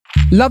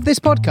Love this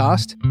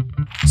podcast?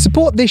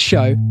 Support this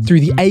show through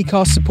the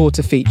Acast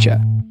supporter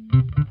feature.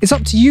 It's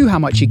up to you how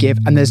much you give,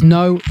 and there's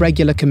no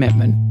regular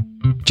commitment.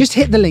 Just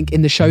hit the link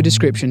in the show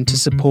description to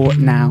support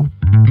now.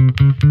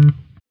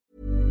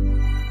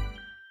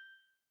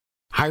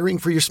 Hiring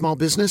for your small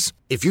business?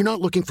 If you're not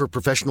looking for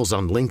professionals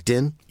on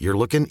LinkedIn, you're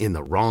looking in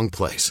the wrong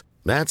place.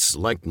 That's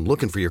like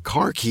looking for your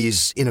car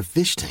keys in a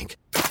fish tank.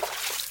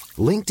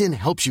 LinkedIn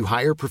helps you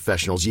hire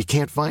professionals you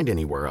can't find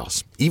anywhere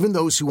else, even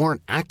those who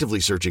aren't actively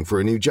searching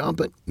for a new job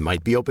but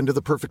might be open to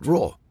the perfect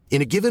role.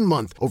 In a given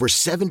month, over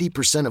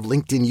 70% of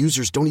LinkedIn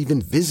users don't even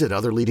visit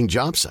other leading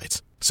job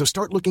sites. So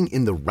start looking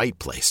in the right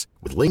place.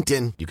 With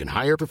LinkedIn, you can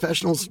hire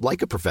professionals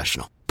like a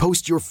professional.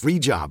 Post your free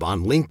job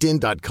on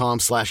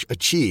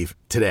linkedin.com/achieve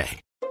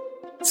today.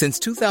 Since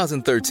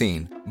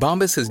 2013,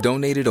 Bombas has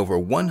donated over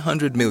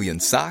 100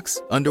 million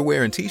socks,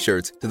 underwear, and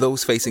T-shirts to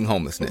those facing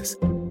homelessness.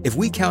 If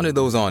we counted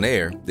those on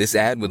air, this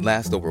ad would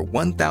last over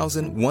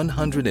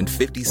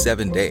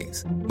 1,157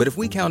 days. But if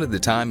we counted the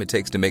time it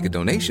takes to make a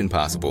donation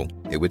possible,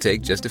 it would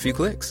take just a few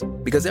clicks.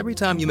 Because every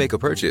time you make a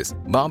purchase,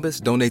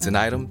 Bombas donates an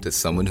item to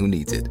someone who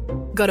needs it.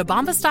 Go to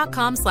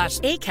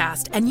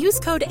bombas.com/ACAST and use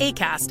code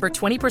ACAST for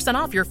 20%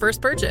 off your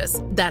first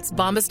purchase. That's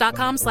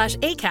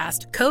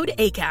bombas.com/ACAST, code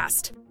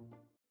ACAST.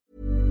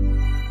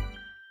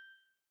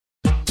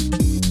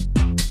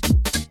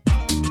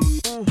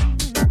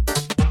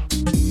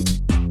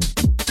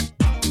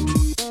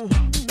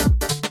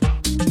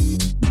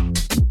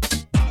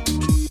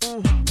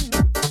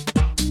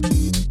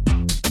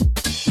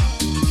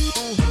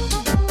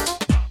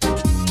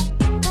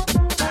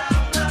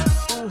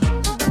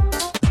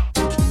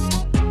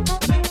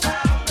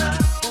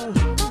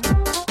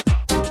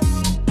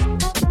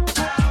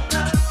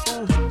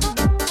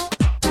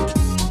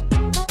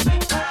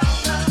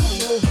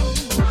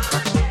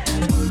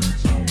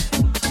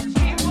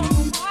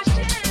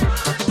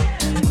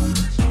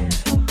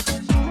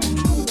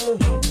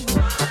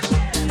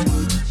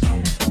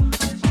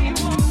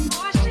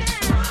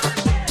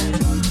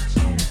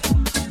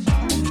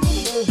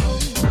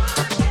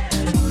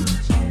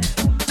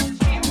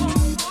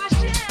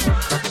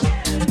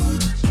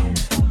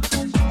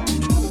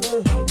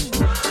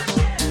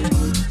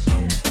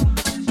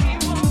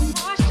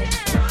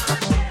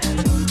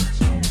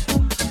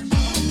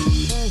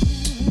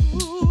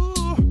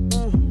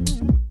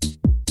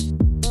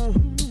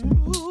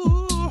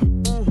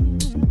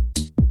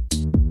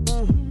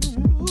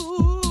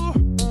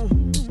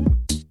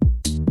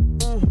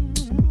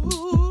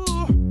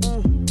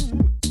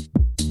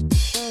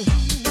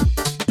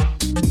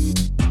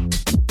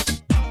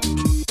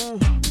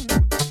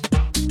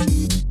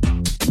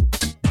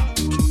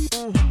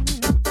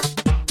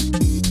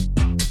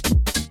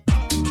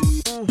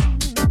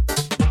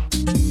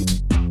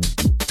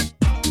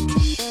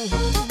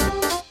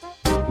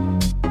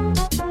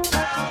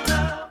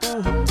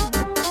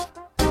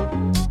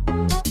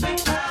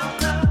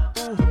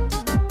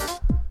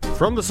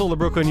 From the soul of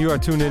Brooklyn, you are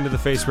tuned into The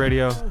Face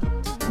Radio.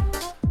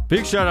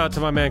 Big shout out to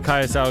my man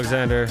Caius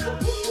Alexander.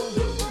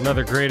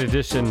 Another great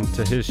addition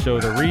to his show,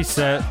 The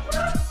Reset.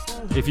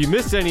 If you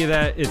missed any of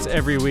that, it's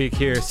every week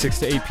here, 6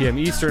 to 8 p.m.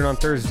 Eastern on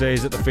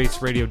Thursdays at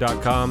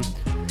thefaceradio.com.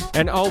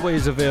 And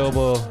always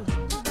available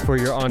for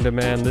your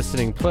on-demand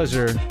listening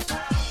pleasure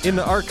in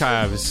the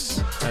archives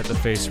at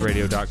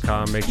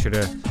thefaceradio.com. Make sure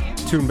to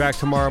tune back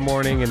tomorrow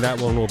morning and that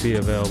one will be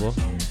available.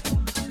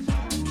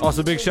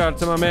 Also, big shout out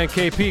to my man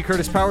KP,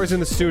 Curtis Powers in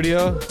the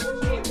studio.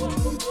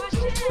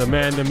 The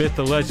man, the myth,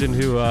 the legend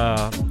who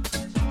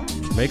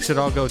makes it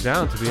all go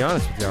down, to be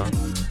honest with y'all.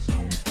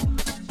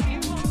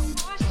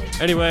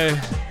 Anyway,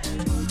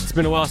 it's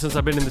been a while since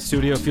I've been in the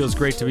studio. Feels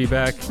great to be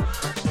back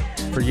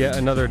for yet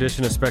another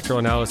edition of Spectral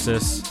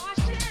Analysis,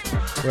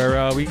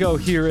 where we go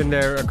here and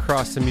there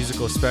across the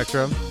musical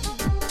spectrum.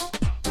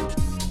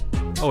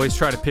 Always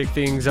try to pick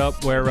things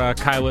up where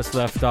Kailis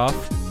left off.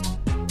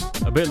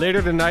 A bit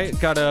later tonight,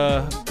 got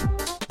a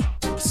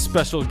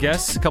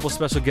couple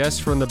special guests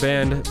from the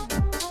band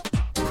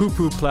Poo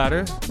Poo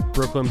Platter,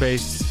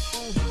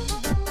 Brooklyn-based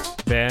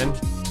band.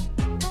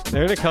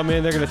 They're going to come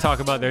in, they're going to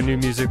talk about their new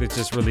music that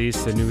just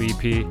released, a new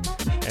EP,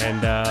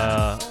 and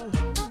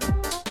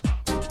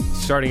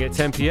starting at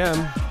 10 p.m.,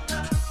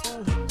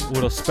 a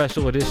little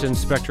special edition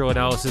Spectral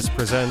Analysis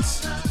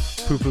presents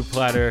Poo Poo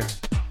Platter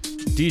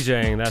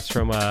DJing. That's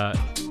from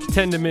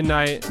 10 to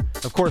midnight,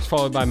 of course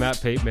followed by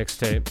Matt Pate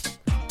mixtape.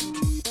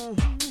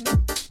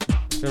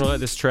 Gonna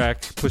let this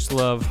track, Push the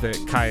Love, that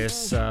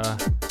Caius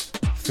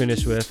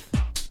finished with.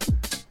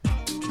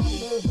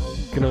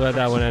 Gonna let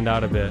that one end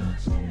out a bit.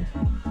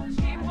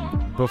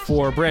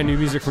 Before brand new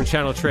music from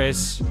Channel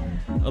Trace,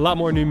 a lot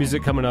more new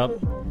music coming up.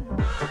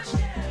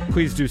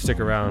 Please do stick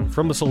around.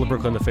 From the soul of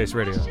Brooklyn, The Face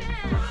Radio.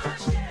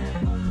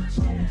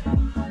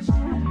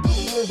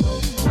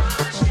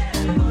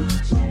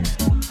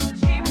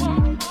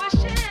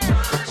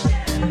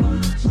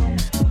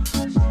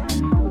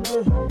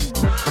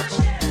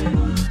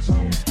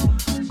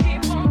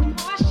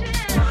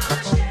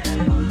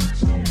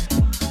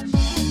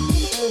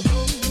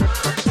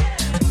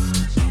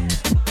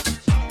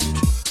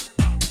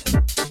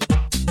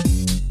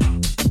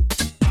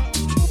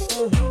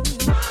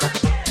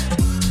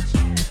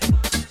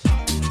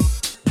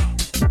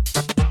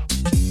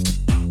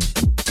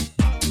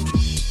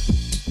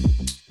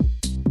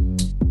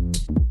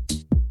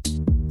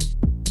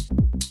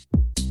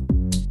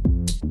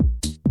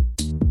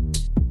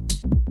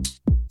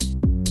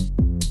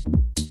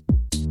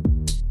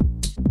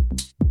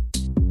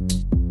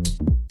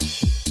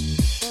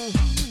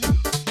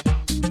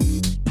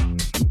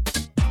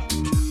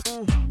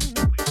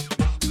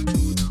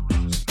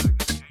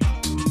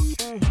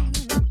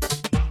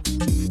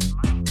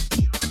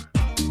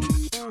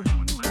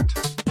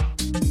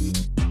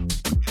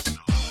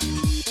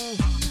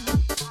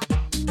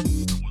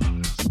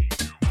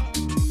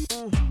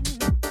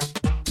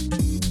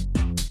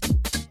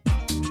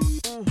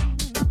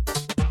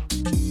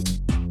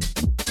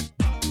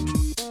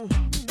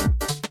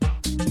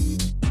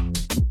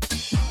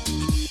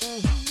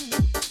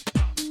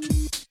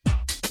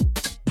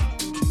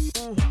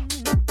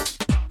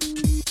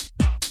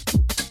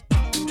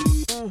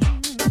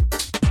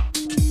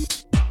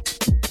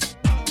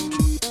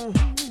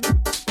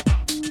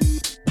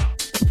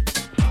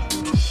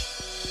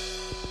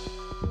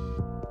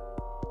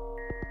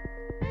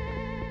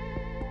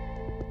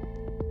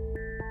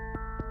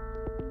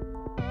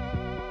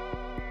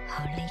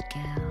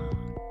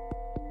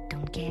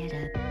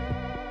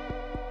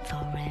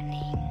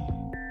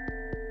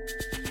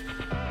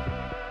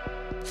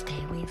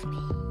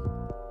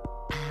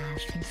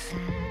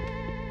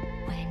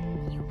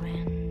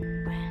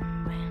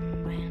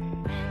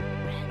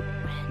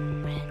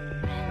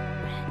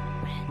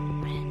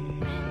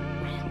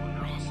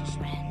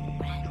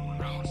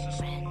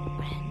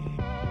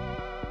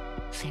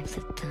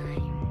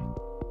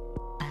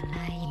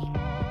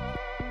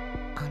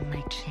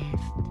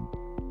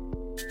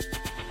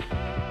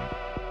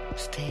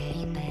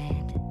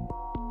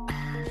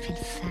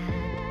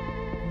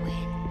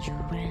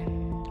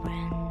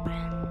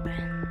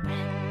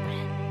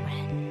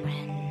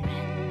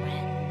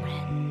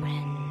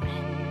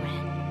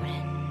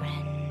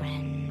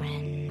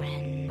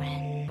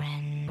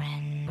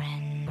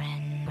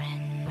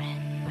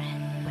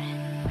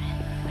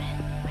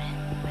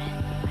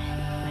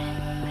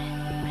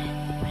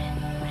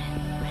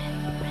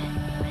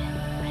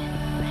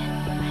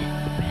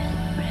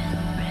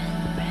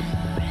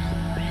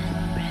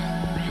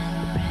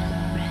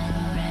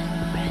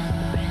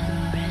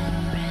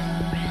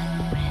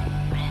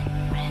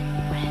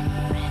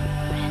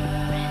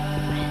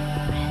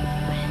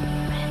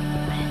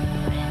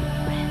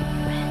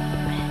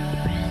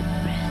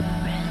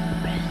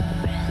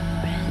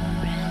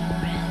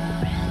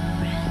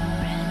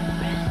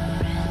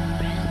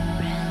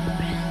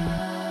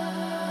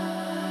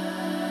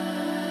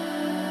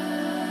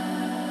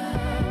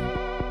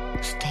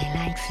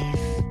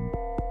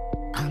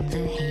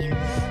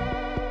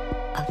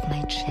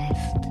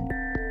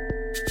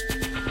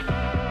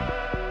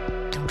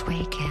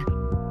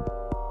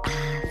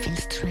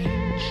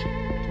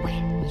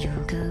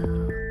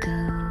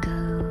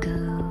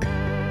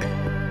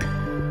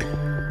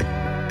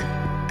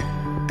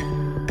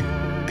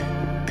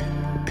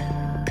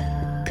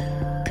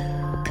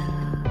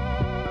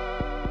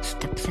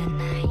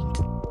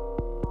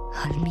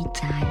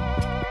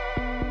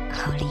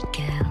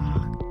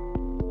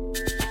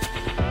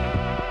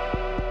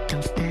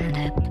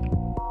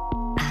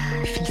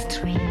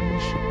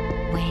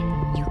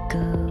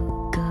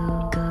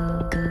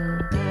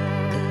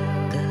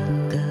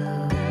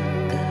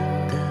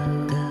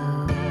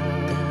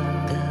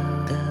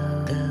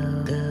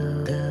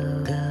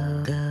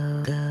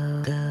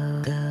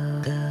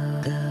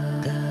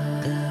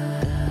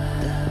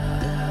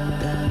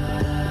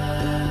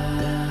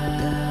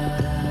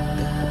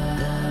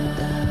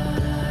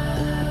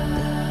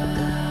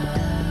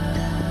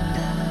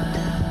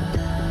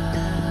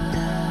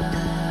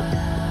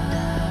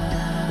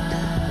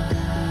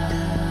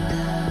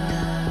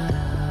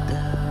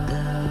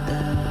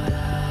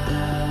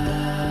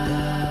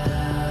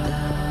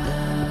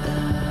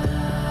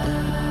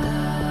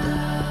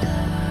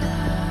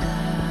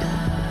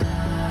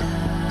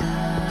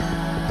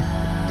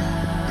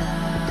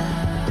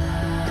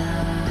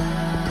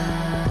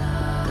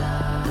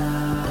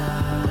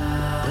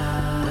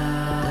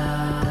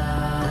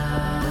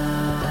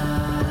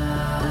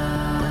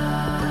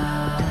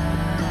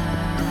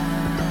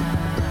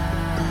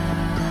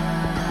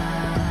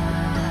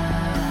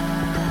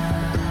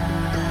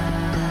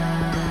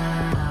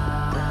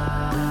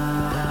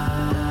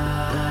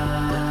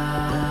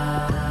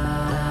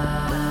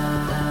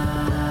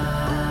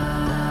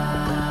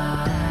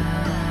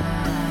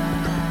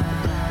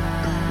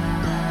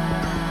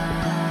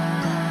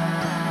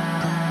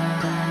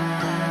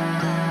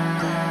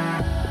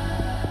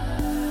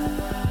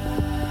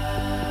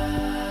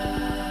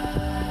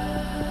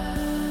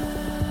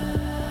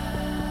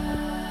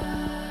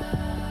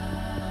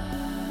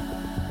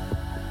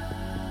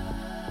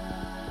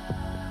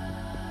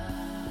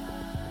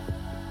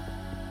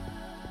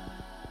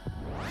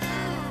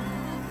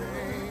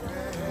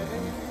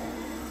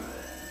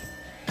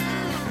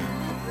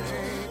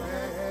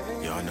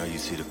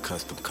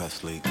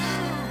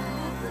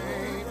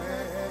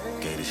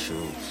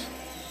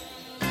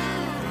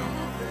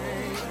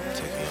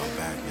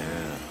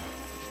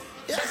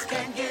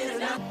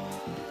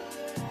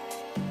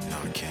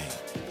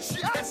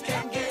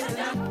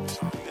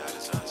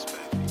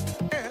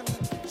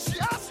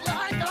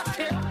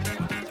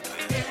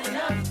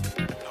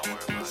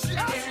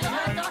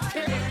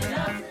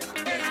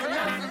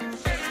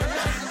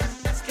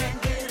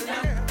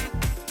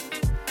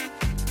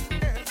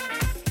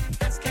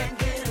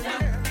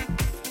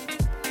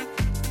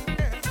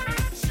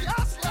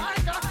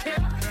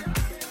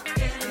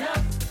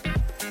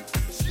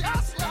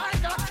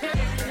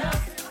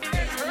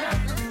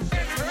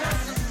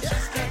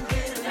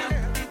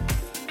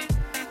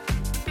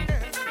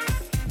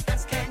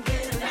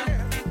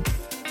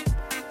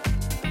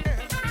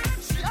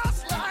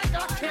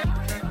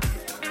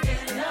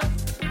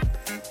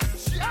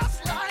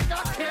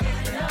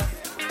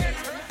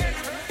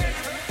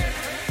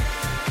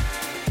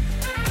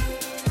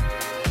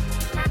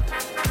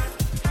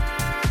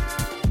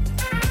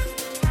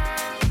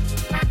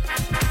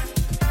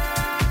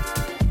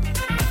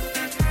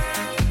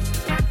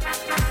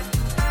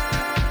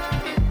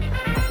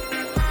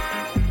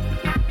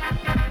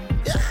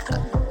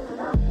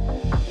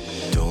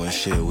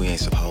 shit we ain't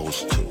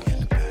supposed to.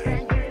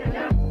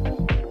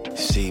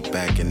 Sit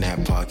back in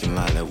that parking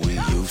lot that we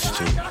used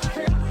to.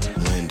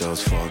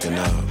 Windows fogging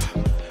up,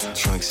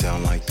 trunk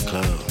sound like the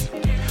club.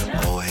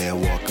 Old head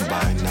walking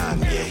by 9,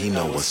 yeah, he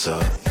know what's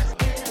up.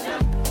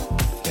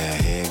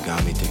 That head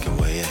got me thinking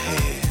way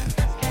ahead.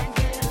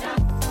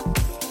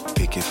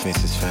 Picket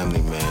fences,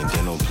 family man,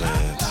 dental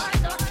plans.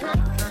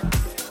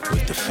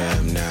 With the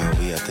fam now,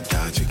 we at the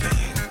Dodger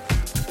game.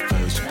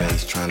 First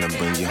base trying to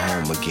bring you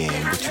home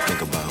again. What you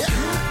think about you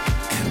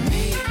and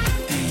me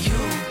and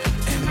you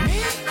and me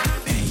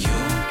and you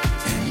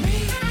and me?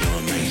 You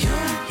and me, you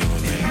and me,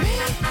 you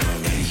and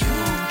me, you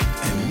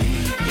and me,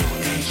 you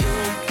and me, you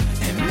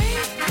and me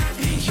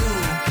and you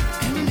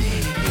and me,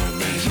 you and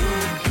me, you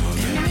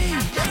and me,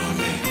 you and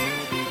me.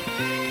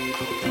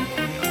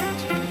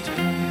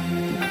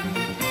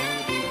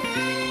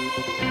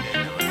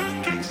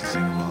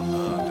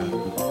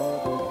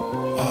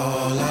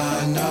 All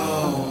I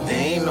know,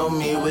 they ain't no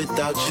me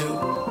without you.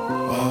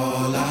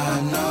 All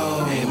I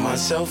know, ain't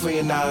myself when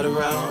you're not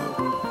around.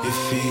 You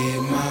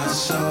feed my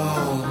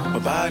soul, my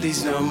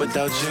body's numb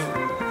without you.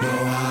 No,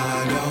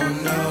 I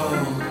don't know.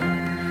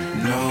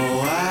 No,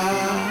 I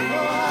don't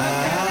know.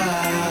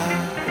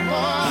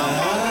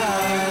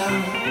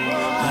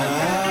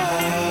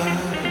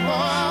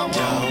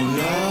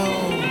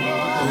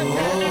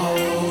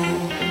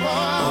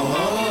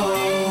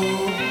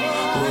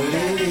 What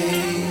it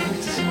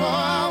is.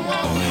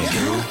 Only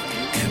you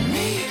and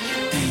me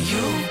and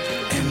you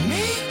and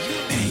me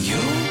and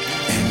you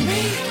and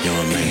me. You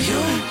and me,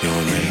 you and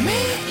me,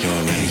 you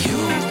and me, you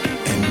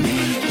and me,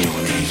 you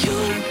and me,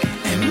 you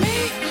and me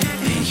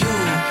and you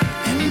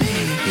and me,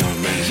 you and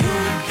me, you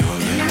and me, you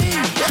and me,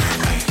 you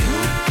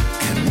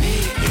and me,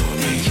 you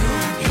and me,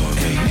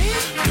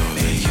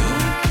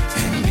 you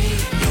and me, you and me,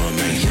 you and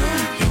me, you and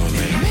me, you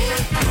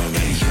and me,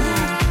 you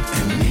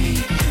and me,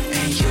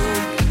 and you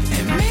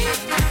and me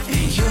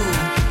and you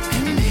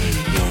and me,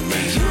 you and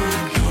me, you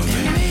and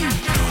me,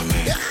 you and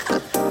me.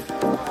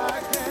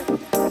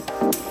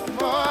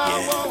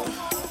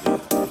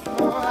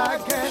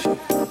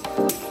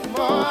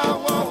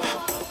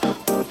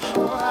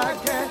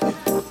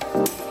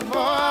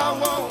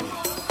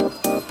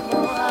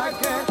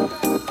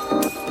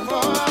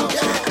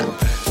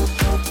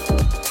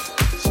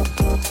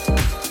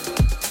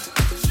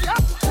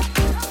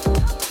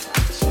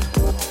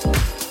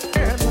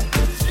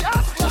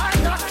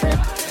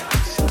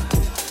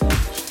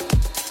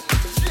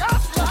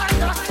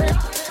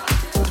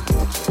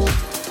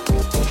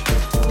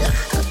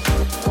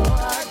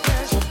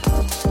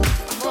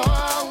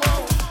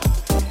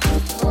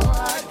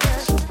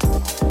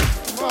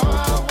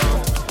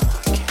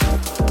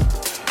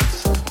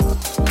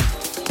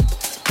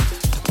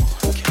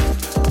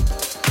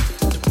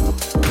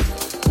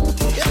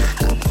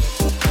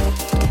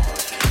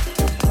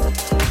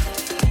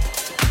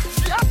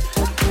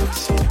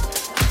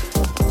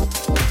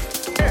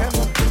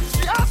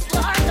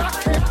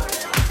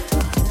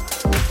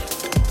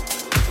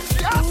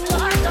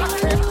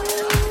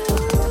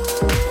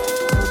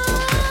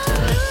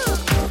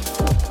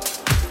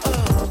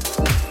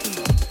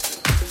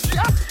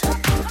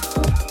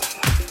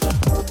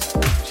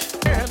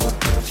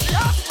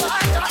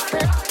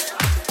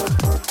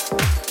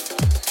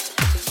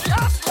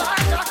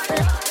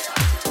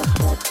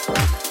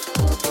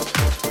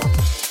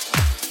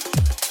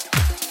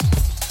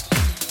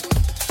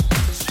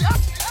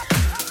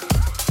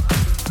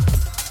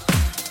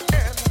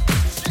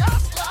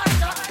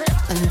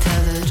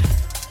 Untethered,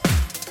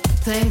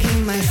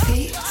 thanking my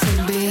feet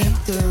to be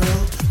the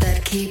rope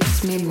that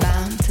keeps me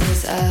bound to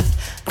this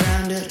earth.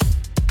 Grounded,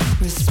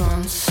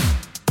 response,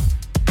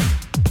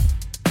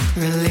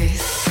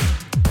 release.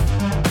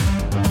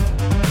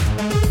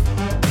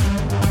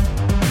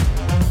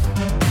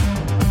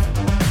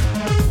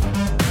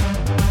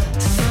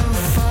 So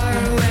far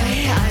away,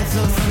 I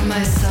flow from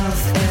myself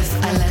if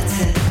I let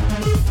it.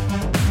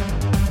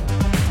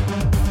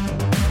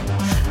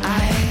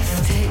 I've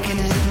taken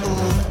it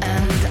all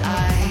and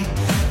I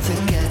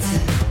forget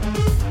it.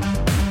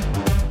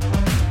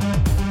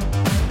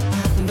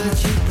 But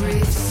you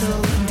breathe so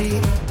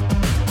deep.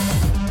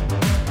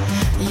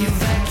 You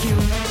vacuum.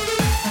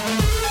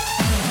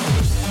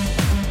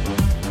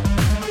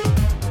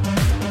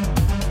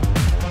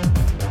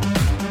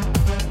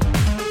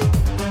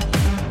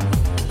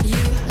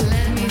 You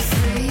let me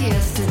free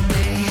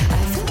yesterday.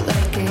 I feel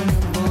like a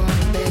newborn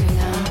baby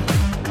now.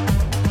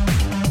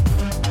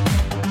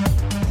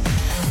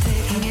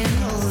 Taking in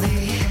all the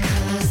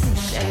colors and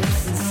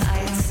shapes and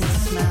sights and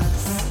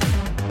smells,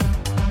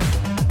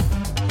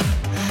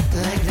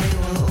 like they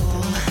were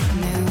all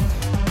new.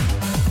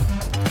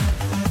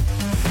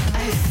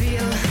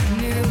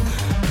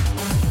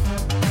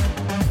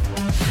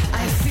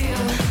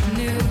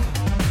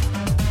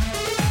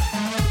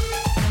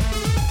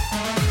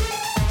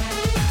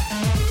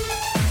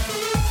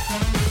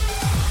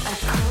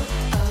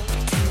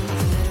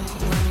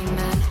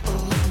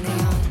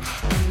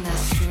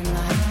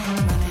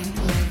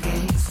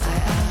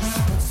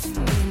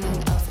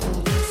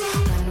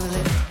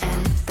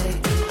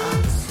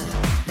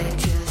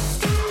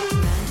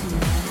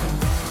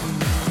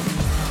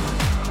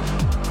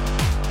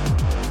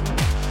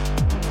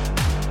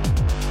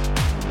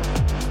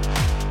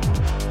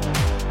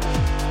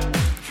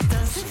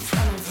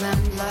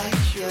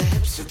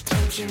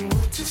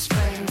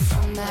 spraying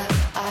from their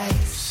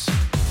eyes.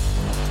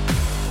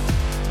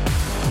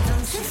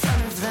 Dance in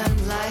front of them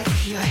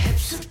like your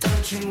hips are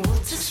dodging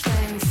water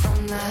spraying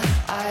from their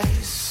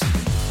eyes.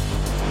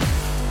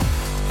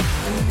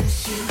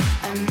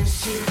 I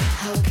miss you,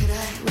 how could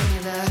I when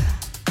you're there?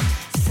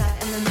 Sat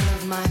in the middle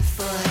of my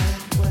forehead,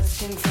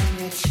 watching from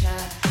your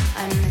chair.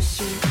 I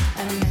miss you,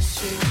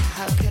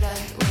 how could I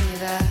when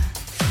you're there?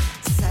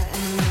 Sat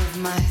in the middle of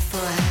my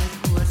forehead,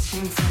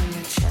 watching from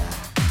your chair.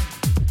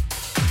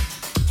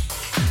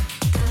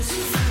 Dance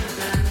in front of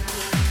them.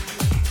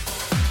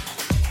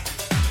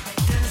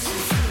 Dance in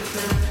front of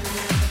them.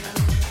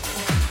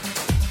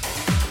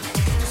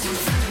 Dance in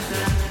front of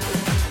them.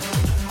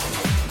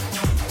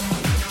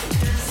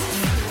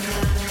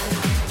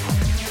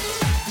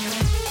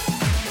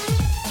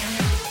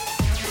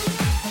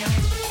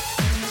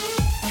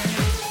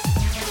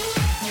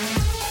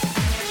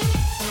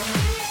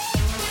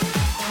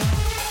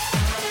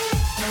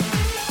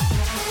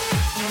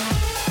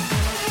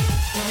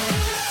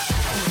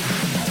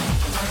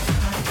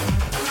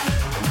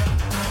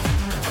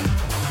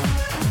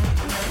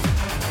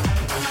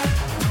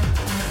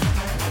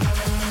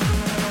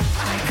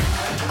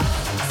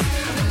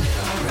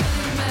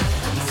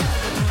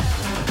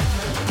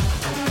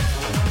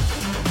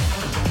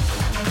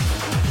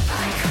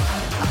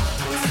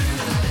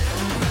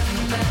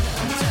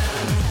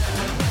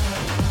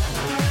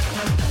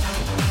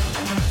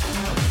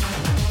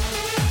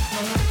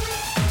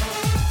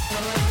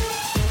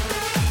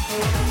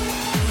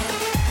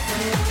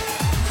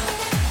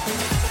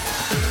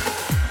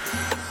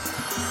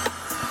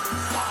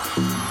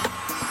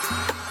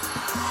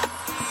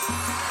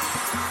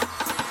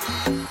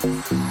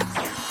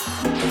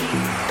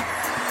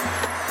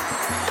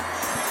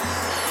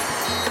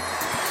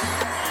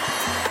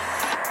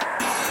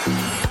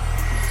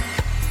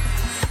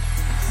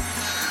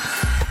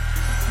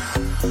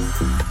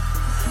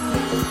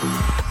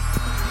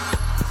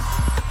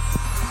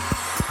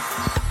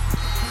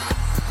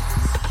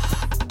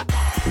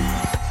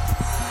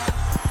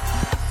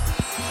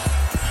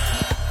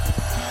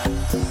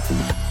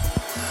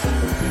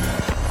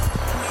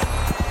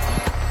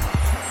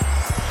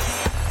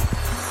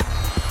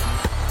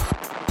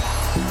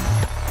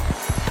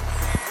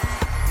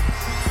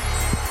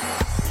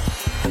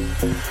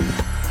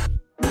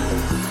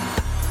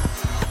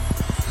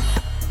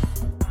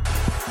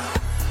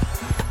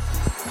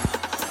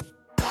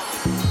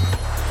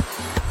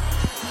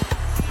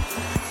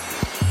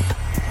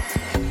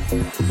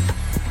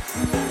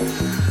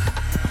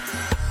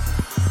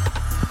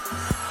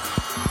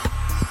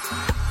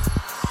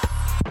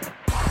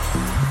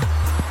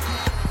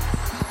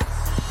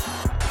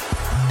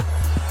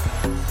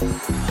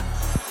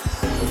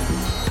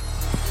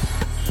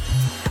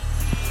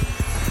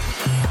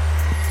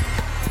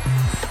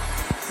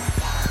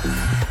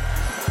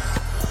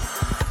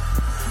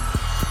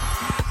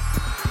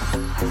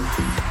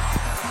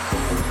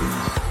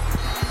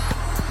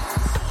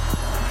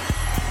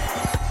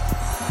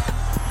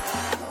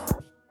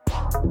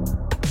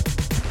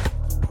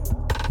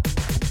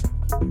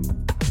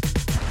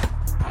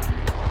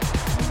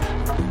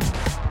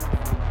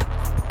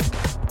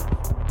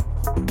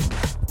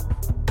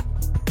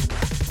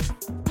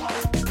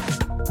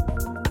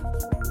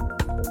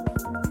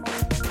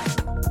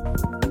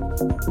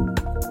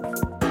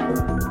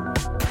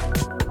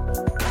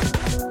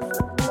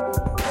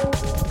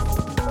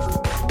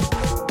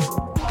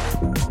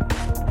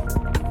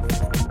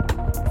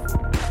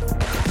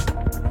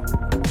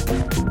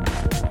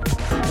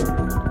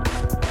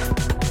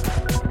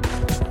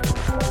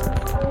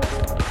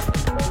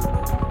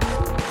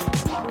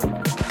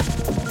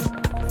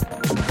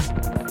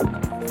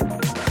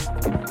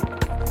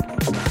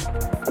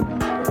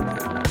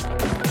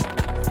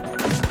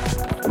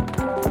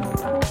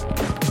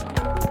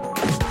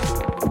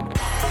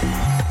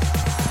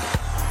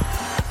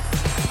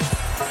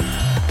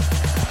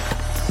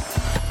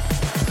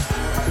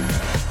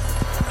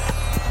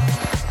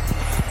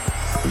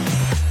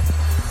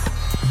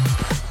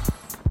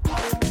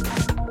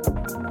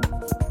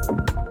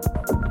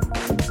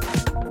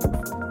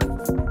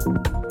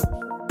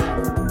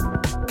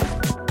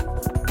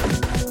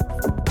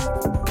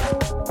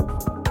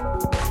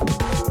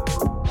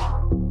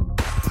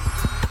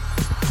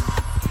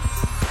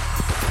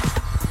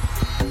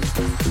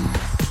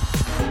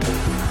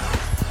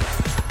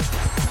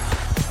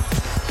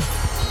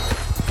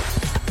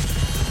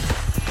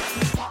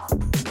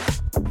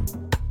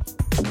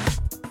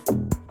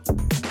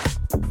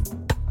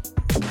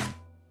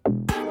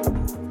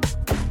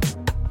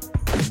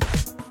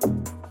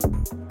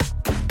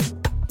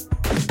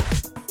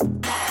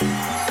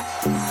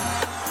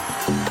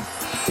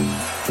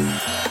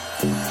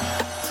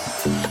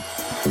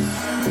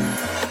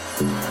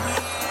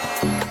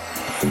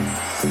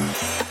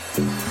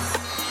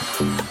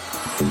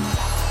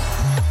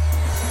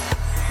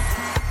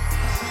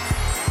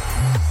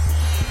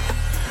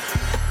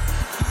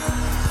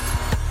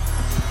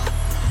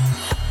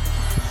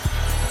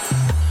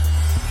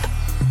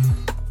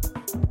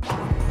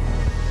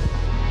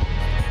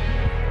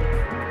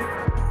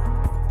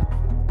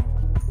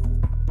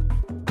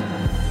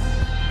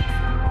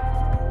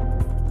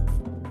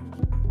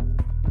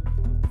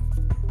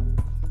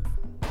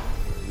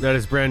 That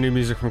is brand new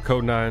music from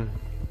Code 9.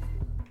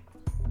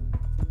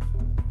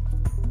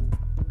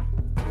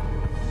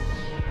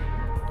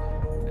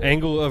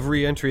 Angle of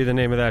Re-Entry, the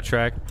name of that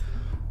track.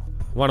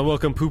 Want to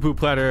welcome Poo Poo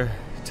Platter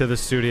to the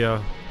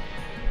studio.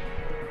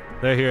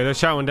 They're here. They're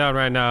shouting down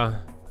right now.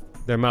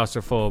 Their mouths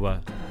are full,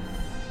 but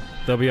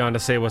they'll be on to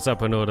say what's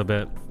up in a little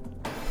bit.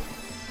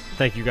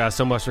 Thank you guys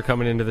so much for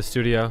coming into the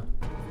studio.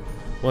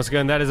 Once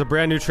again, that is a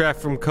brand new track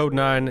from Code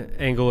 9,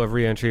 Angle of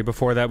Re-Entry.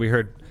 Before that, we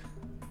heard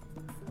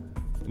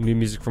new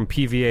music from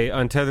PVA,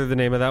 Untethered, the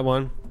name of that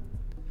one.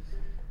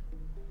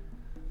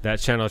 That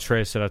Channel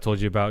Trace that I told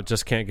you about,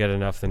 Just Can't Get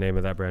Enough, the name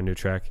of that brand new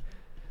track.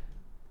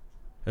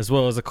 As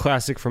well as a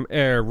classic from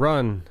Air,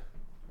 Run.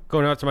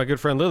 Going out to my good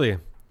friend Lily,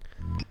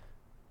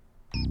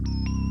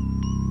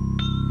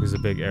 who's a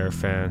big Air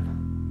fan.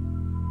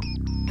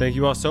 Thank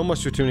you all so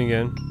much for tuning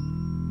in.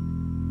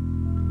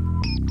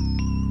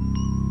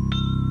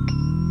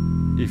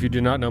 If you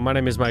do not know, my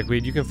name is Mike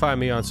Weed. You can find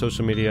me on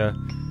social media.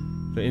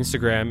 The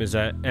Instagram is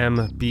at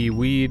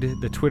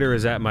mbweed. The Twitter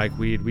is at Mike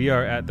Weed. We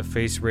are at the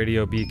Face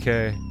Radio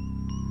BK.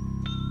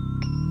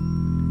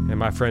 And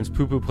my friends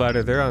Poo Poo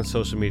Platter, they're on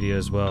social media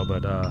as well,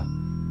 but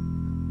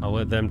I'll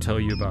let them tell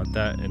you about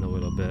that in a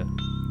little bit.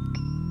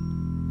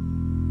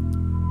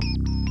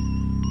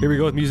 Here we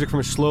go with music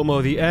from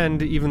Shlomo, The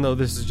End, even though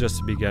this is just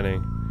the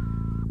beginning.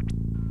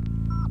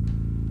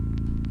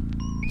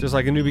 Just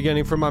like a new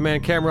beginning from my man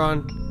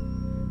Cameron,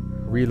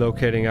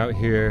 relocating out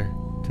here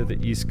to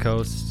the East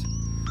Coast.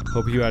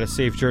 Hope you had a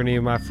safe journey,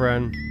 my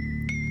friend.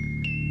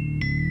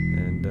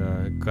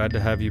 And glad to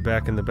have you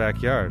back in the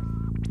backyard.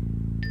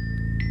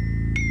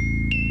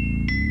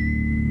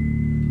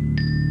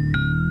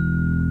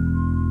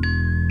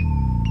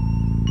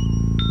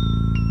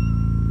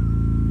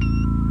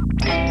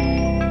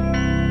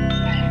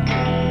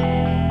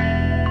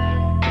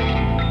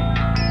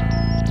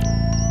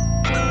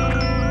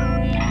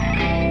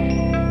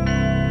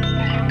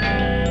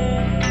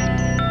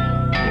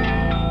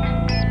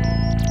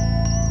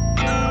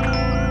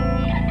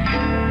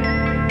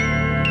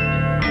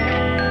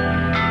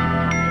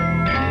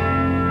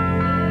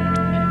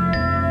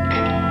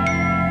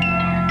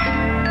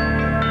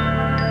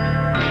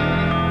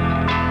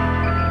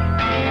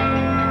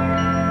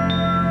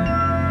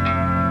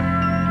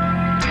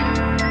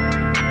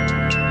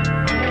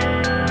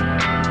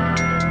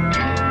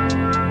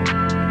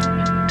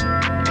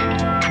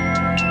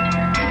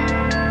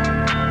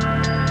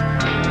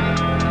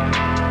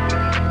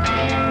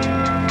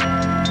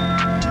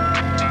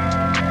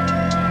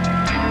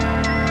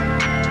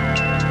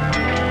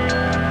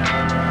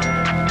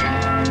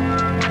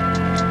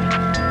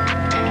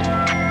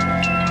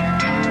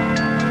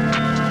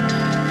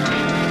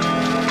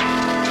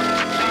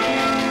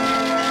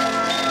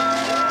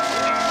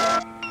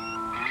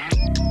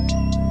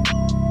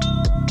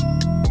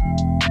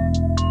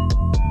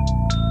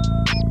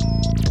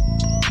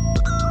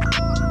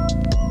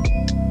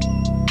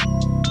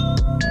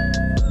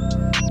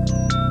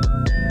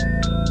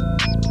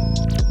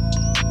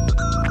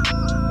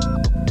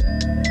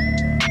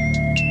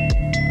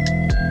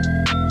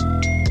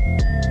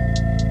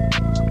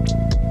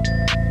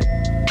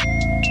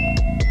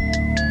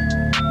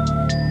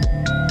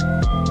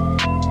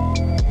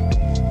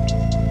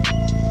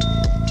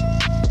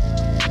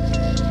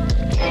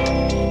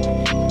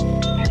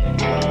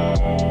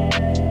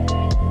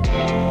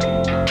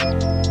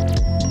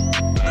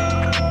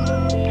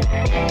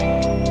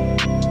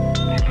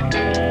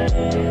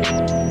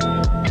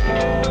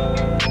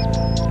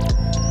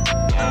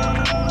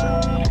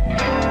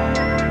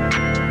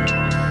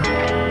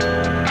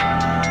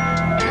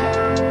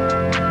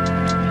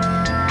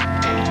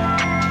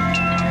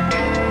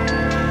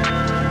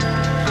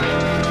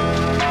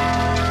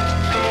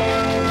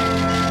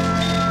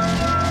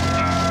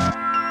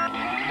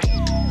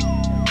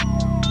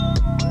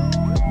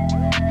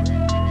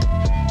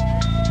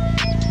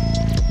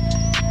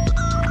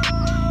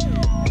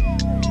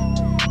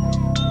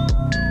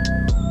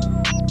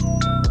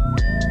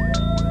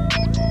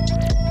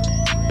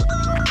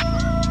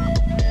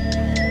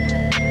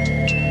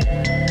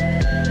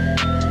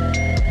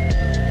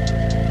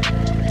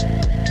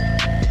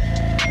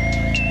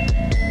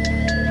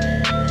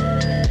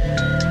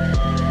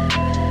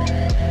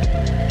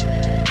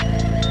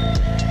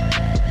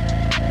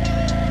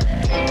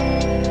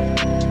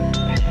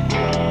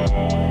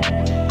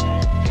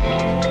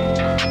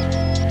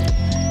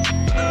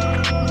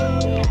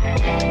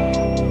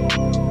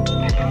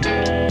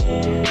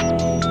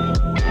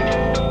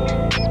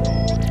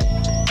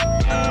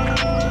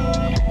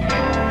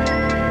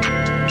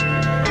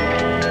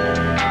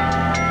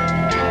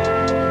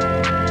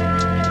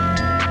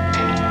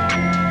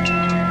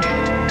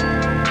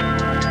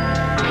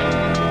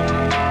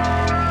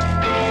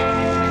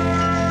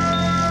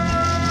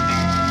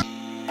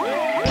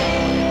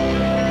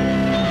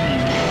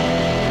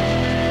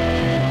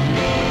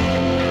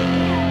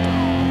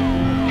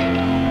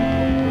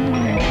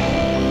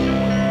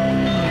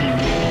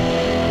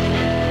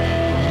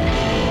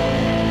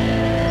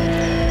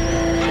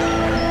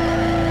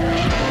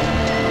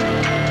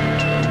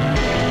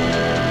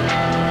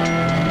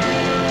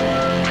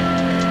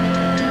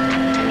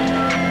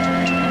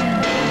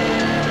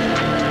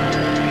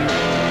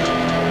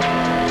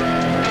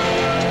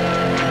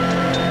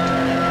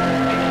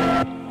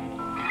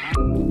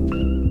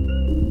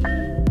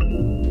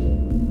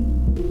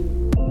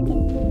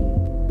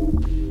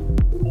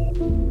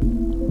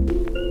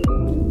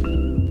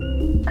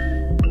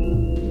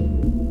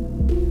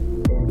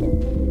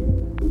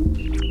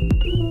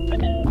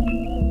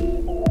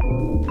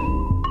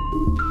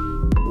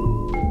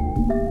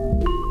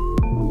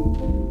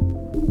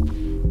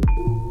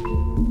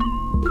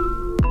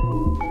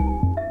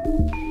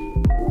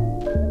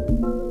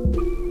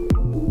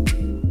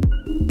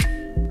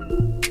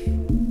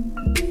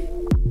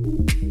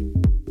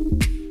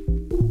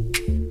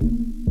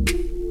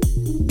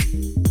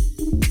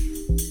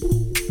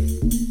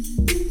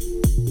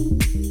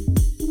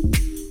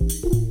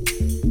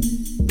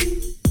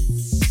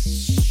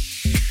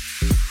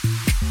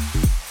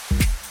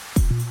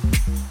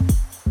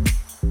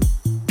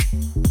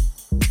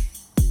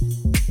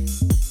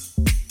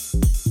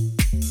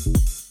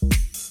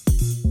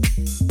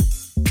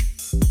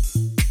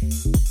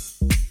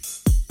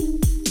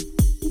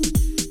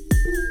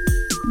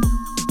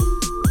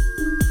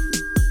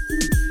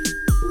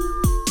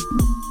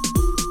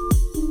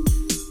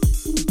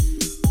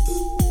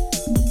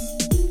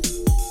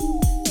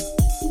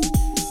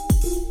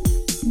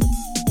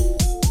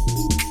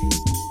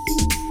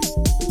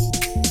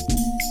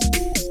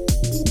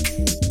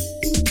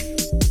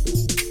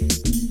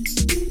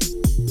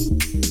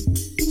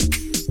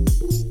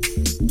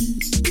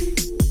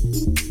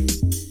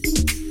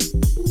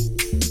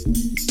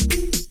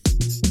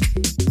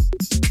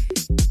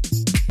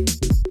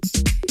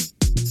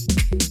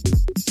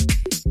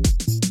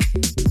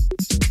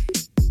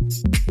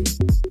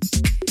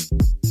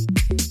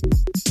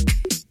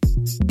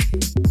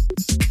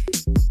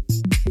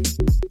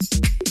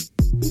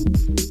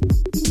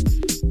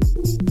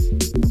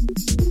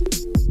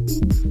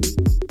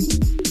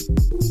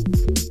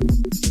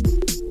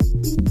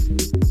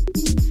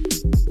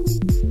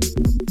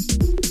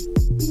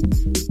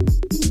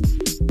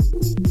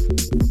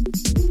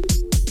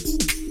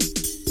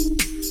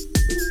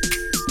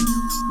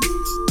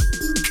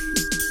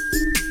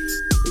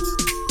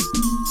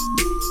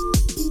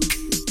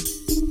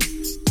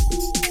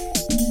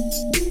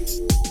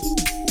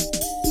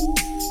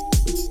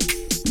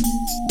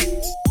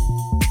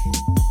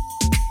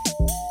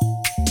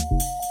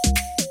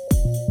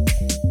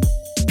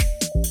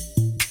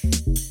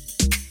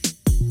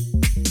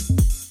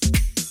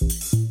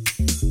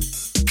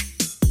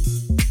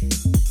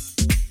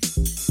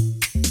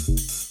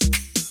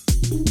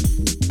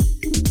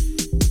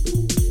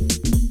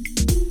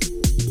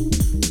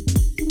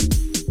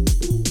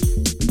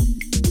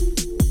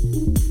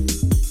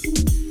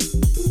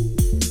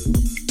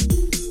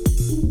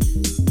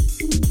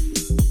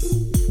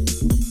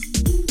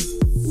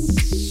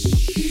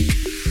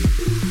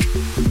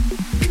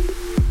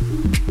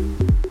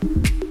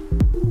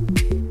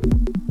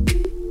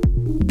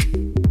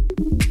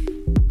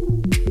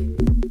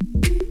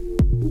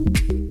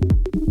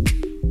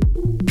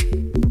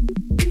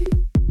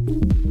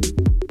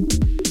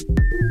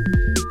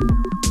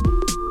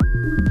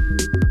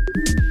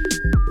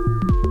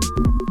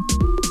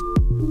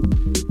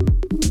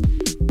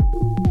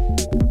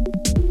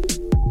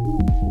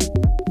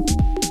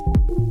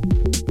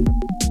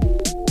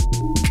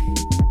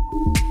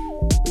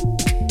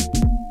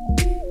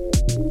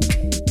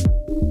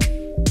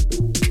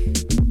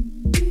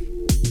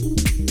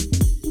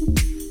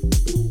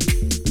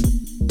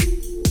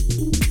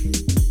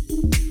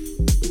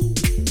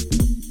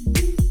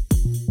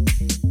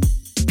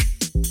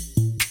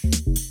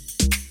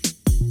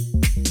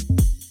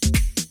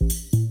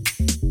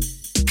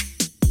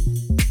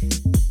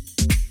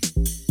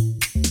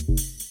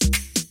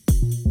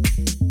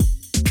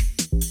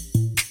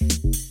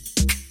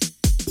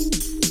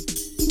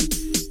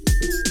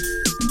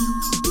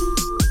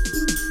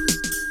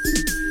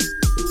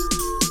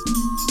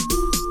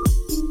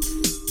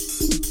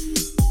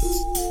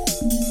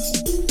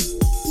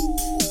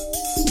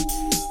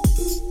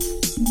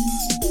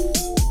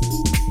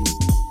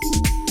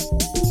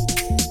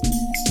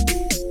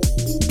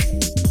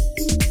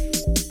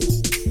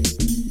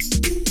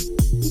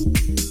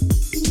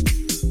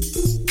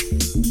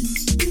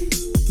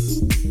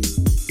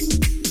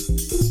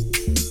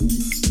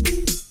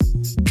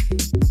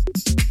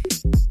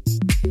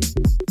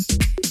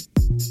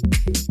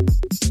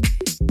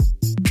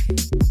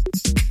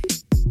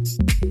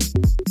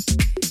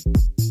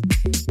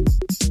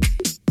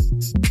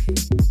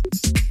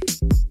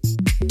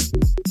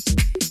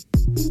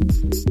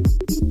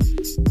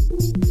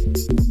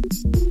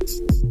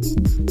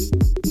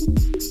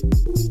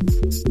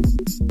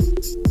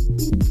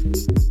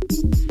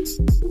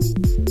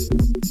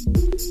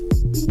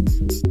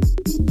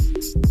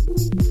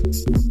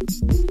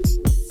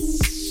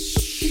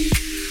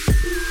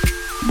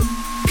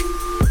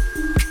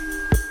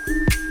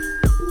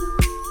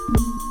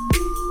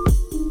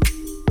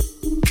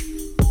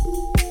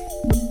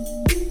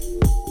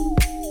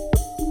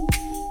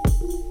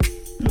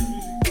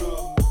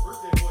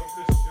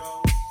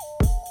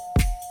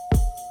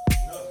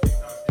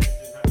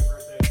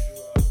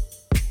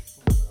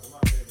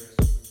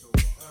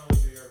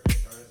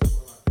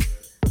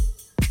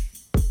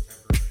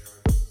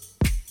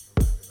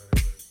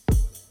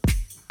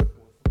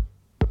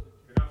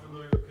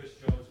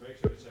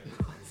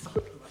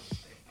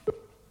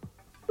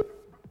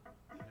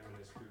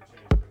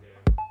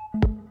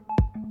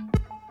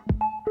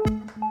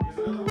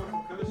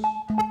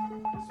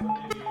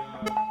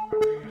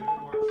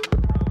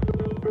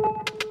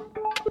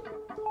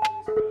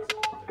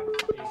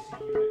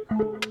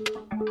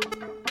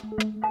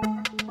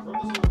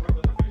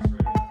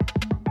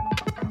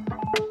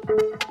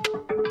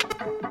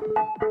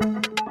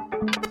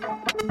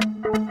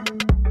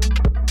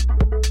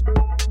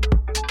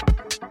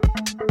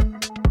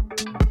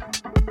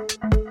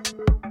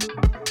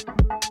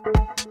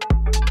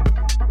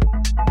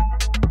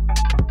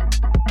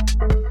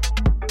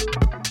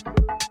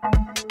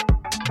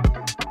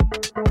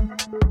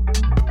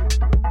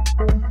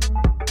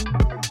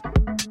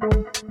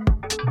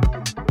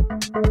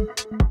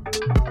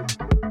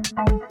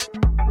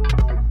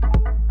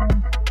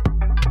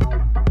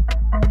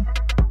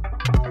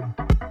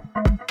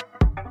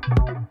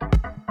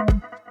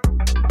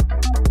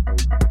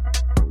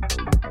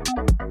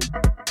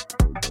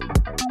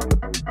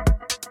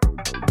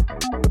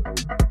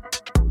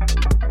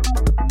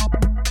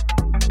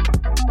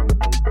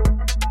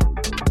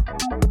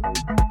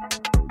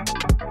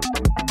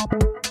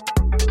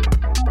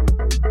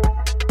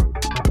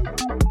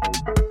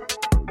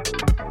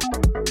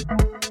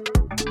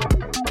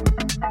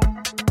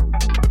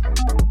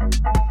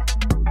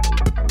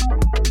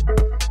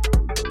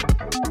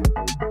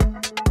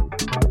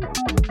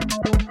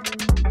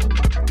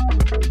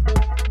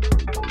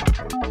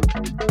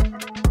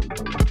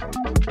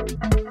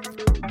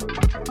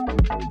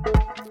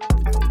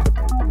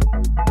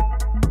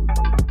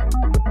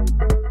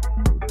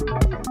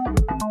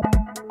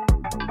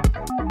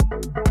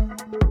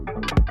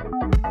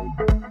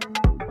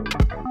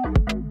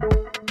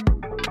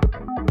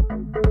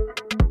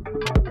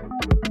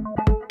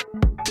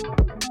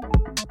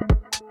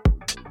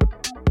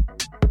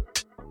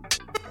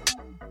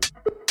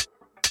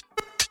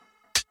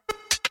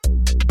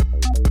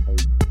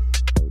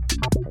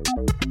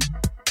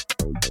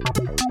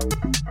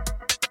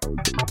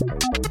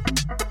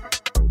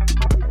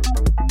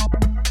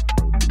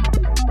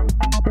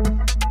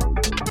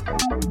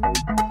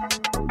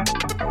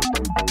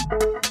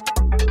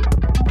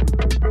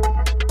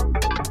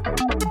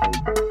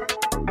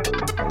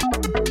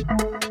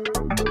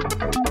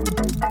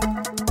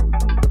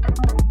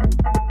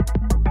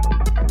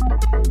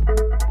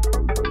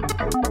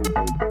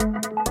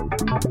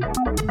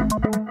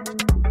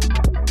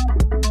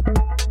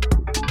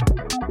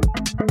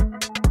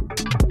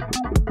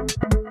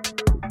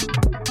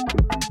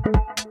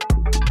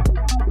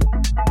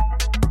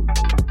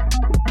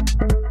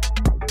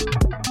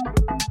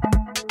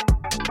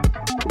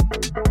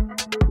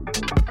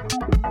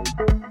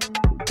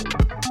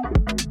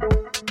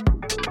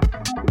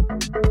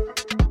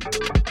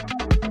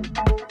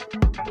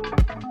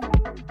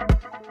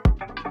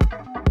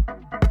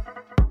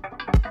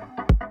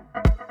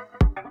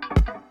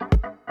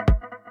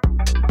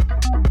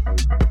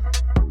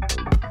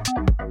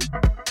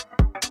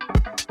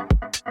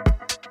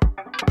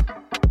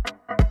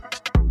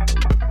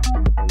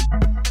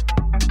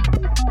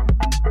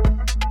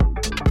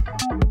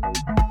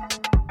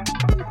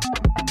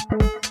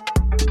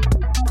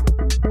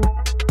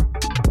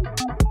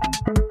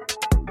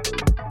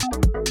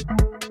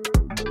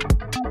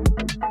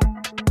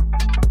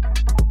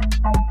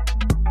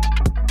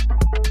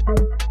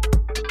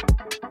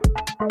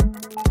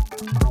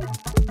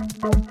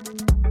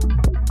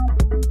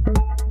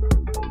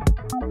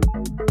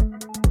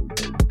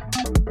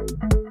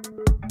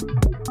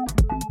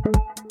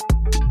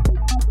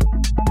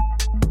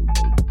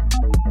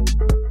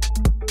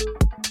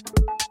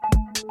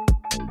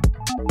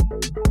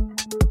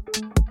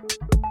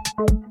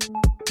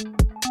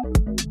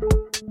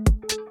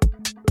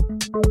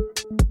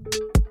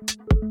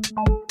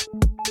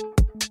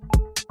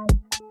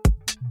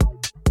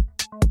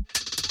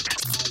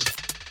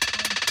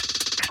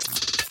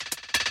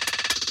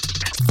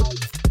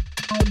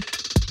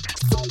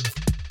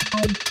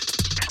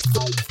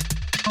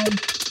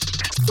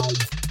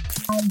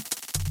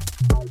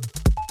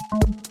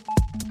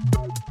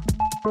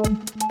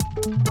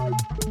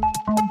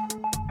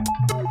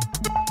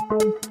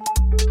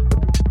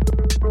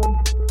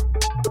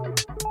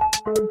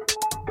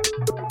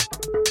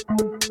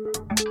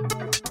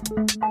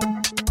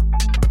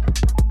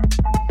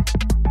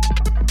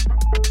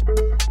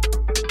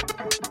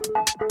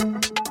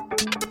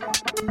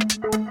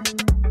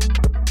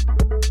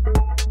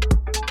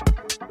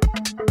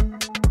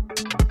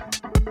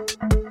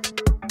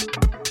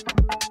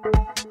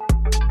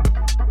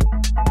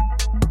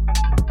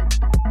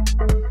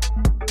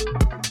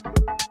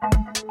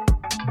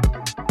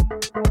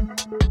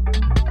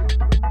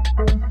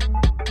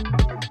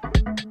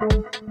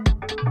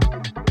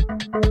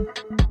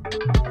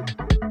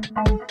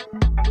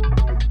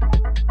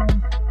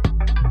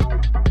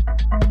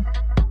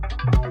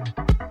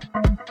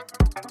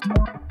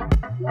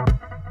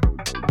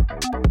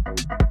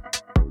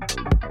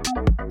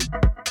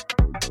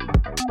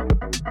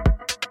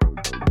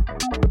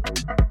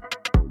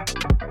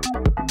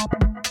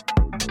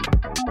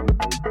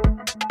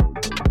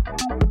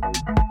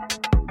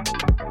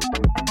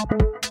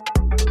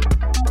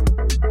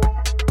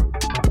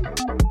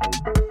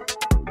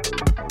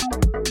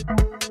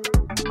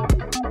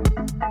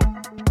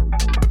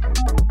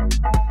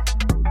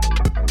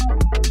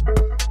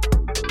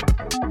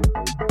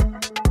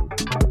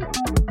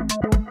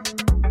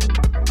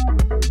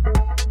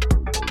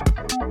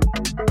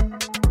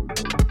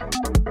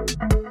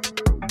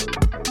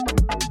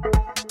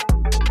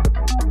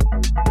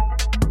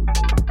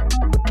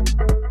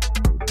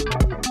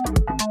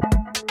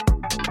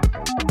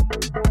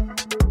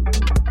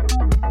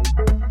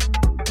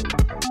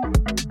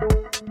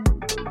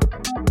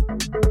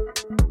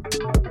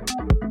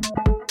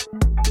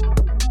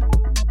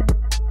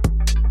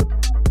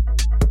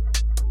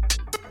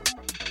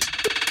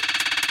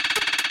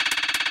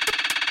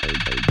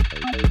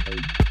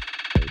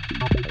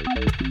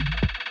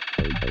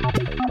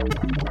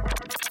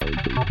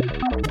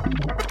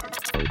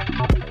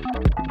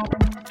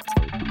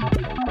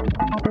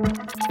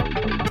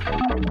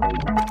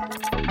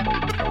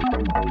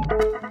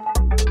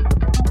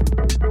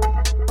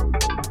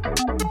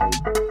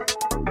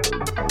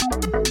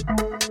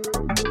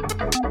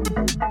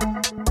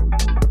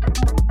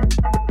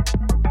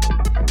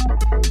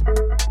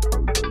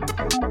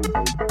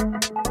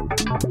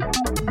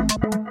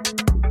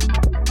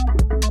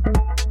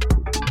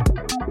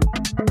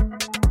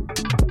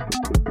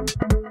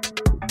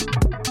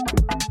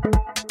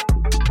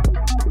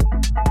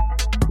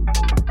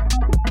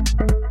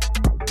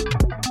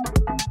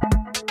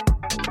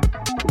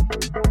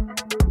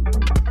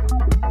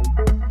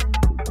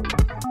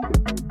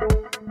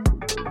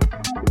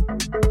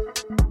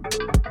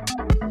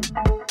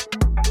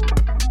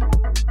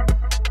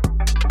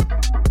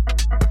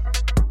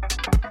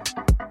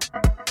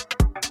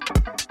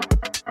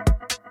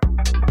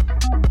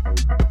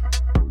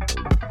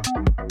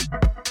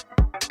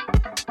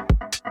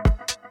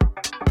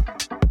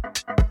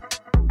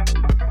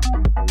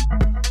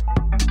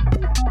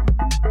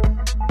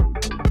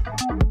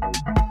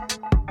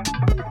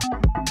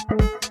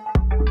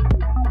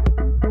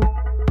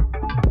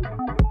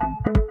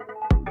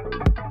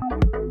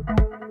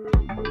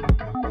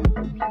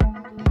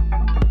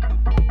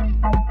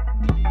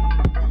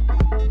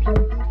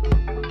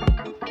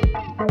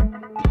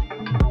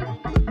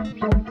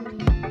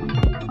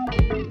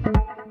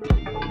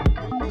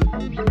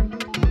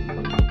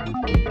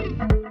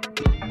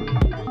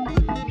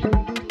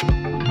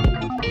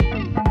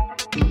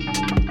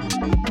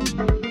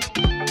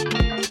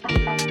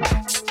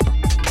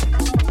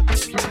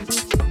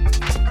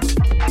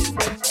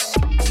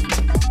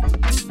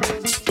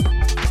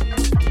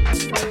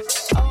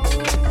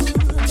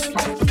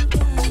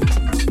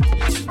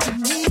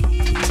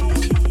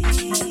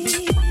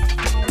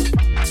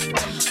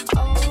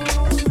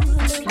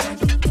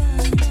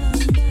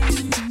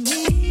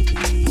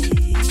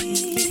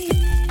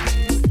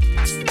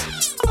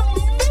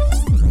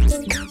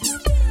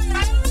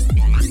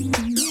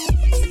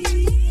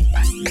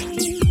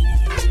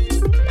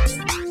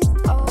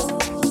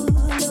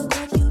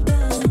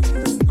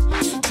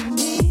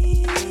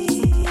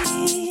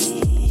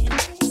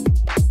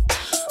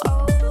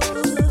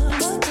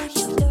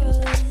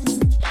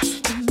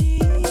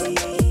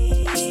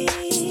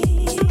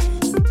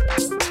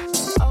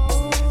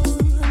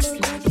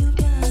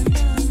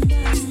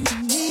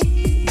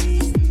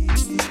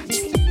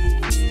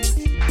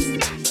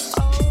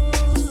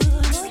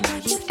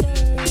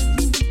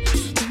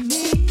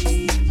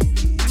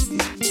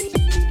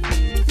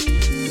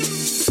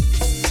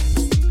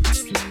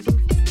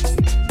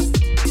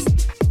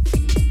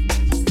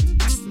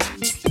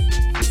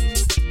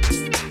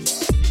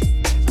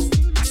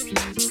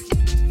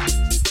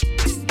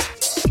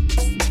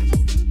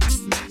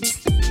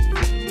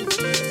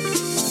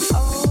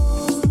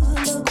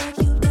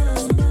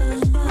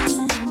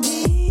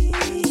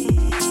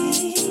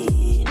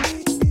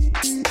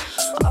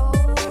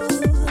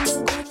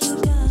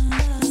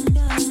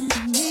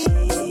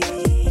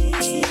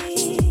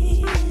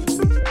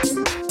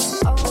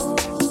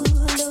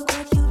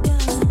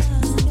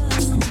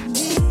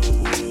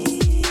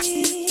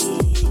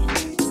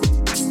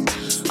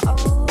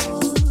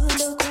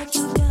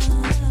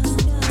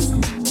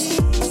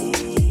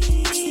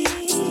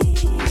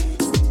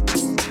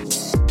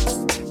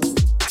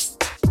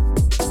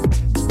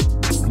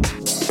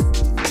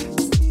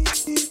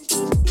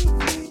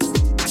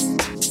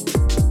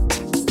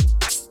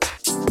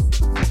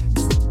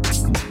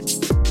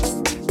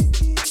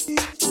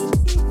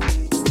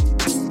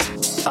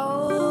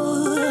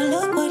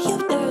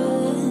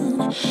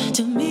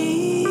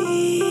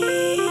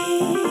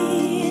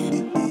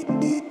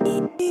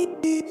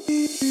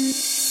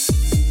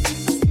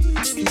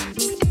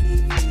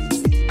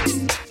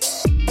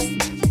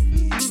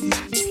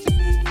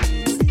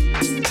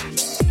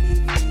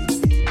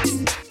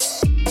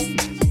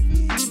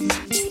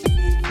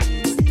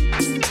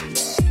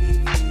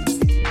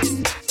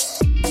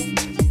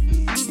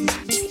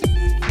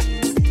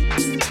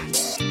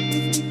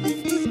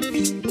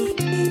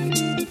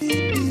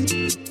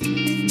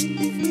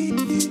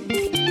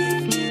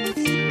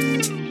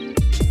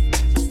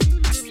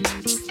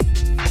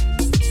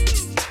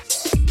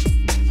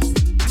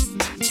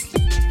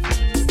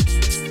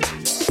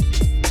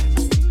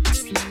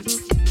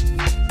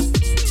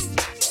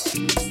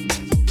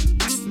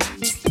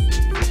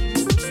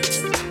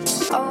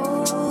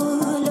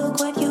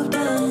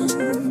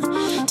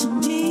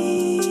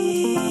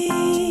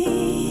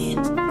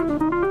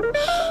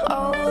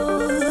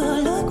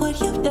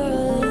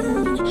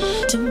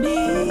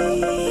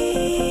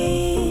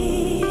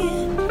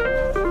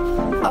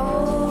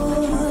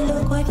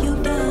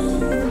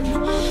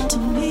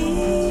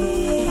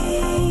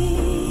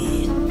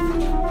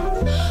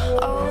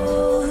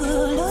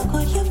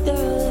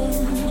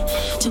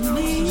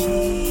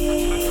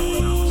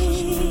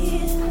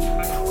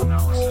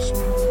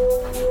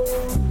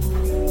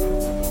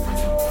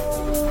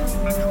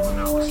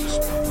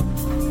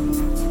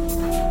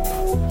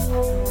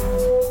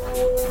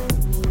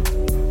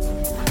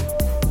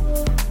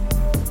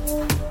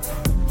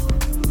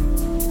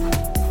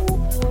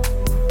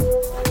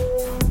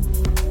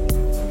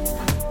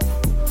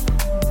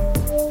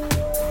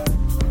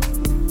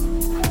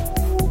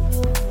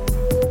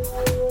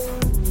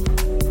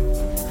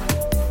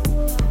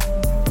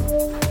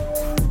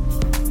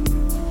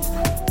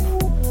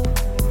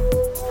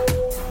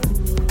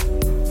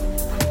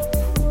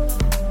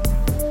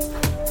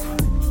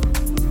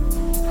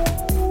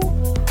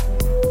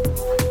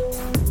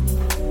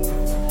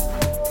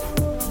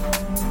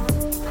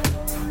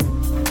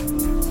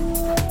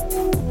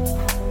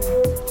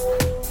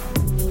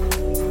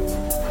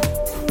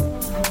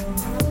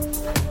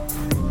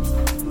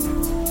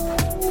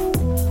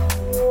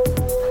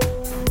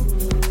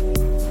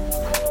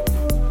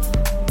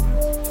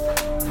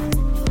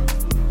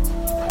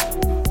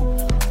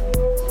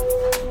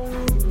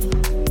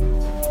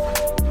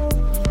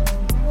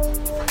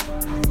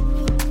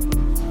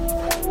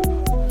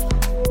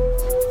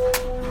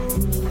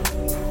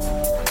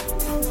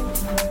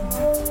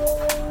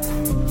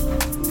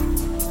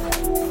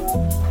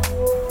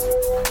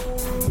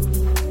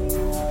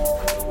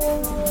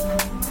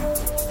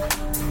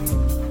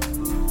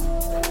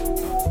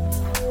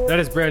 That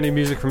is brand new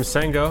music from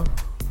Sengo.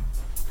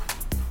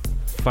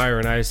 Fire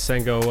and Ice.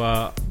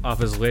 Sengo off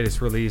his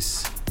latest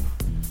release.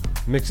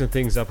 Mixing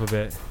things up a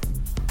bit.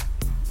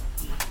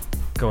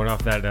 Going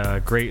off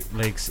that Great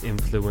Lakes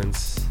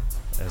influence,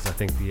 as I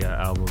think the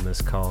album is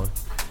called.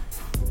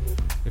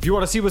 If you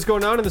want to see what's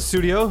going on in the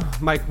studio,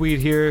 Mike Weed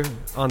here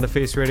on the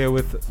Face Radio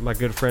with my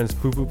good friends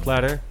Poo Poo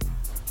Platter.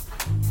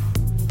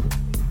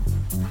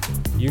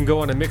 You can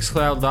go on to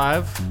Mixcloud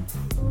Live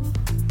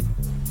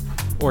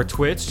or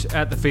Twitch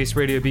at the Face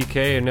Radio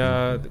BK,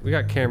 and we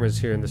got cameras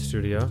here in the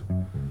studio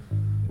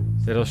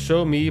that'll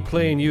show me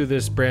playing you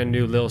this brand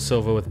new Lil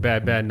Silva with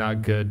Bad Bad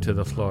Not Good to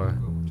the floor.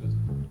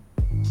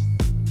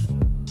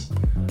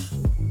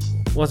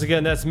 Once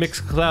again, that's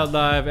Mixcloud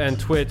Live and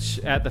Twitch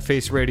at the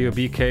Face Radio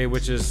BK,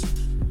 which is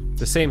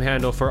the same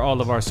handle for all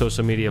of our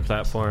social media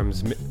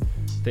platforms,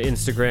 the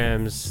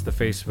Instagrams, the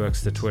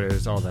Facebooks, the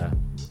Twitters, all that.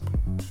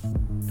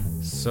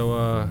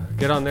 So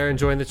get on there and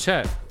join the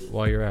chat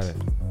while you're at it.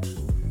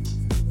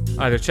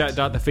 Either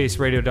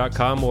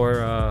chat.thefaceradio.com or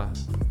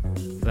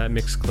that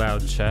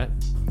Mixcloud chat,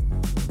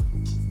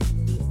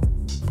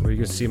 where you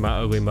can see my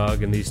ugly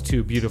mug and these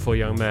two beautiful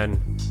young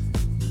men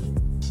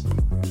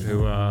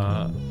who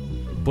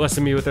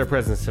blessing me with their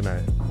presence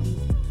tonight.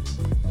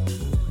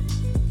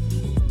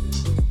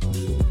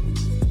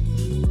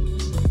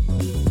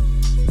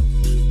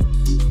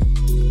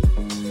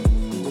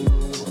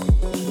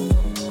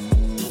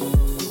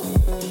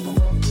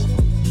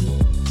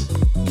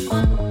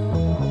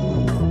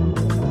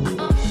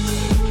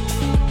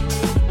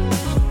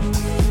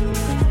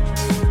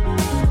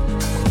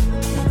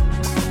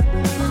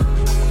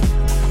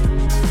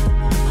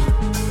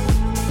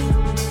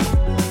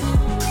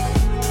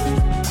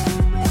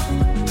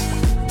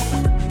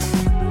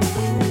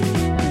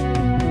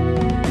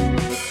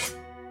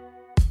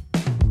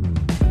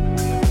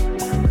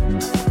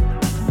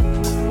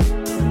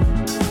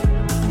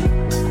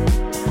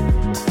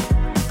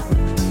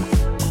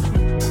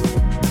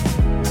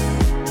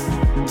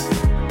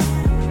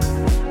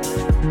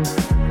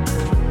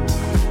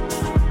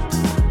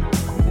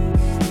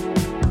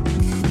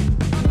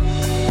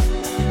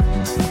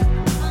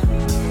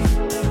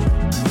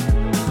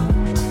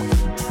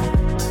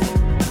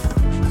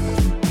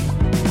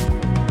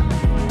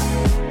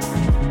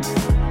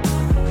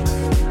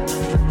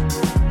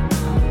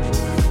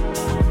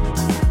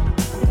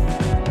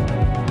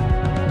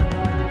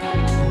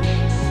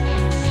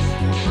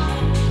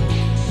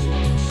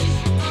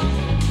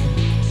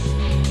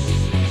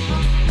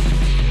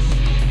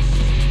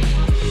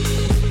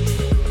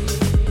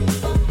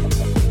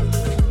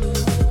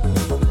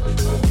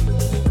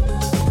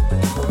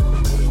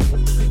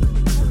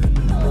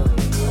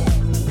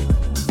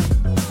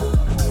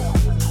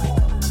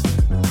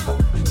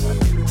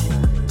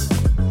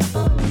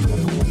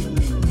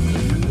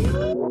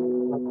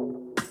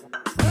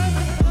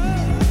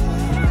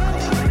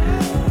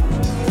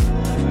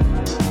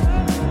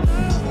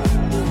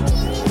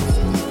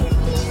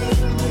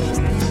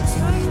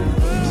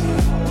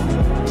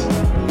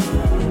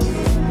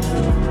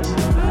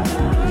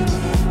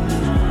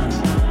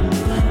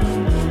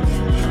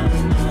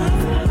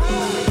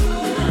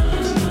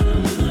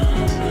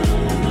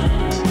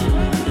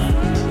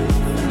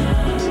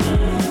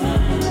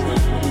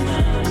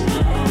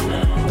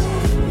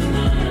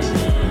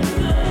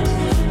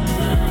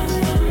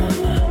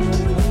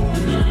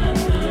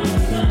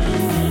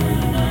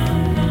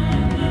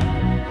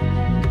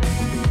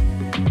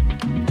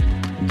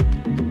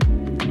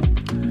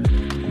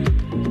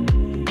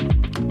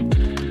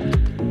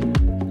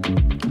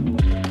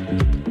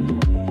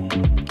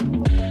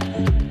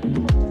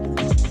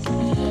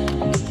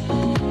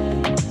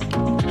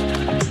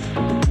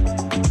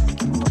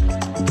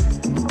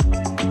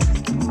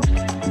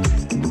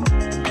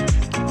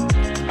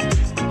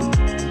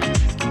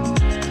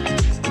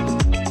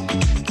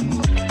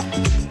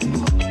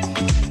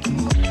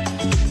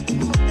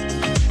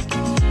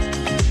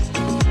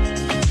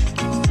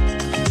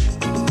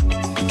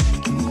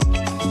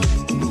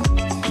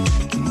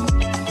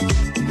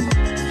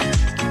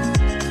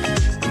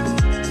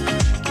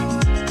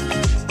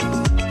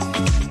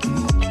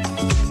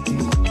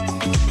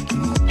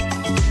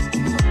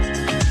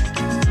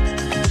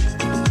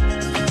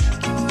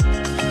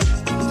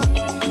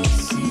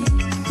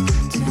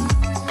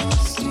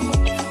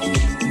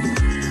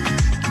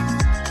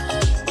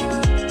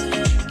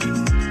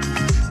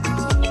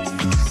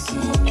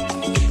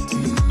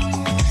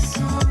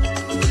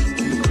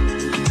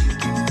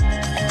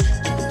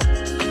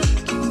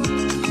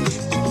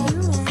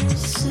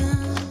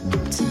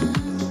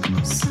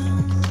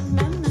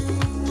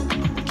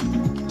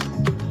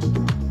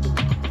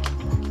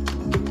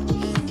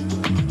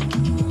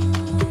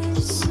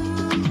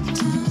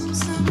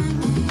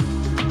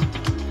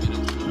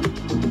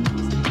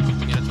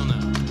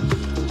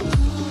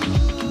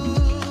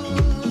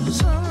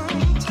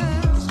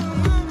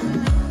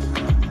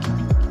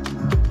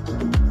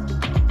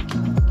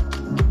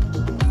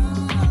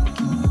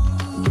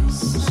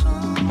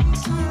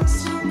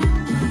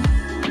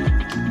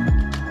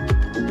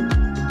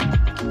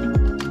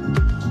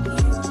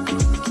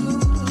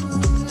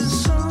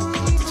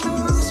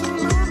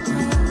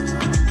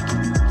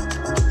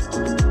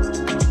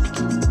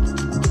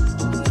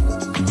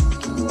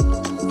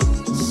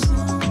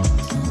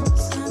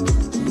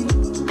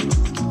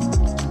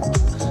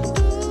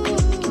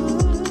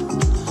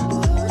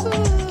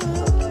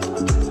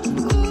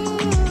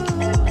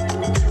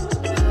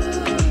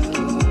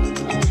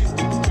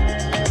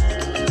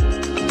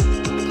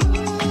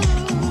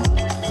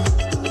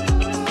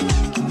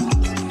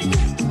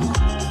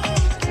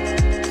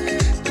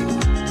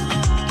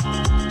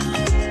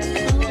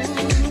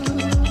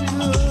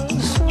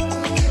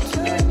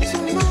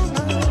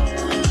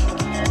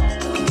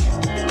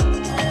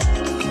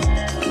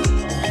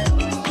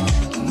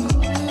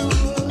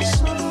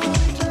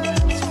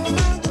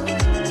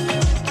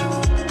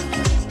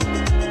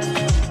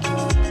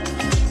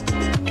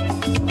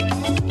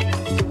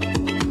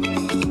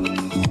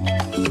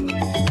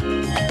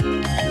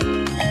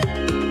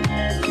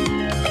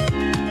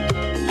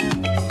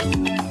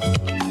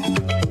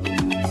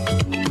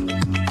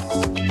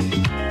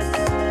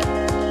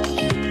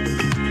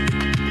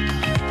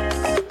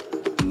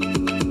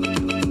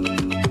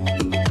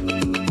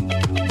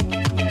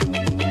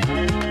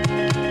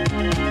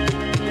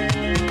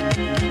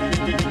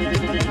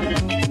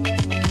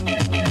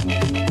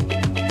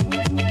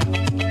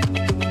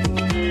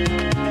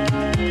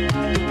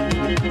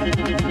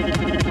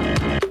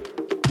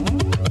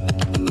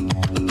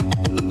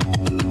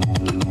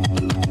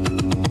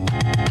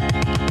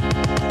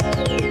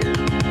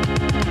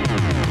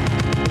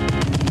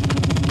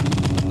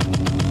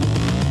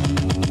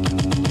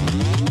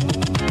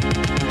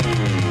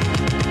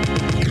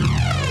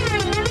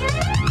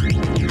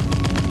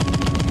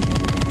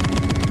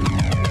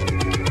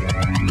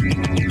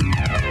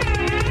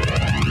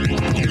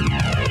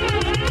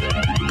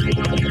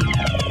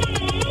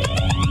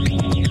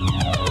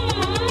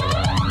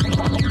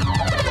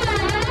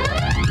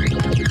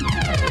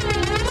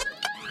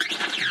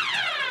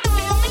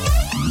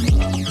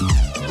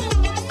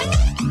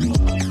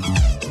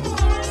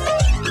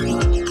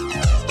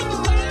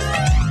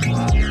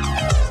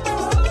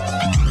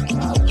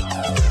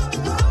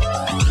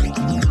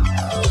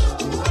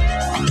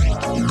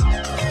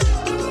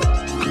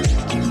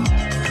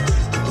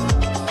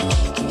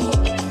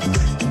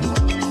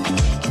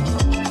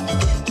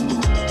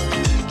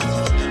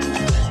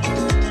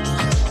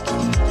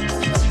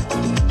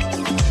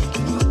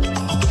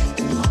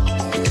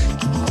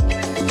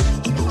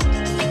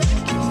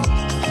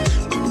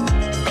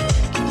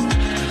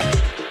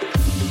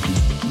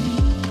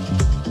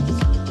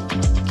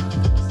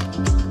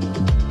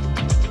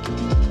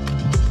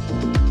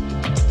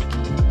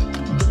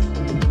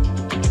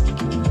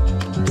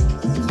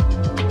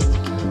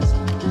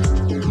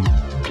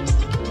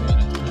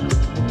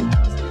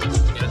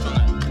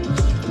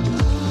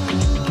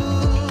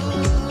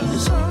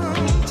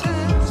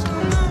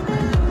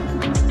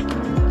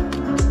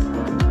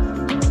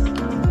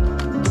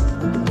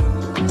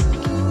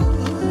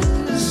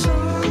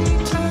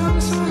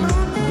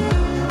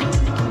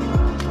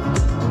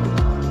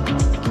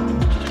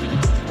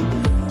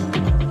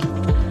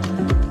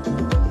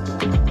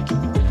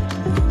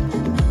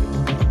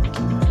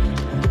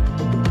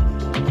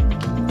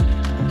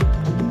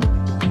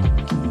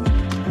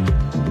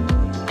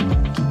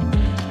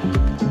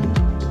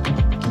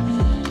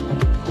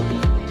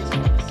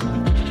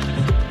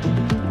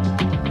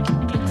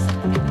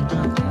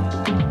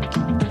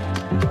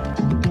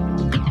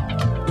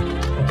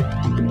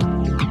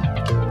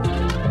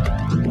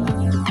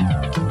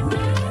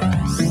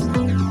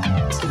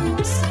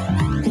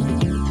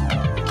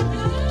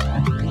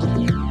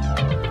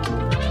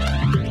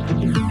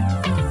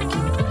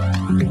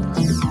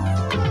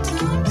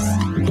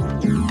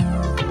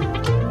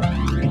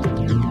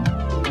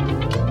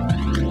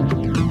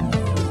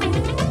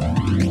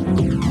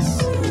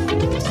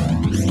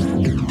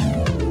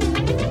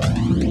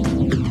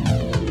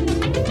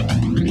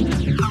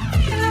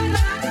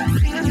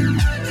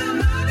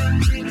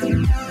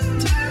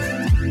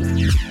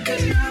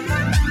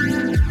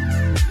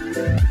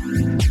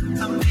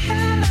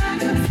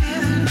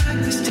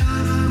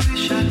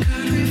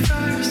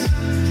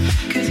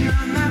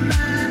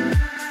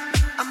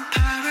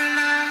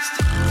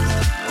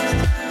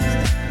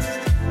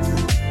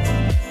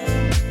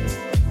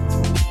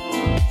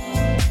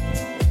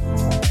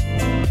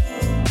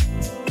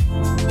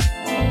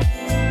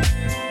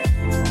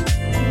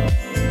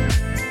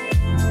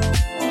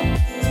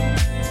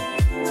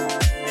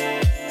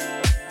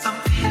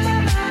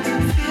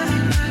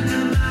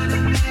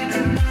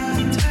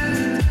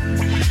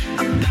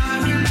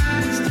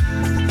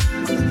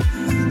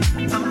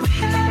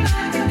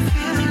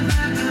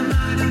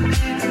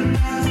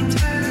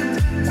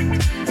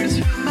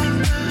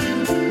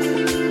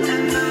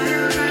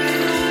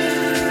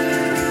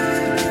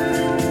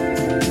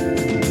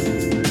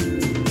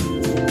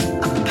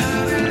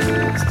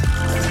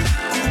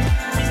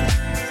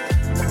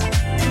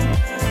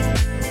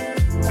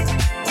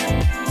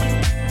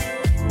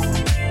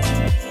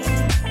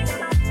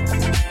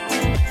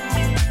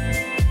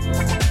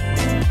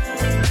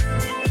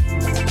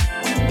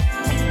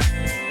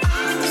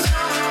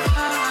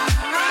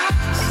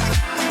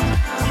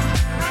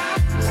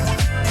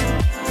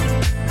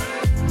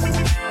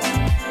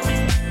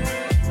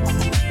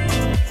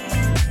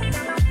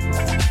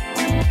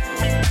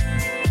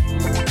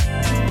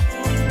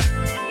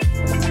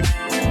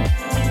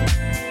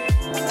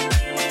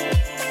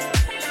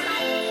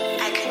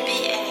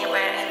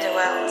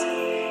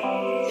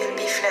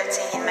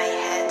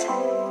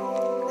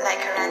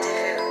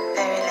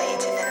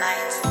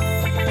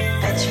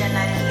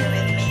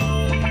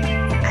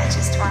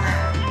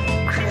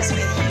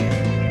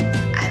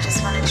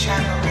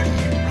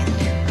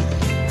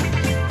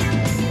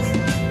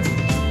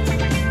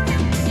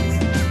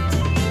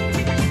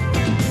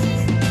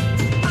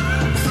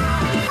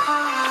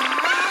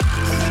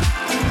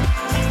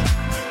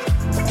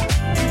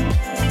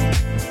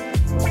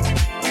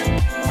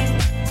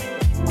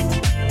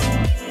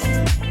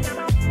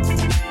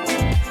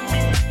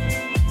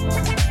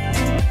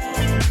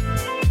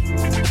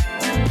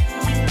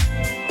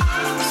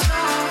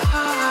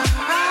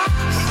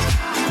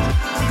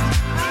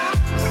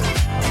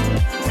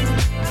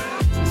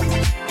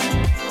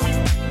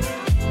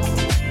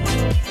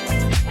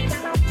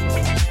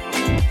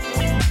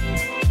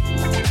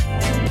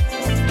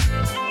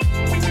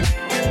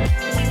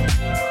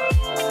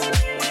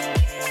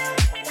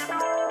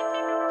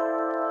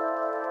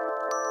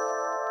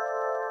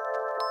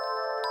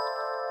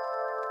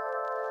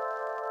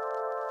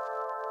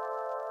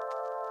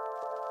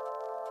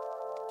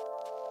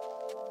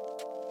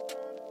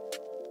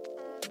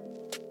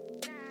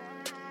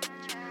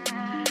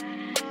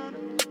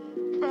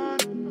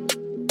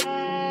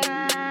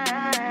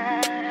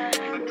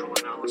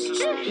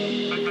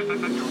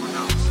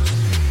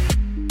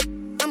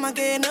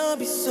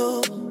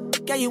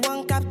 Yeah, you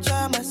won't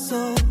capture my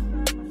soul.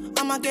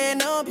 I'ma get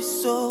no be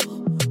so.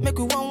 Make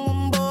we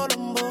one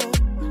bolombo.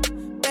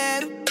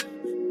 Beru,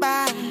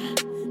 bye.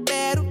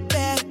 Beru,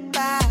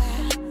 bye.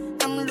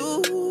 I'm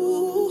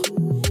loose.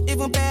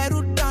 Even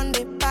Peru done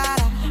the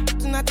para.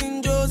 Tonight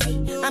in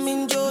Josie, I'm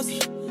in Josie.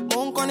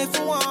 Won't call if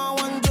you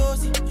want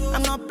Josie.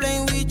 I'm not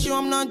playing with you,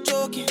 I'm not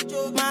joking.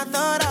 My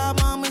thought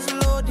of mom is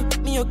loaded.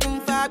 Me, you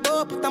can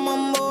go, but I'm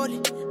on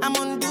board. I'm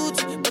on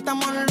duty, but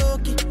I'm on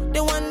low-key.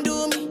 They want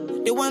do me,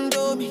 they want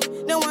do me.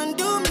 They want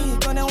do me,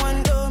 but they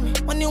want do me.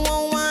 When you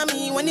won't want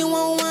me, when you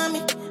won't want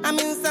me. I'm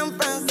in San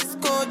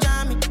Francisco,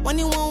 Jammy. When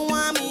you won't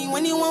want me,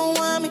 when you won't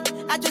want me.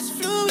 I just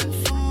flew in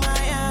from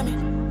Miami.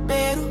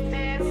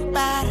 Peru,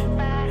 para.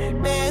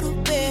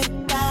 Peru,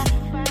 para.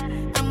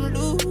 I'm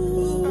loose.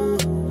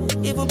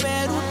 Even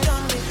Peru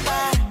done me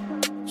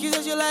para. She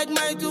says she like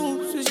my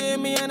tunes. She say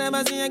me I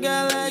never seen a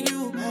girl like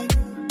you.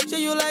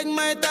 Say you like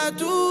my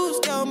tattoos.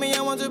 Tell me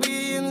I want to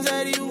be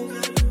inside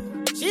you.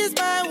 She's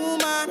my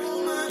woman.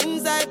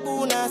 Inside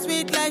Puna,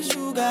 sweet like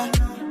sugar.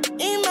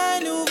 In my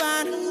new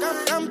van,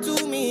 come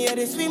to me, yeah,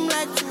 they swim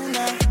like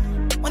tuna.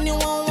 When you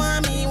won't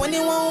want me, when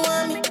you won't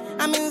want me,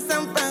 I'm in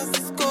San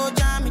Francisco,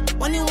 Jammy.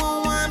 When you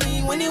won't want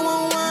me, when you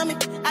won't want me,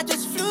 I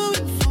just flew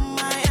in from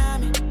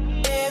Miami.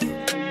 Peru,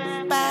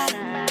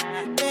 para,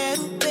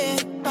 Peru,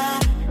 para.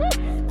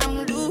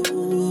 I'm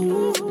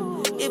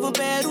loose, even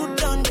Peru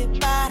done the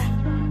para.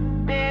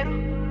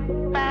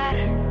 Peru,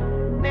 para,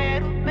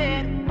 Peru,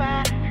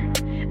 para.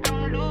 I'm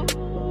loose,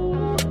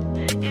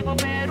 even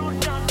Peru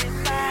done the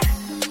para.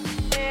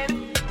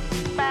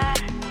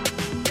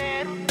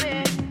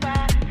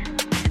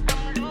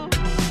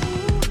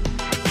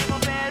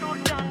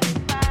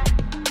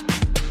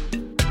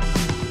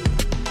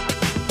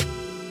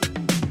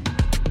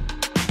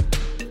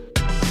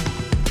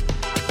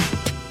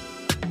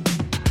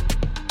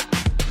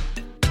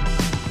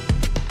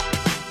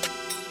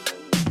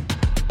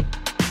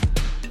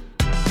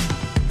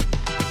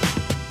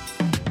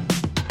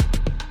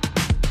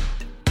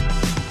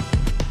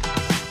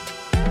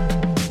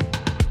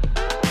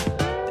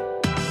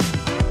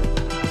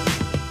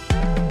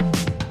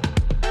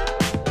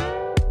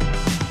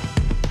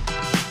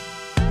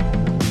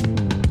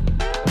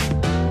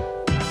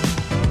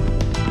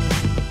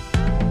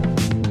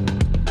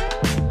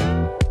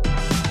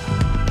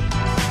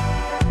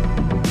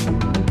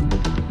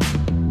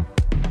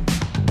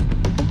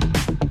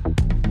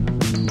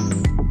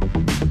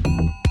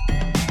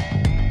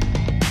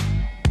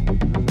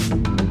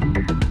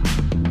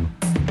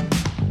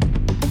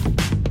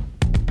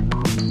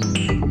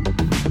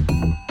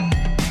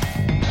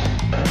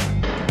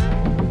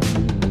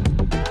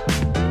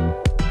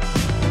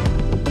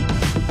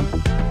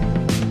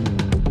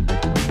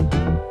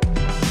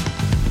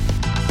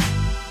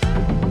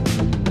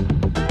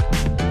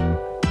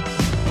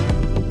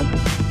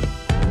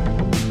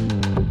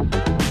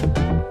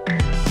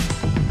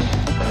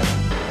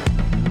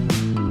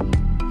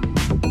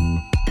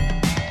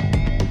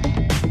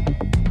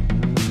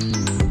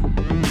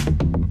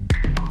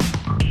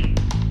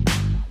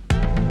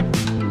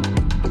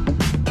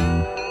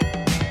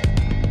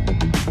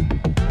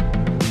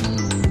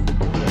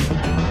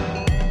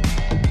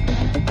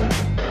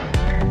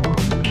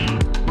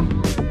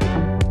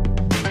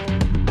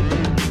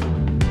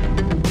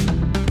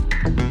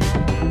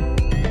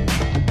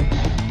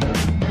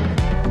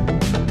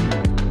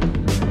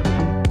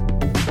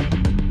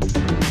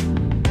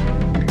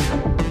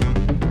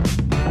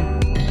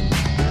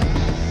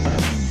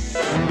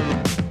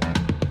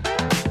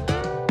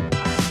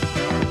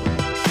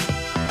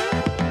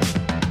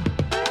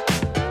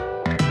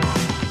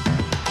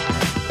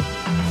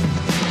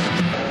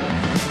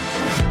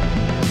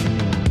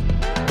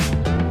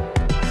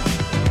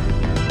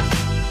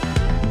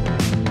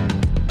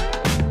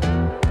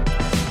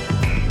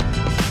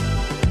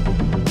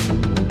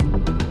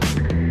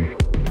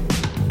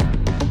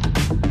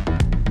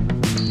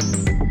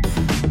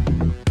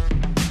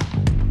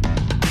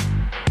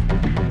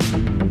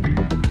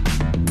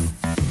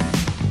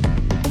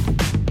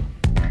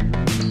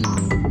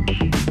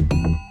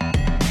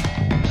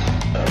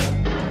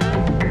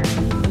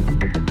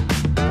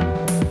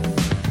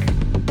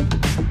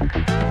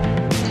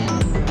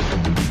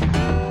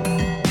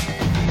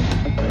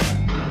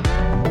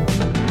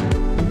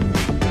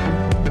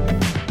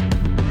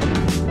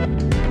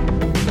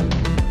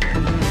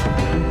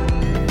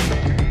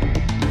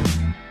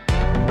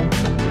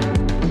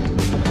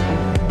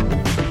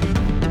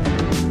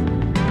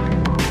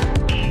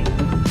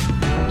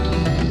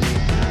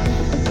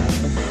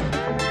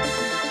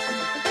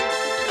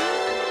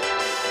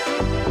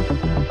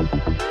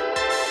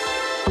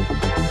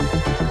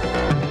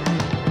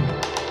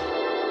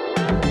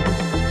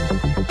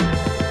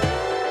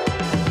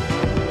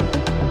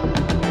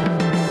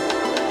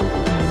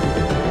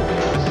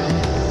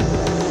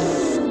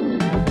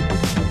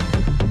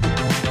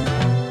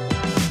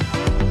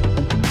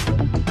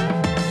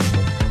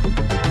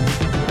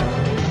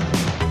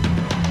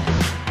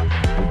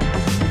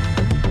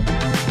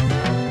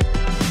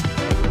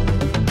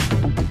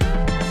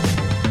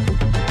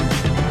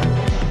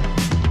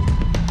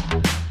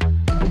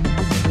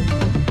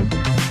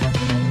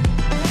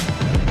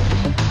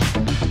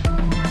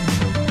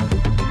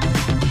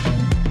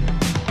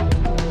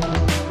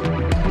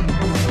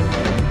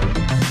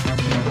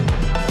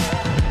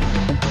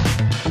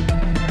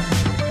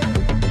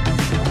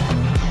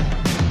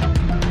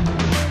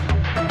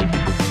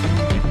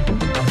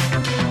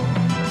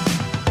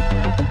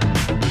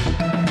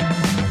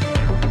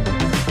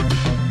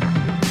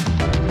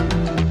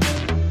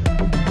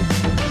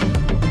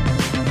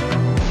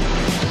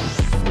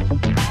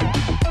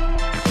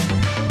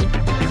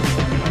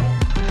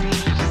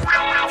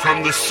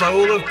 the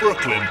soul of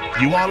Brooklyn,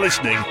 you are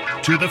listening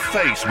to The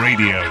Face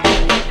Radio.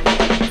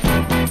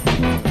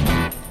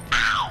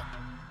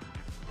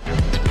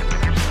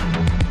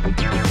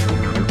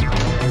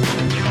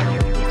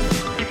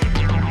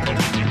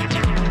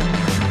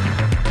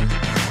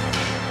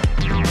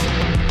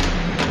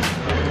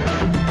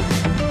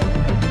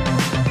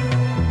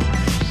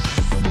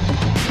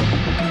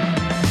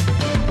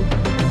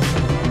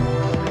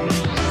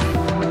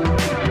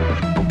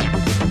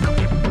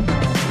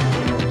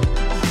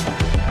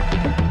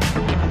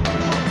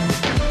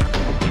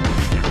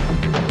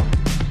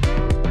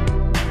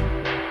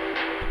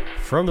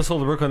 From the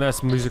soul of Brooklyn,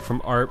 that's music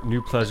from Art,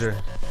 New Pleasure.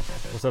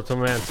 What's up to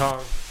my man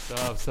Tom?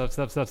 Sup.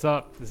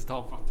 This is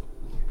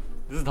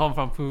Tom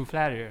from Poo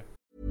Platter.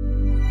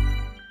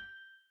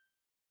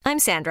 I'm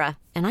Sandra,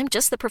 and I'm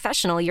just the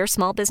professional your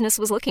small business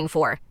was looking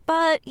for.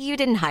 But you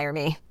didn't hire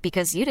me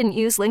because you didn't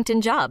use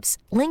LinkedIn Jobs.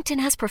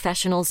 LinkedIn has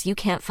professionals you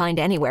can't find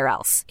anywhere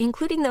else,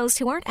 including those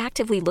who aren't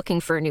actively looking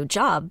for a new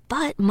job,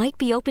 but might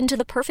be open to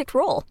the perfect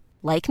role,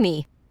 like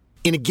me.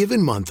 In a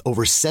given month,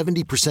 over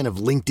 70% of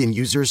LinkedIn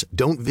users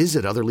don't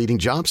visit other leading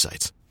job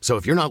sites. So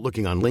if you're not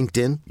looking on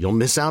LinkedIn, you'll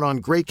miss out on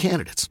great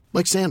candidates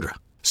like Sandra.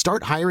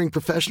 Start hiring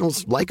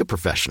professionals like a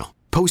professional.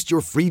 Post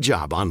your free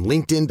job on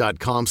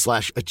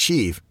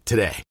linkedin.com/achieve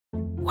today.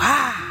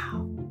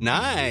 Wow.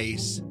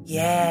 Nice.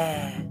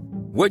 Yeah.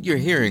 What you're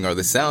hearing are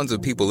the sounds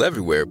of people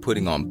everywhere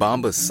putting on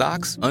Bombas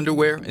socks,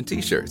 underwear, and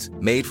T-shirts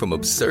made from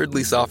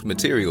absurdly soft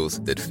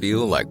materials that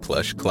feel like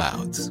plush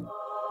clouds.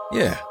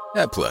 Yeah,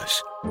 that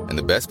plush. And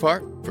the best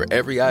part? For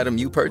every item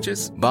you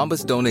purchase,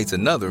 Bombas donates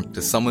another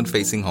to someone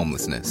facing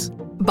homelessness.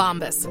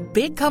 Bombas.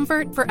 Big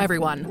comfort for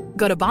everyone.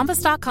 Go to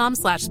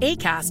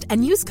bombas.com/ACAST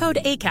and use code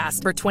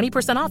ACAST for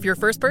 20% off your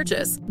first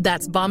purchase.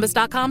 That's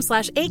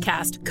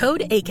bombas.com/ACAST.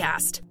 Code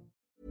ACAST.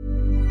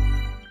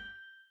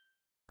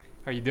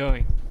 How you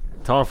doing?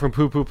 Tom from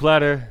Poo Poo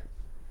Platter.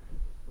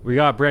 We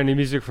got brand new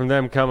music from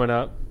them coming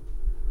up.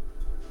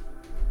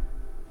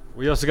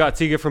 We also got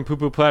Tiga from Poo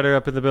Poo Platter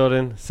up in the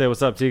building. Say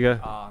what's up,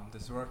 Tiga.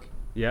 Does it work?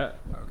 Yeah.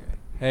 Okay.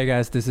 Hey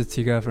guys, this is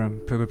Tiga from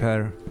Poo Poo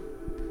Platter.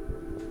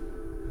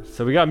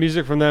 So we got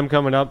music from them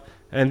coming up.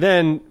 And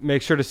then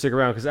make sure to stick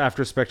around because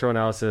after Spectral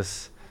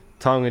Analysis,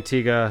 Tong and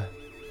Tiga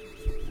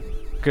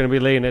going to be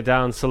laying it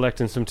down,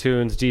 selecting some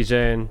tunes,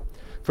 DJing.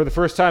 For the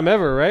first time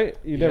ever, right?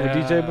 You never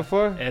DJed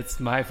before?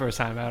 It's my first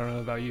time. I don't know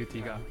about you,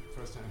 Tiga.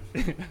 First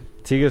time.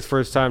 Tiga's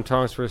first time,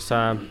 Tong's first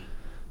time.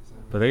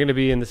 But they're going to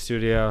be in the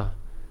studio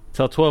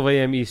till 12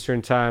 a.m.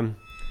 Eastern time,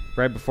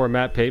 right before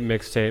Matt Pate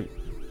mixtape.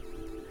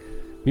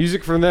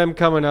 Music from them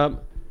coming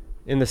up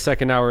in the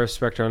second hour of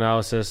Spectral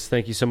Analysis.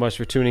 Thank you so much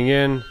for tuning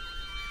in.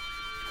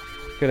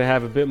 Gonna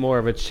have a bit more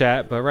of a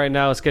chat, but right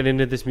now let's get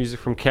into this music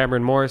from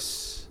Cameron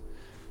Morse.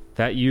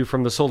 That You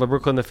from the Soul of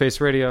Brooklyn, The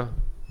Face Radio.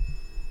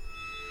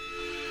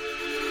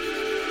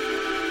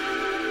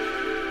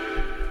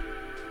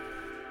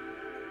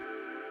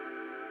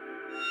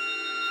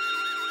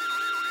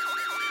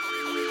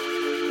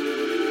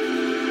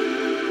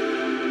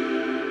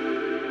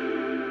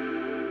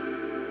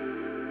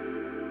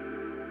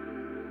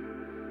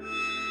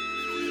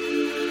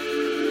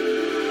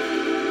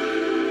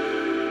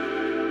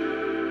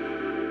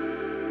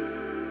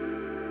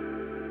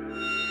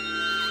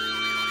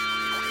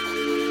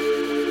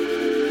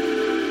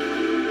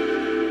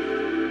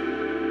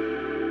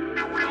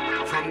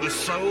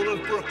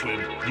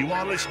 You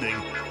are listening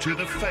to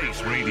The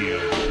Face Radio.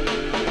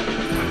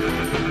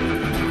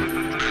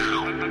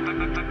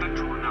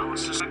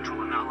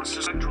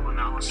 Spectral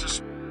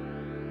analysis.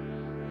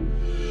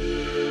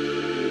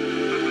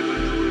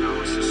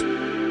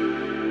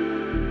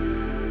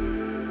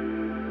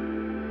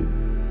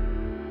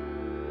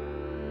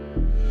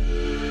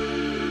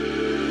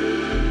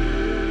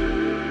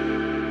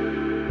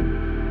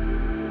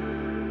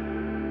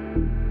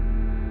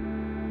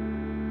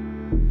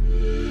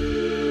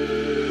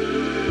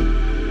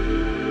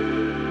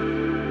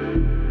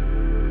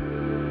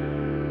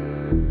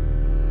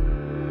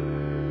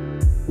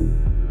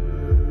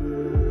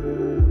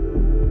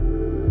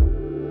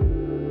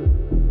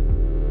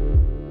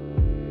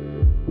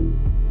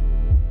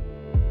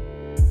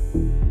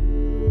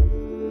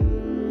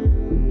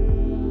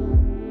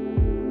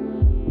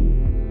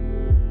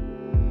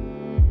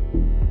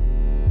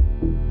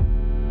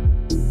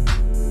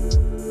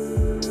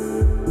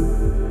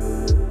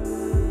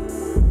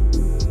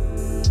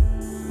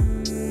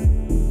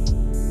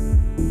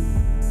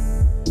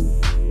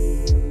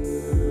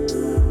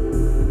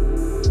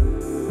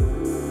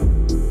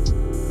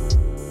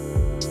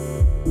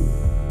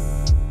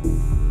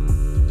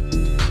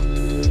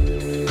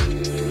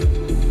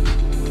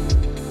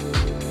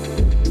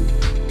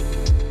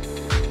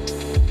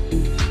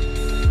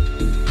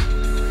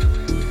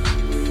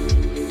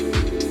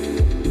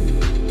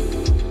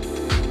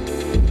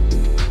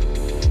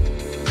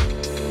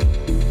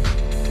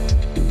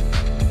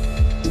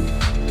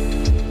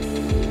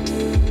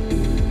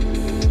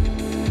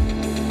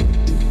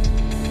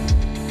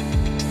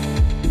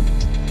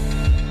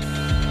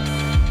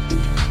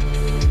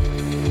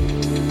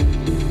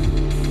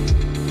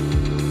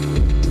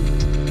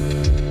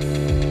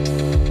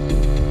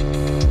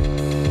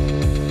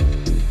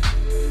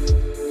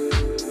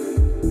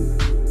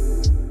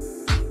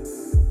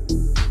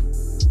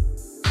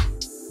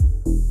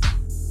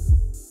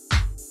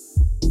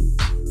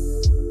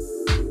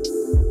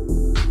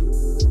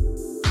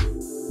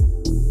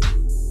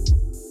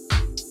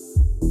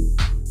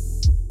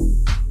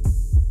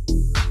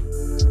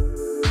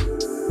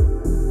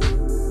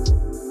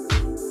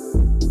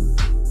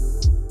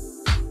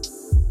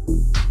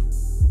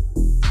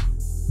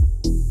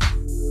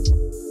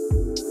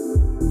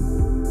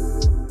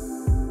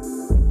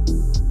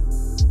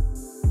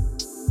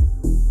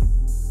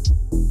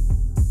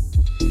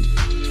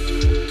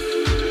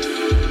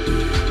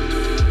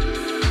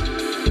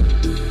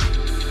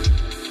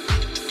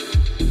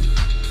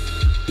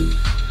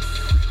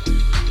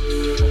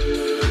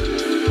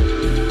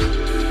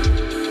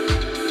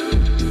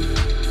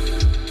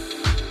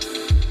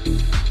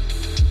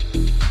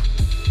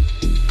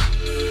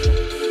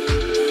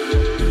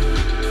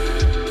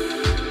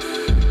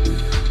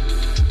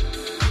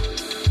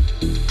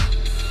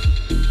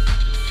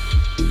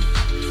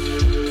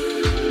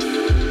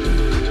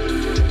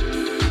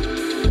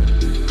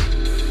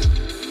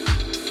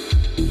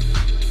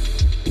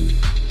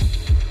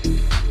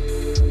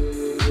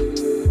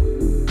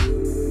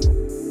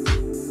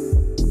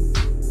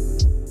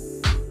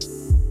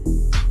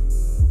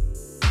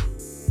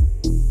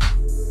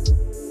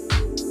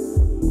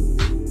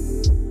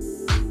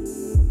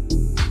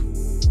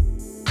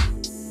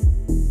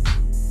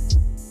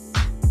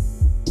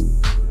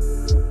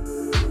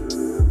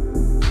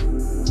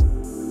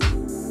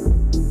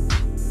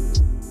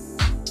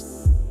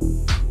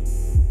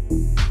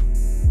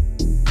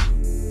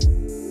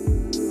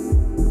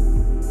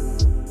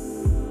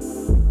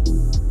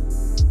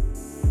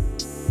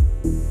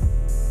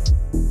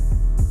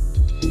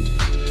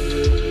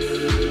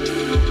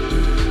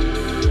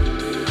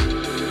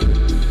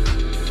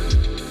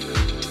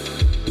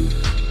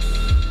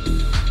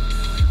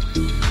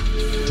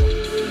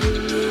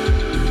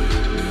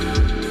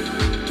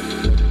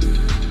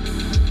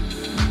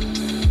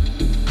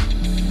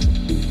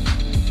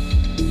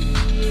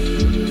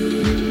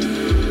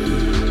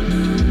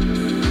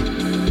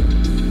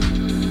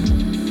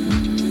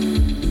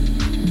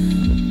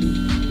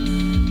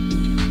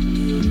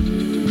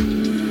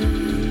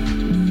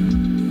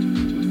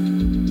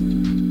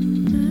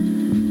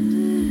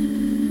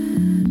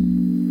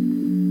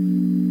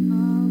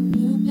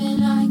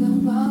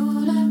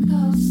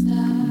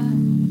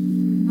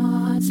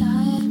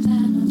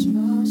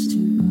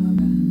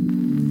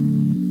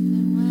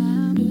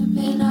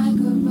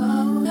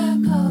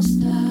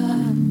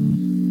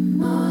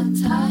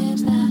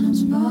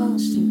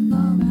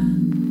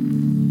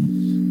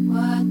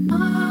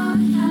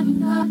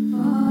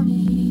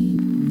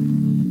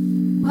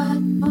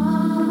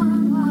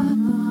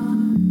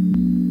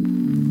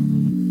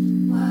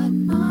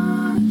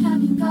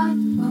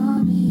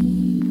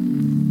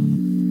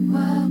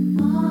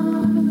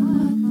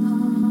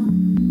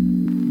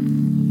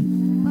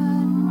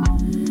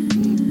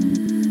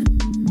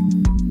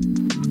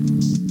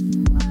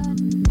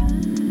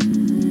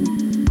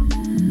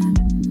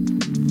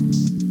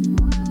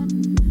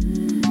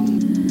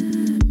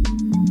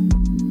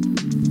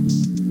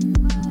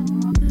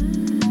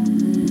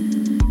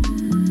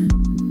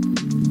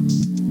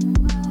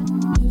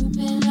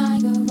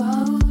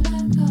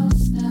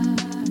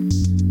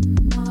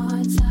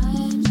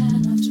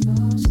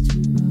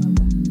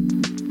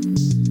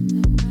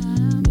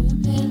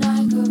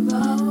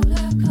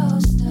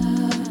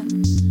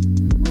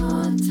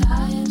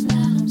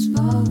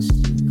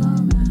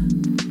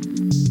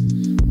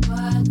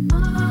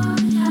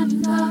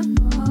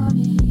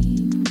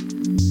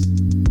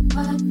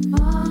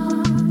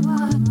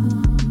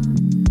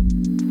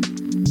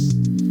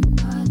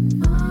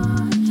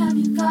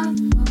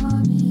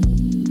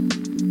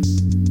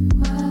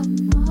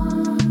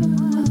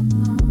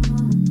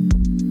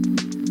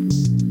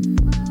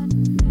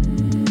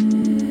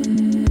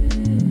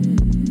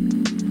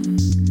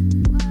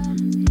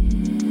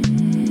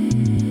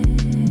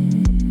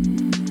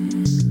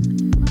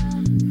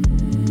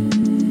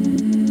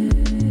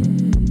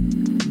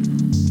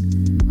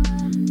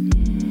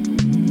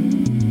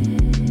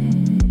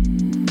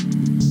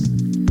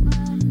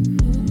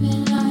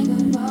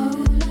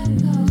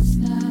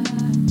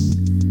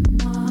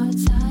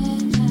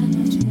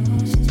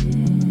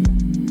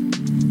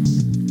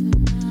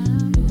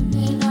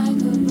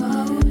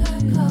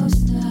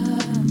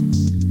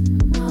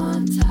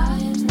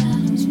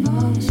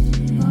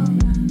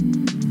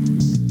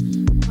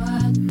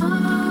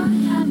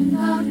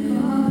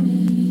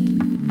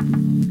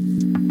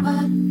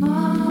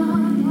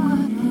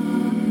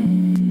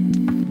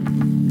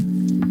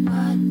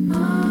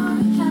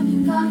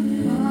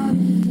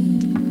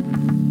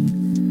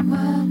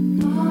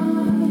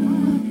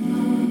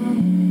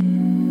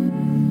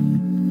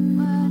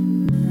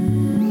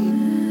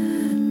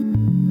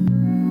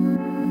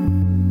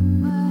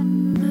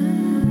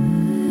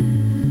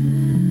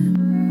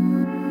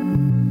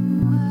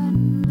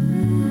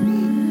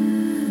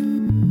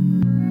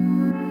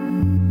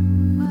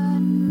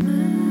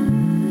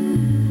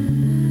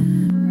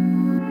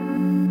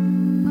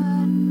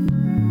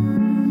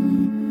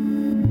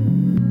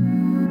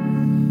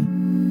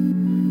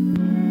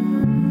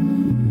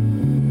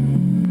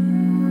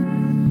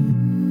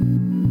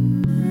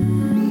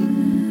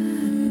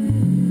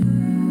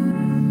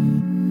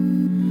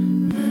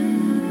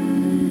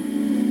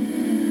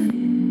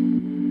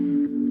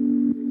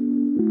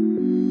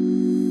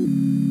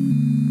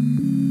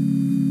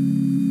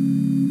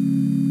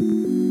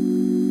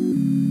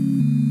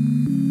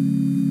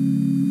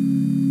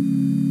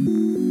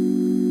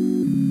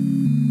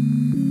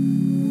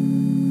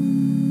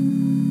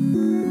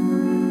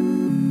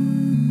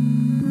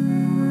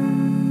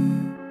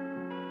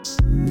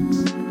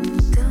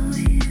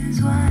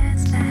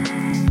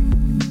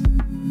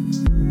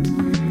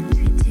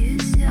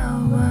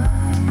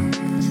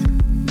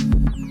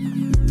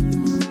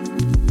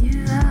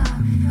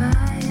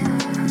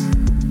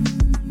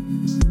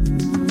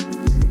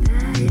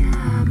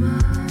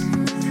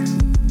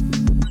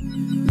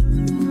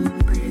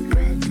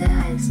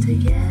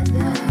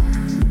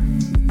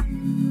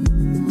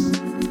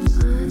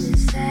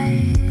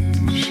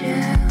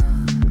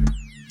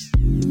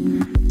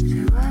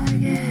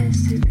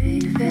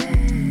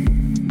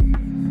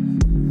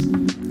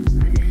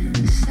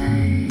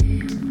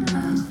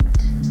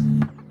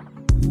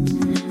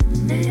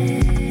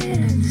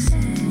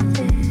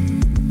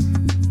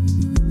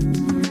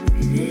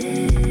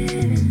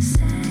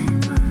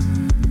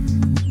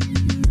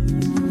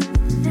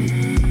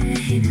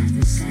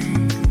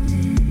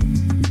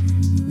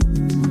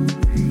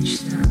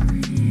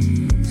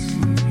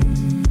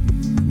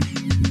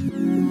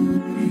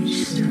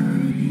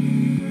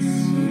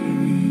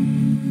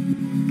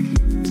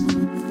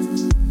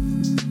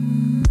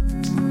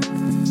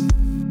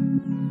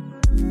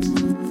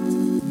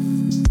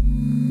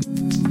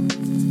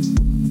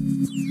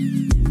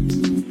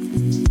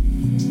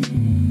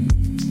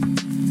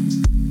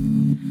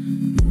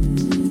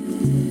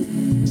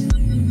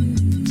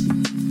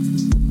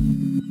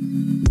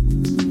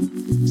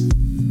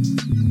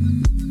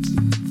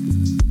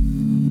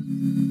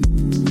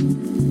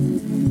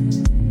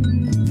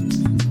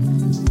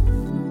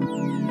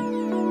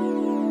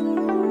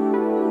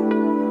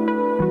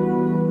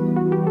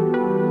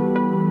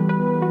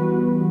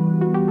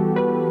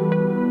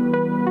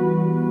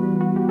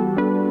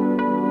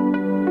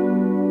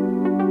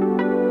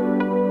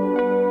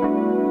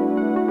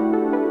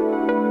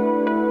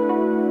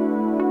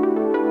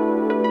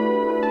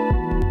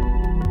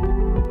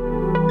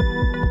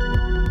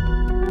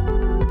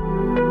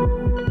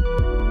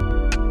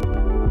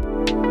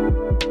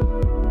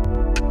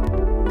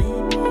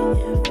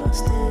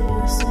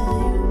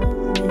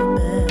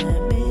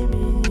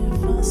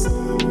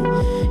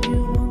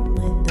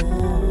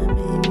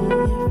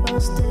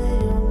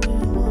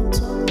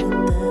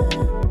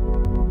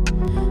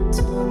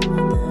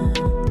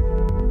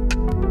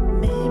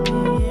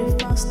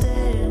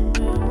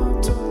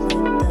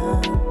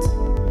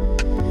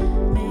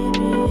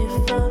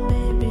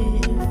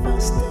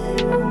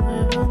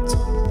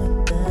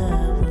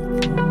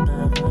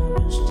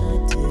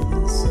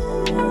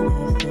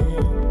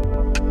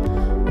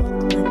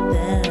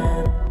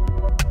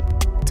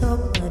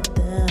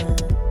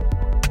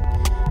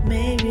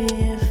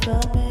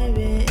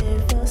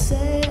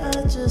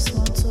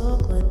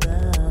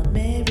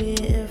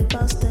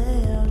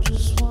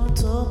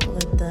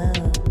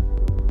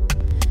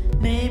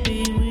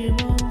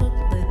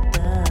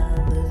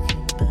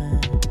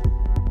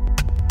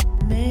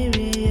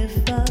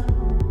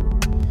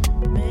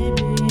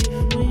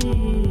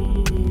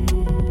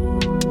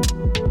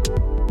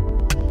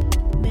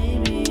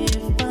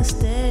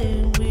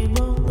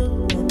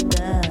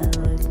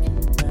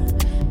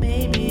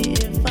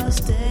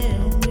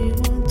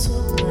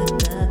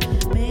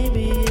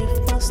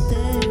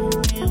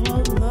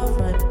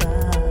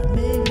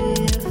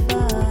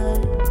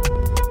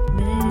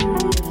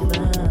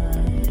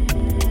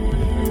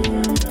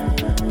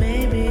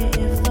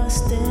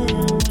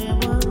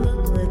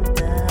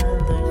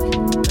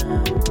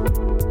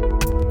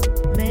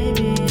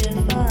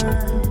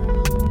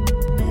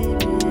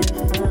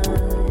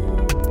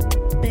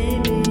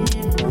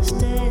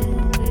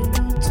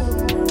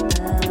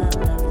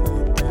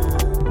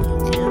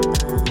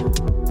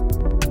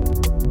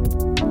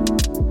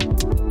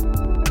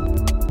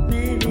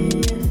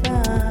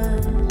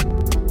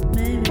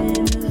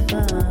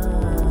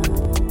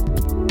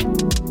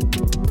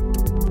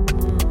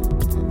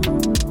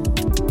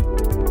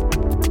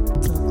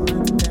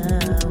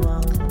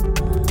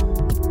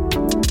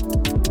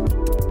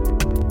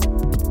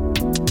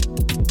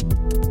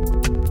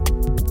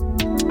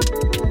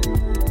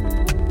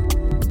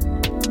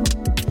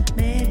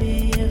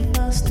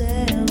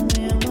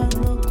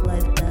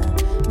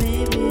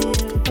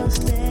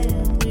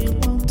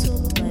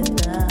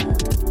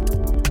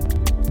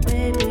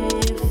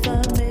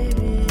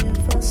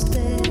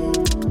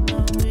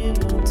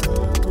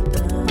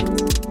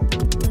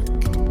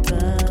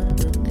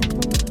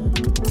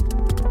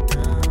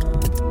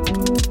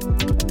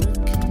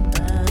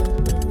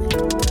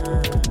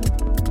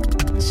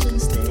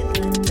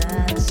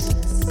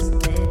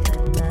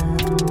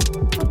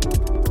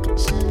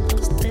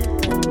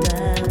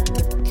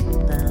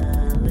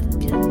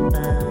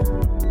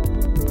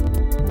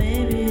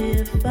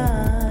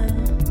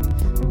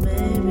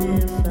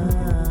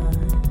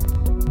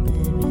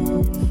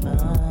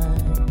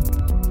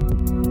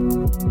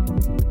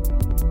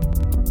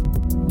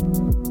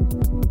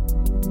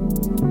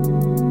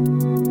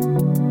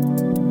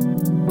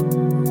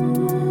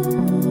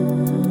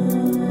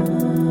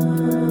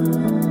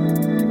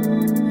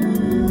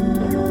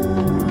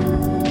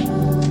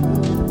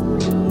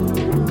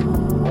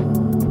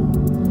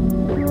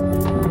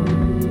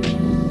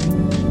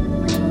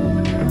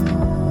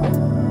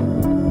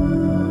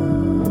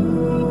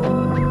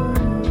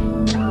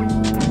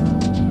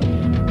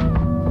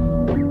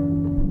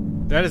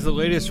 That is the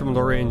latest from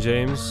Lorraine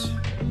James.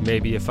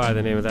 Maybe If I,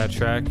 the name of that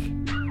track.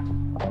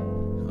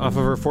 Off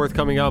of her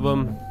forthcoming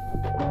album,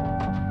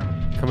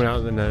 coming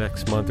out in the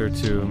next month or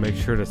two. Make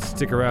sure to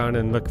stick around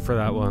and look for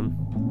that one.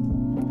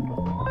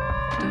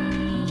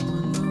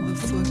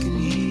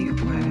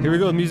 Here we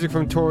go with music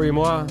from Toro y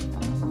Moi.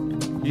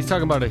 He's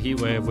talking about a heat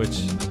wave,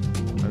 which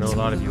I know a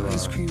lot of you are.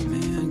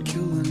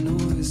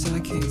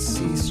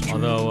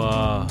 Although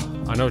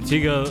I know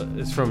Tiga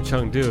is from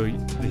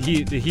Chengdu.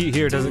 The heat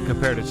here doesn't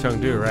compare to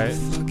Chengdu, right?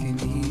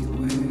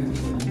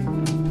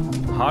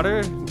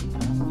 Hotter?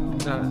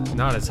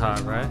 Not as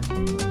hot, right?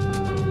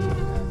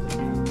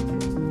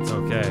 It's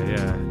okay,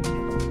 yeah.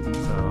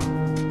 So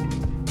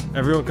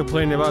everyone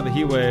complaining about the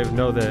heat wave,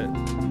 know that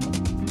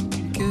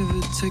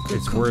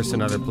it's worse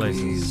in other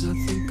places.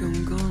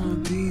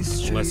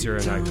 Unless you're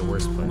in like the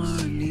worst place.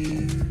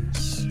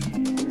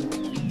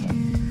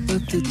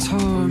 Let the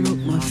tar melt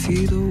my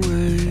feet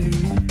away.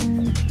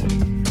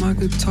 My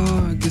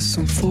guitar gets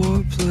some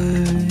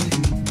foreplay.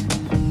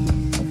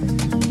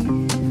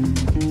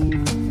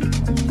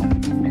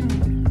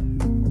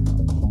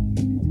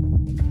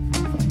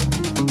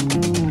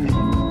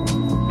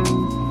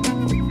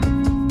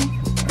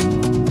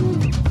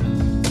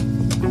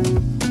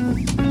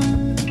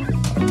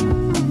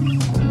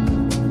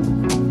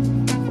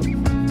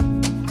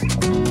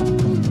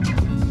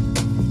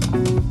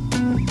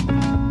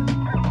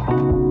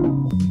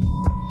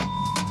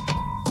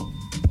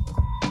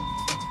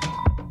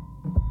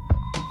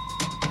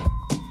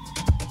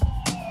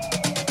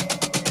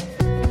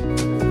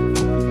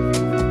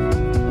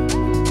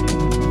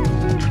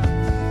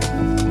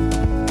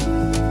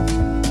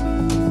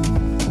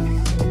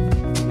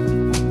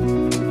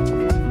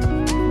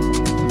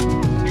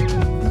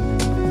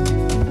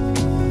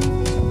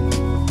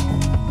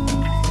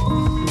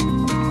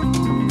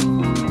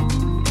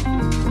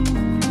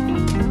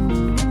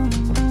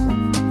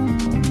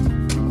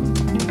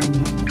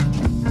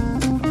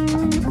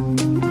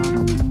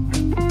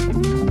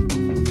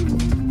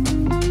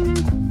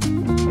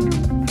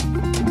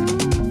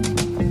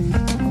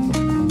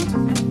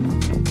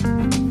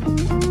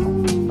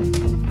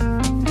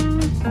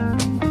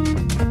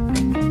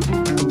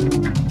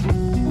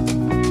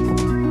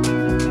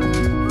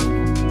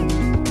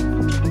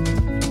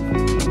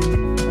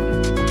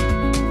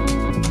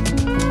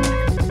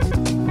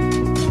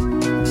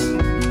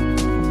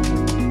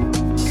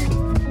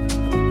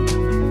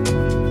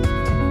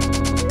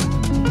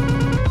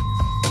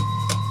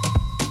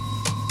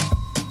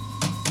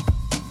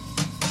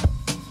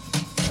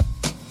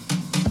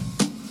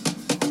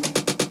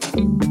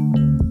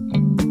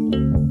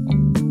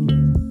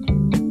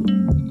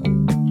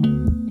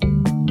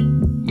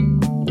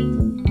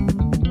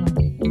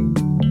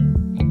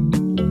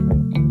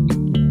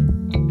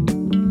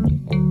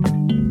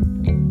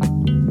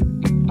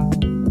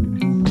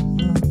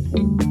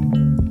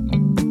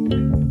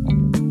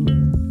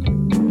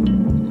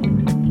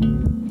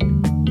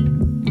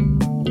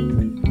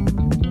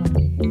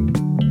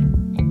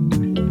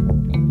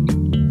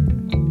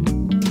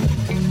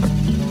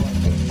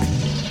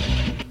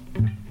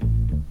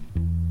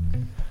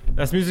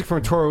 That's music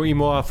from Toro y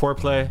Moi,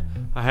 Foreplay.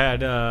 I had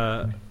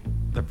the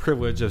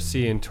privilege of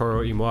seeing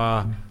Toro y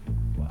Moi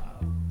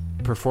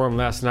perform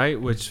last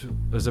night, which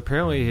was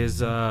apparently his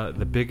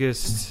the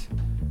biggest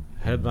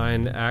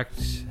headline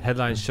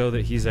show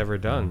that he's ever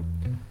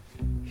done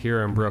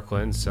here in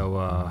Brooklyn.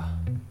 So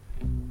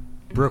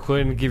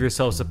Brooklyn, give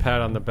yourselves a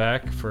pat on the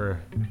back for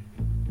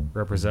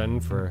representing.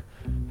 For,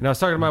 and I was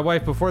talking to my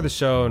wife before the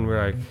show, and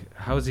we're like,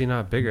 how is he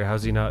not bigger?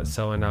 How's he not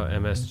selling out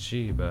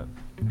MSG? But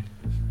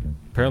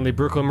apparently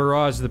Brooklyn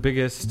Mirage, the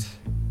biggest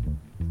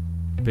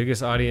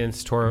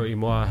audience Toro y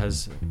Moi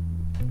has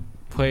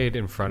played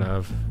in front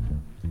of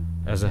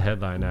as a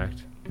headline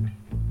act.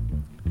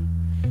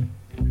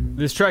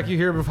 This track you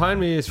hear behind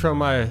me is from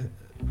my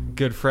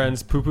good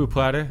friends Poo Poo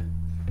Platter.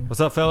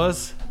 What's up,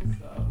 fellas?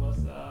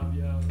 What's up,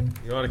 yo?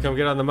 You want to come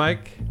get on the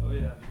mic? Oh,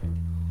 yeah.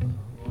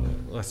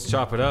 Let's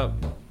chop it up.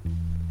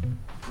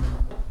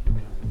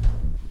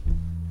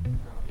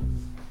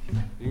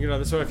 You can get on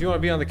this one. If you want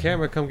to be on the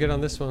camera, come get on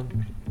this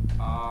one.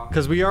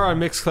 Because we are on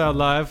Mixcloud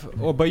Live.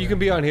 Oh, but you can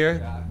be on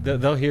here.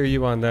 They'll hear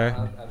you on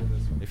there.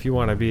 If you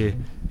want to be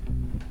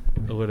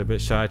a little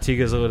bit shy.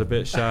 Tiga's a little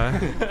bit shy.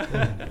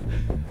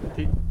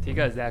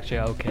 Tiga is actually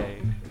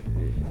okay.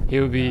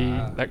 He'll be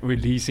like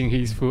releasing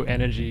his full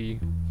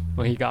energy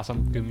when he got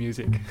some good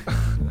music.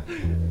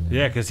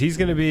 Yeah, because he's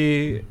going to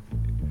be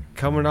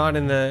coming on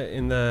in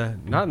the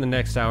not in the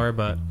next hour,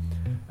 but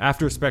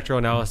after Spectral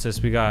Analysis,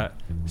 we got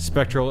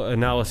Spectral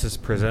Analysis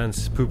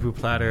presents Poo Poo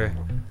Platter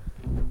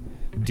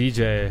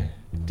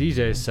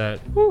DJ set.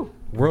 Woo.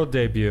 World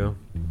debut.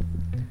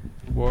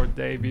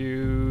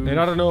 And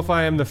I don't know if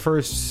I am the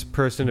first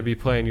person to be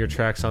playing your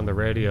tracks on the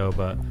radio,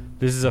 but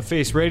this is a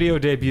Face Radio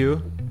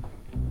debut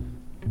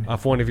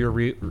off one of your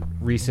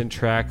recent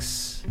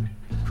tracks,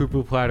 Poo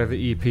Poo Platter,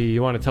 the EP.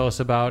 You want to tell us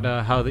about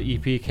how the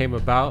EP came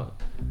about?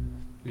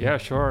 Yeah,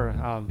 sure.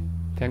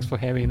 Thanks for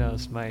having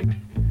us, Mike.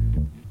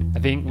 I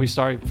think we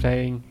started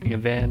playing in a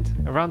band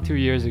around 2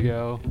 years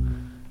ago,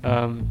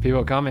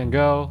 people come and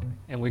go,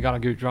 and we got a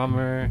good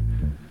drummer.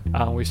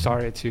 We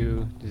started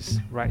to just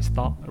write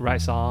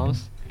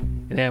songs,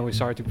 and then we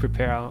started to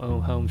prepare our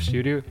own home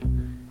studio.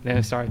 Then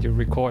we started to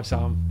record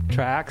some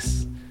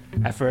tracks.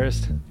 At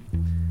first,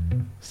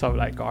 some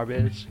like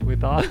garbage, we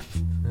thought,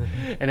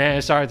 and then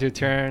it started to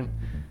turn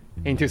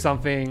into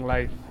something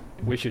like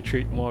we should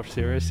treat more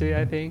seriously,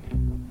 I think.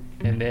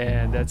 And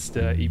then that's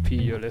the EP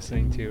you're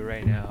listening to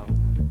right now.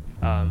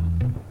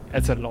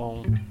 It's a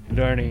long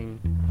learning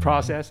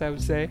process, I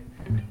would say.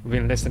 We've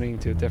been listening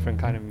to different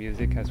kind of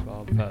music as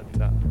well, but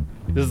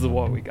this is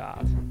what we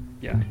got.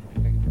 Yeah.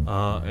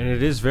 And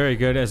it is very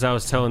good. As I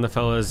was telling the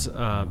fellas,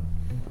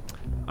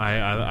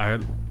 I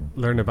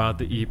learned about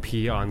the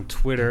EP on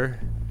Twitter.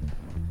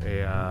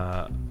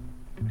 A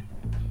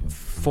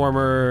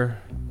former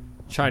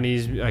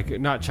Chinese, like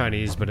not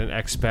Chinese, but an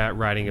expat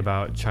writing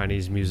about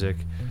Chinese music,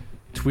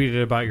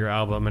 tweeted about your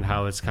album and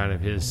how it's kind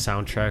of his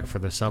soundtrack for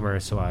the summer.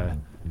 So I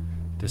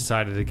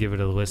decided to give it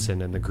a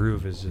listen, and the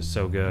groove is just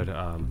so good.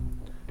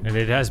 And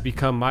it has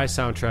become my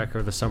soundtrack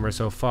of the summer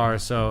so far.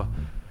 So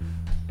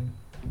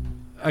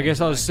I guess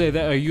I'll just say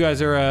that you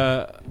guys are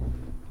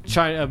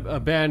a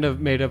band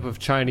made up of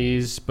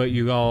Chinese, but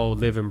you all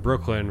live in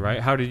Brooklyn, right?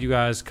 How did you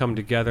guys come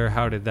together?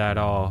 How did that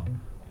all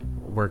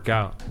work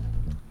out?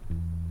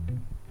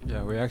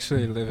 Yeah, we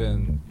actually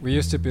we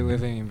used to be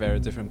living in very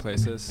different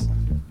places.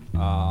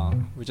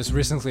 We just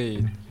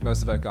recently,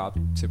 most of us got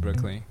to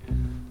Brooklyn.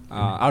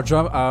 Our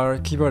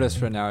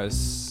keyboardist right now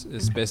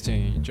is based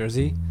in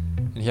Jersey,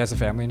 and he has a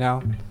family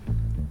now.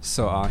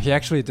 So he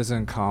actually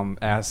doesn't come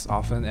as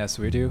often as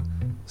we do.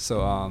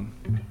 So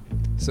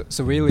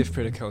we live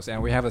pretty close,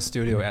 and we have a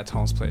studio at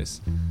Tom's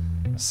place.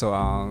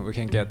 So we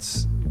can get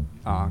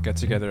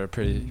together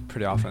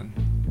pretty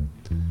often.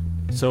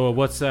 So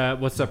what's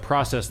the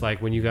process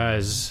like when you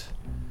guys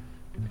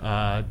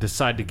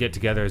decide to get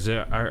together? Is it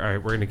all right,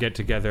 we're gonna get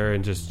together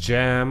and just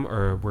jam,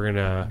 or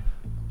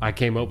I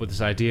came up with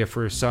this idea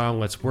for a song,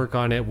 let's work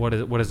on it? What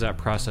is that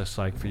process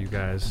like for you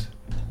guys?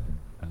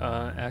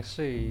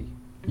 Actually,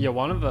 yeah,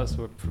 one of us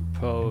would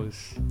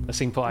propose a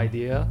simple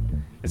idea.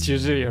 It's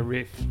usually a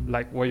riff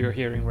like what you're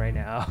hearing right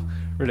now,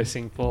 really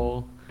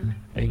simple,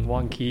 in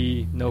one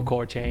key, no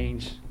chord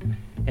change,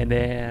 and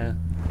then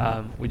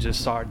we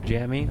just start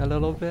jamming a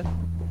little bit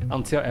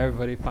until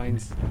everybody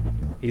finds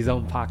his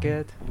own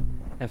pocket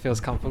and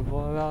feels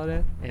comfortable about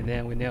it, and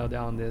then we nail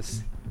down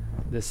this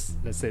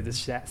let's say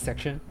this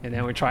section, and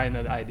then we try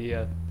another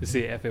idea to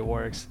see if it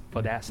works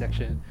for that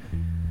section.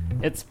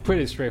 It's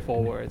pretty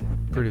straightforward.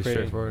 Pretty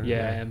straightforward.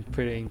 Yeah, and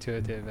pretty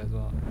intuitive as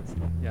well.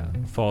 Yeah.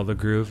 Follow the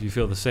groove. You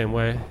feel the same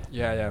way?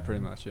 Yeah,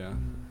 pretty much. Yeah,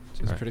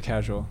 just pretty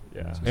casual.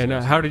 Yeah. And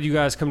how did you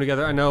guys come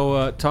together? I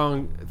know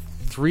Tong,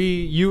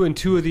 you and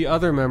two of the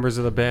other members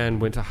of the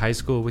band went to high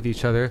school with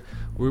each other.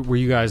 Were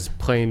you guys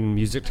playing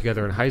music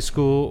together in high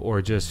school,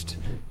 or just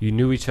you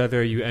knew each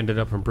other? You ended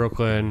up in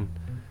Brooklyn.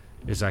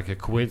 It's like a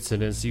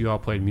coincidence you all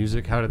played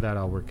music. How did that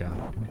all work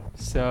out?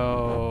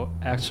 So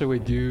actually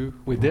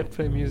we did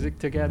play music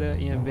together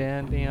in a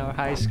band in our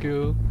high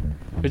school,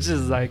 which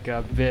is like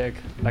a big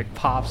like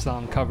pop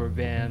song cover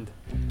band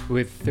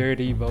with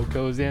 30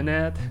 vocals in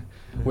it.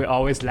 We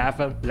always laugh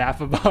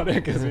about it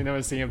because we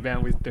never seen a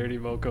band with 30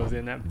 vocals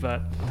in it,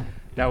 but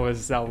that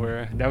was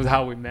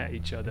how we met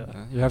each other.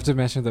 You have to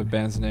mention the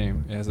band's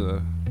name. It has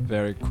a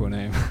very cool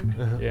name.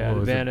 Yeah,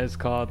 the band is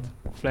called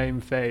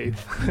Flame Faith.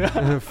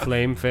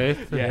 Flame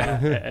Faith?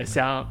 Yeah, it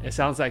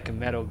sounds like a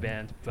metal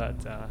band, but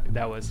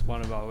that was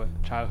one of our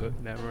childhood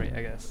memory,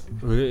 I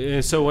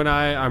guess. So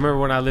I remember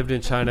when I lived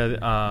in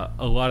China,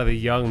 a lot of the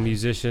young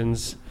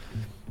musicians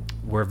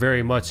were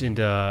very much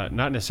into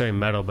not necessarily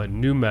metal, but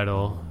new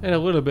metal and a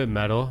little bit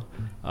metal.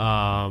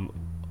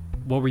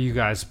 What were you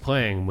guys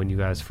playing when you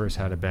guys first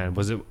had a band?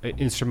 Was it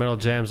instrumental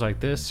jams like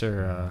this,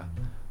 or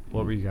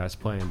what were you guys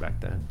playing back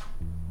then?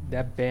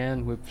 That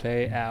band we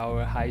played at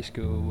our high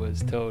school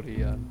was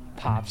totally a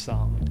pop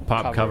song.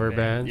 Pop cover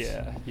bands?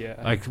 Yeah.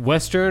 Like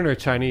Western or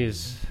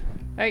Chinese?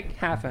 Like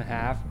half and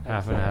half.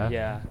 Half and half?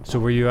 Yeah. So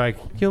were you like,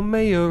 Yo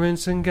mayor en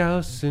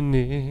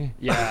Gausini?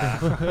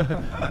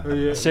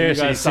 Yeah.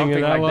 Seriously,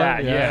 something like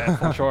that. Yeah,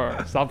 for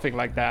sure. Something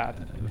like that.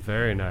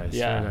 Very nice.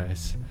 Yeah. Very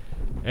nice.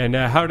 And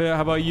how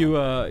about you?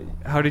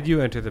 How did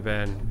you enter the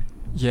band?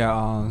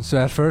 Yeah. So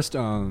at first,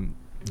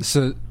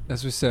 so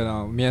as we said,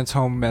 me and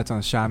Tom met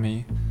on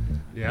Xiami,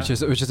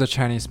 which is a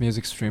Chinese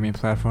music streaming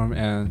platform,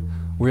 and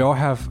we all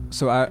have.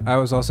 So I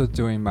was also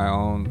doing my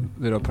own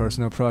little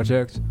personal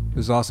project. It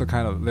was also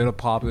kind of little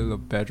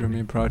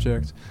bedrooming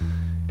project,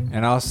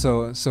 and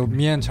also so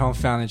me and Tom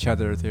found each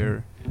other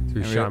there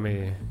through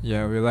Xiami.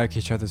 Yeah, we like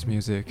each other's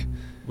music.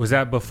 Was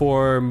that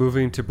before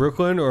moving to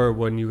Brooklyn, or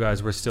when you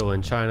guys were still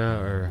in China,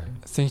 or?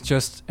 I think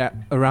just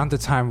around the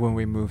time when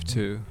we moved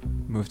to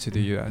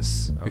the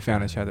U.S., we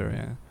found each other,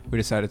 and we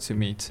decided to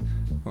meet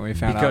when we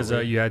found out. Because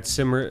you had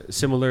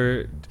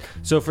similar.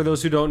 So for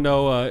those who don't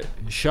know,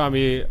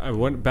 Xiami, I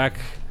went back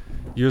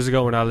years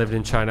ago when I lived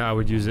in China. I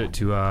would use it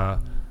to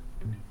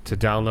to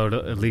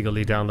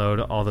illegally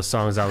download all the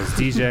songs I was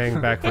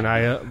DJing back when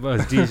I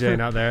was DJing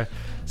out there.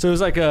 So it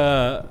was like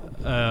an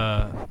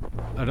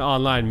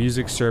online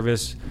music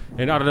service,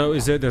 and I don't know,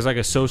 there's like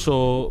a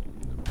social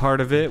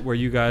part of it where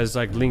you guys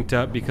like linked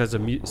up because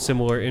of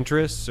similar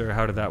interests, or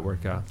how did that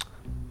work out?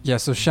 Yeah,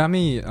 so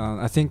Xiami,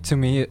 I think to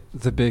me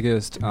the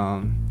biggest,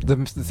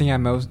 the thing I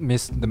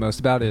miss the most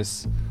about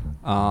is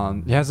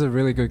it has a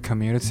really good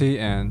community,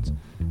 and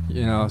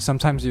you know,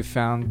 sometimes you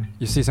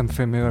see some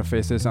familiar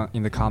faces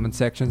in the comment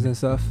sections and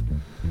stuff.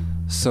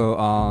 So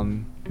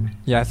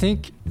yeah, I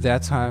think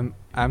that time,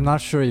 I'm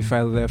not sure if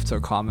I left a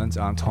comment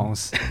on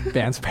Tong's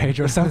band's page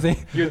or something.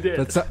 You did.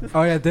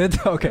 Oh yeah, I did?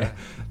 Okay.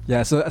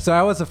 Yeah, so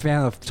I was a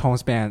fan of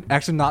Tong's band.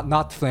 Actually,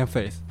 not Flame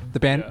Faith. The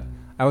band, yeah.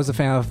 I was a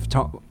fan of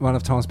one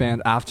of Tong's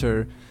band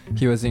after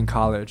he was in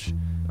college.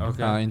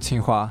 Okay. In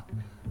Tsinghua.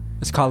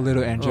 It's called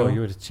Little Angel. Oh,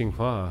 you went to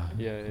Tsinghua.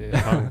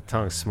 Yeah.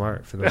 Tong's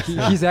smart for those.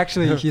 He's for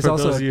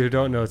also those of you who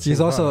don't know,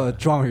 he's also a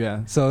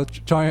Zhuangyuan. So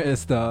Zhuangyuan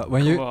is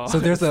so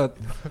there's a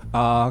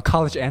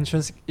college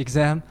entrance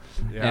exam,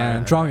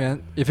 and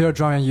Zhuangyuan. If you're a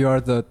Zhuangyuan, you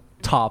are the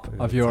top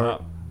of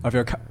your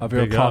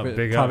province.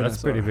 That's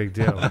a pretty big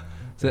deal.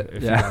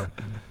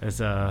 It's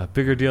a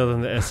bigger deal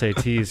than the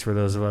SATs for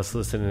those of us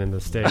listening in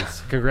the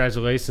States.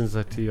 Congratulations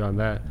to you on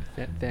that.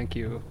 Thank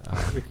you.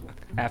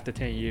 After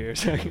 10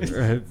 years.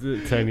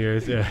 10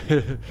 years, yeah.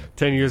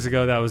 10 years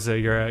ago, that was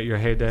your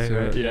heyday, so,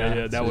 right?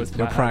 Yeah, that was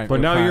your prime. But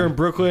now you're in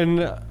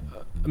Brooklyn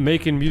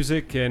making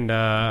music, and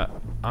I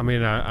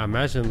mean, I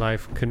imagine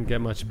life couldn't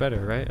get much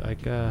better, right?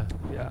 Like, yeah.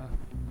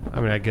 I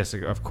mean, I guess,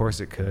 of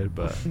course it could,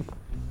 but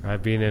right,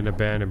 being in a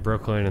band in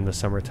Brooklyn in the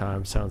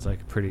summertime sounds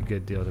like a pretty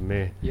good deal to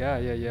me.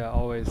 Yeah.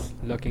 Always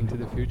looking to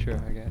the future,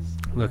 I guess.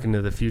 Looking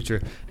to the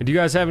future. And do you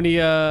guys have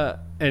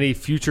any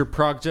future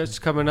projects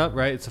coming up?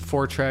 Right, it's a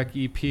 4-track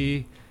EP.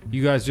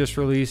 You guys just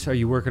released. Are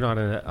you working on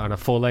a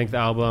full-length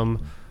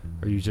album?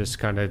 Or are you just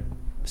kind of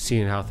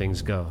seeing how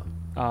things go?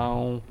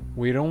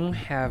 We don't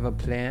have a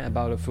plan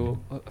about a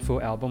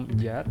full album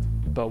yet,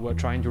 but we're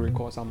trying to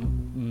record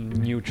some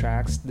new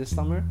tracks this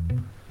summer.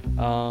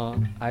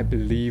 I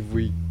believe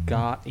we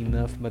got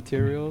enough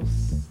materials.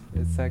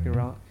 It's like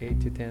around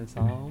 8 to 10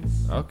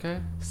 songs. Okay.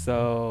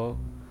 So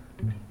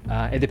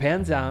it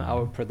depends on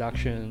our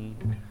production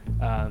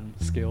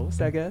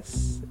skills, I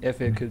guess,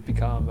 if it could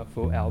become a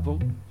full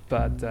album.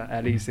 But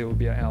at least it will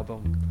be an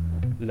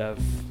album with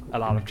a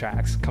lot of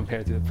tracks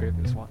compared to the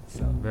previous one.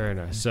 So very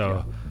nice.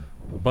 So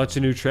a bunch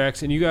of new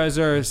tracks, and you guys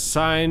are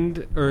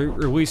signed, or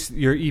at least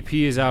your EP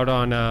is out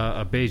on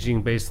a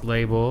Beijing-based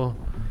label.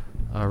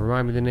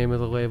 Remind me the name of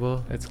the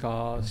label. It's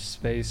called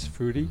Space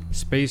Fruity.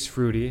 Space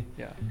Fruity.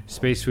 Yeah.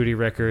 Space Fruity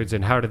Records.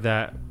 And how did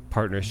that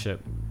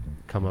partnership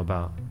come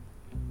about?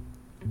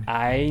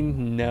 I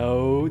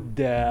know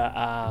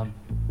the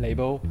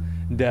label.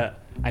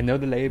 I know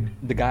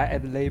the guy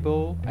at the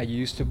label. I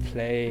used to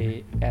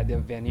play at the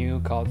venue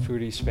called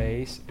Fruity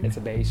Space. It's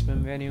a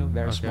basement venue,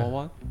 very small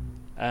one.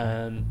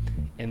 And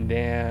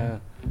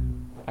then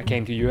I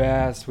came to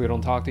US. We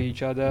don't talk to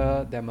each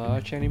other that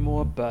much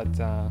anymore,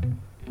 but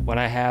when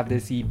I have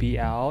this EP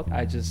out,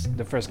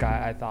 the first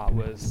guy I thought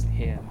was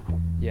him.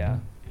 Yeah,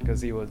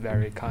 because he was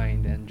very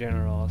kind and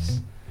generous,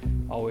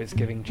 always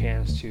giving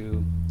chance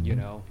to,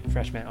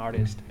 freshman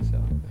artists.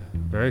 So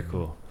very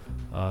cool.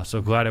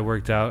 So glad it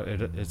worked out.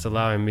 It's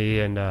allowing me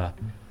and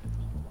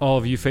all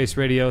of you Face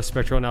Radio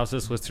Spectral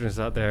Analysis listeners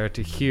out there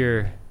to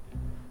hear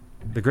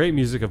the great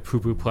music of Poo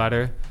Poo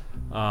Platter.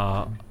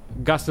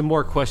 Got some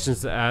more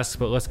questions to ask,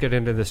 but let's get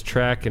into this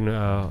track, and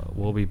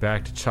we'll be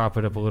back to chop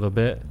it up a little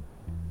bit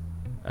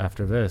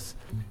after this.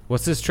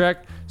 What's this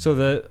track? So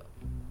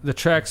the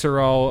tracks are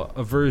all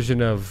a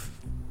version of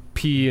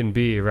P and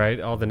B,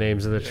 right? All the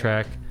names of the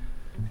track.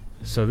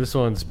 So this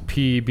one's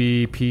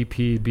PB,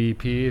 PP,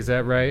 BP. Is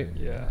that right?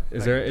 Yeah.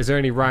 Is there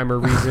any rhyme or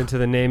reason to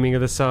the naming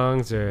of the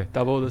songs, or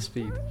double the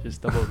speed?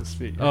 Just double the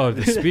speed. Oh,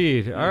 the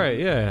speed. All right.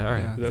 Yeah. All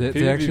right. Yeah,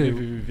 they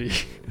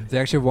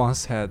actually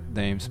once had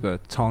names,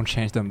 but Tong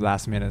changed them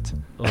last minute.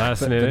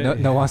 Last minute. But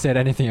no one said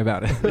anything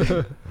about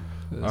it.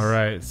 All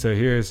right. So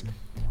here's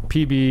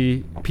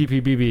PB,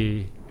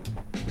 PPBB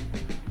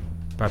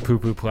by Poo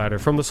Poo Platter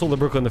from the Soul of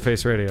Brooklyn, the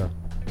Face Radio.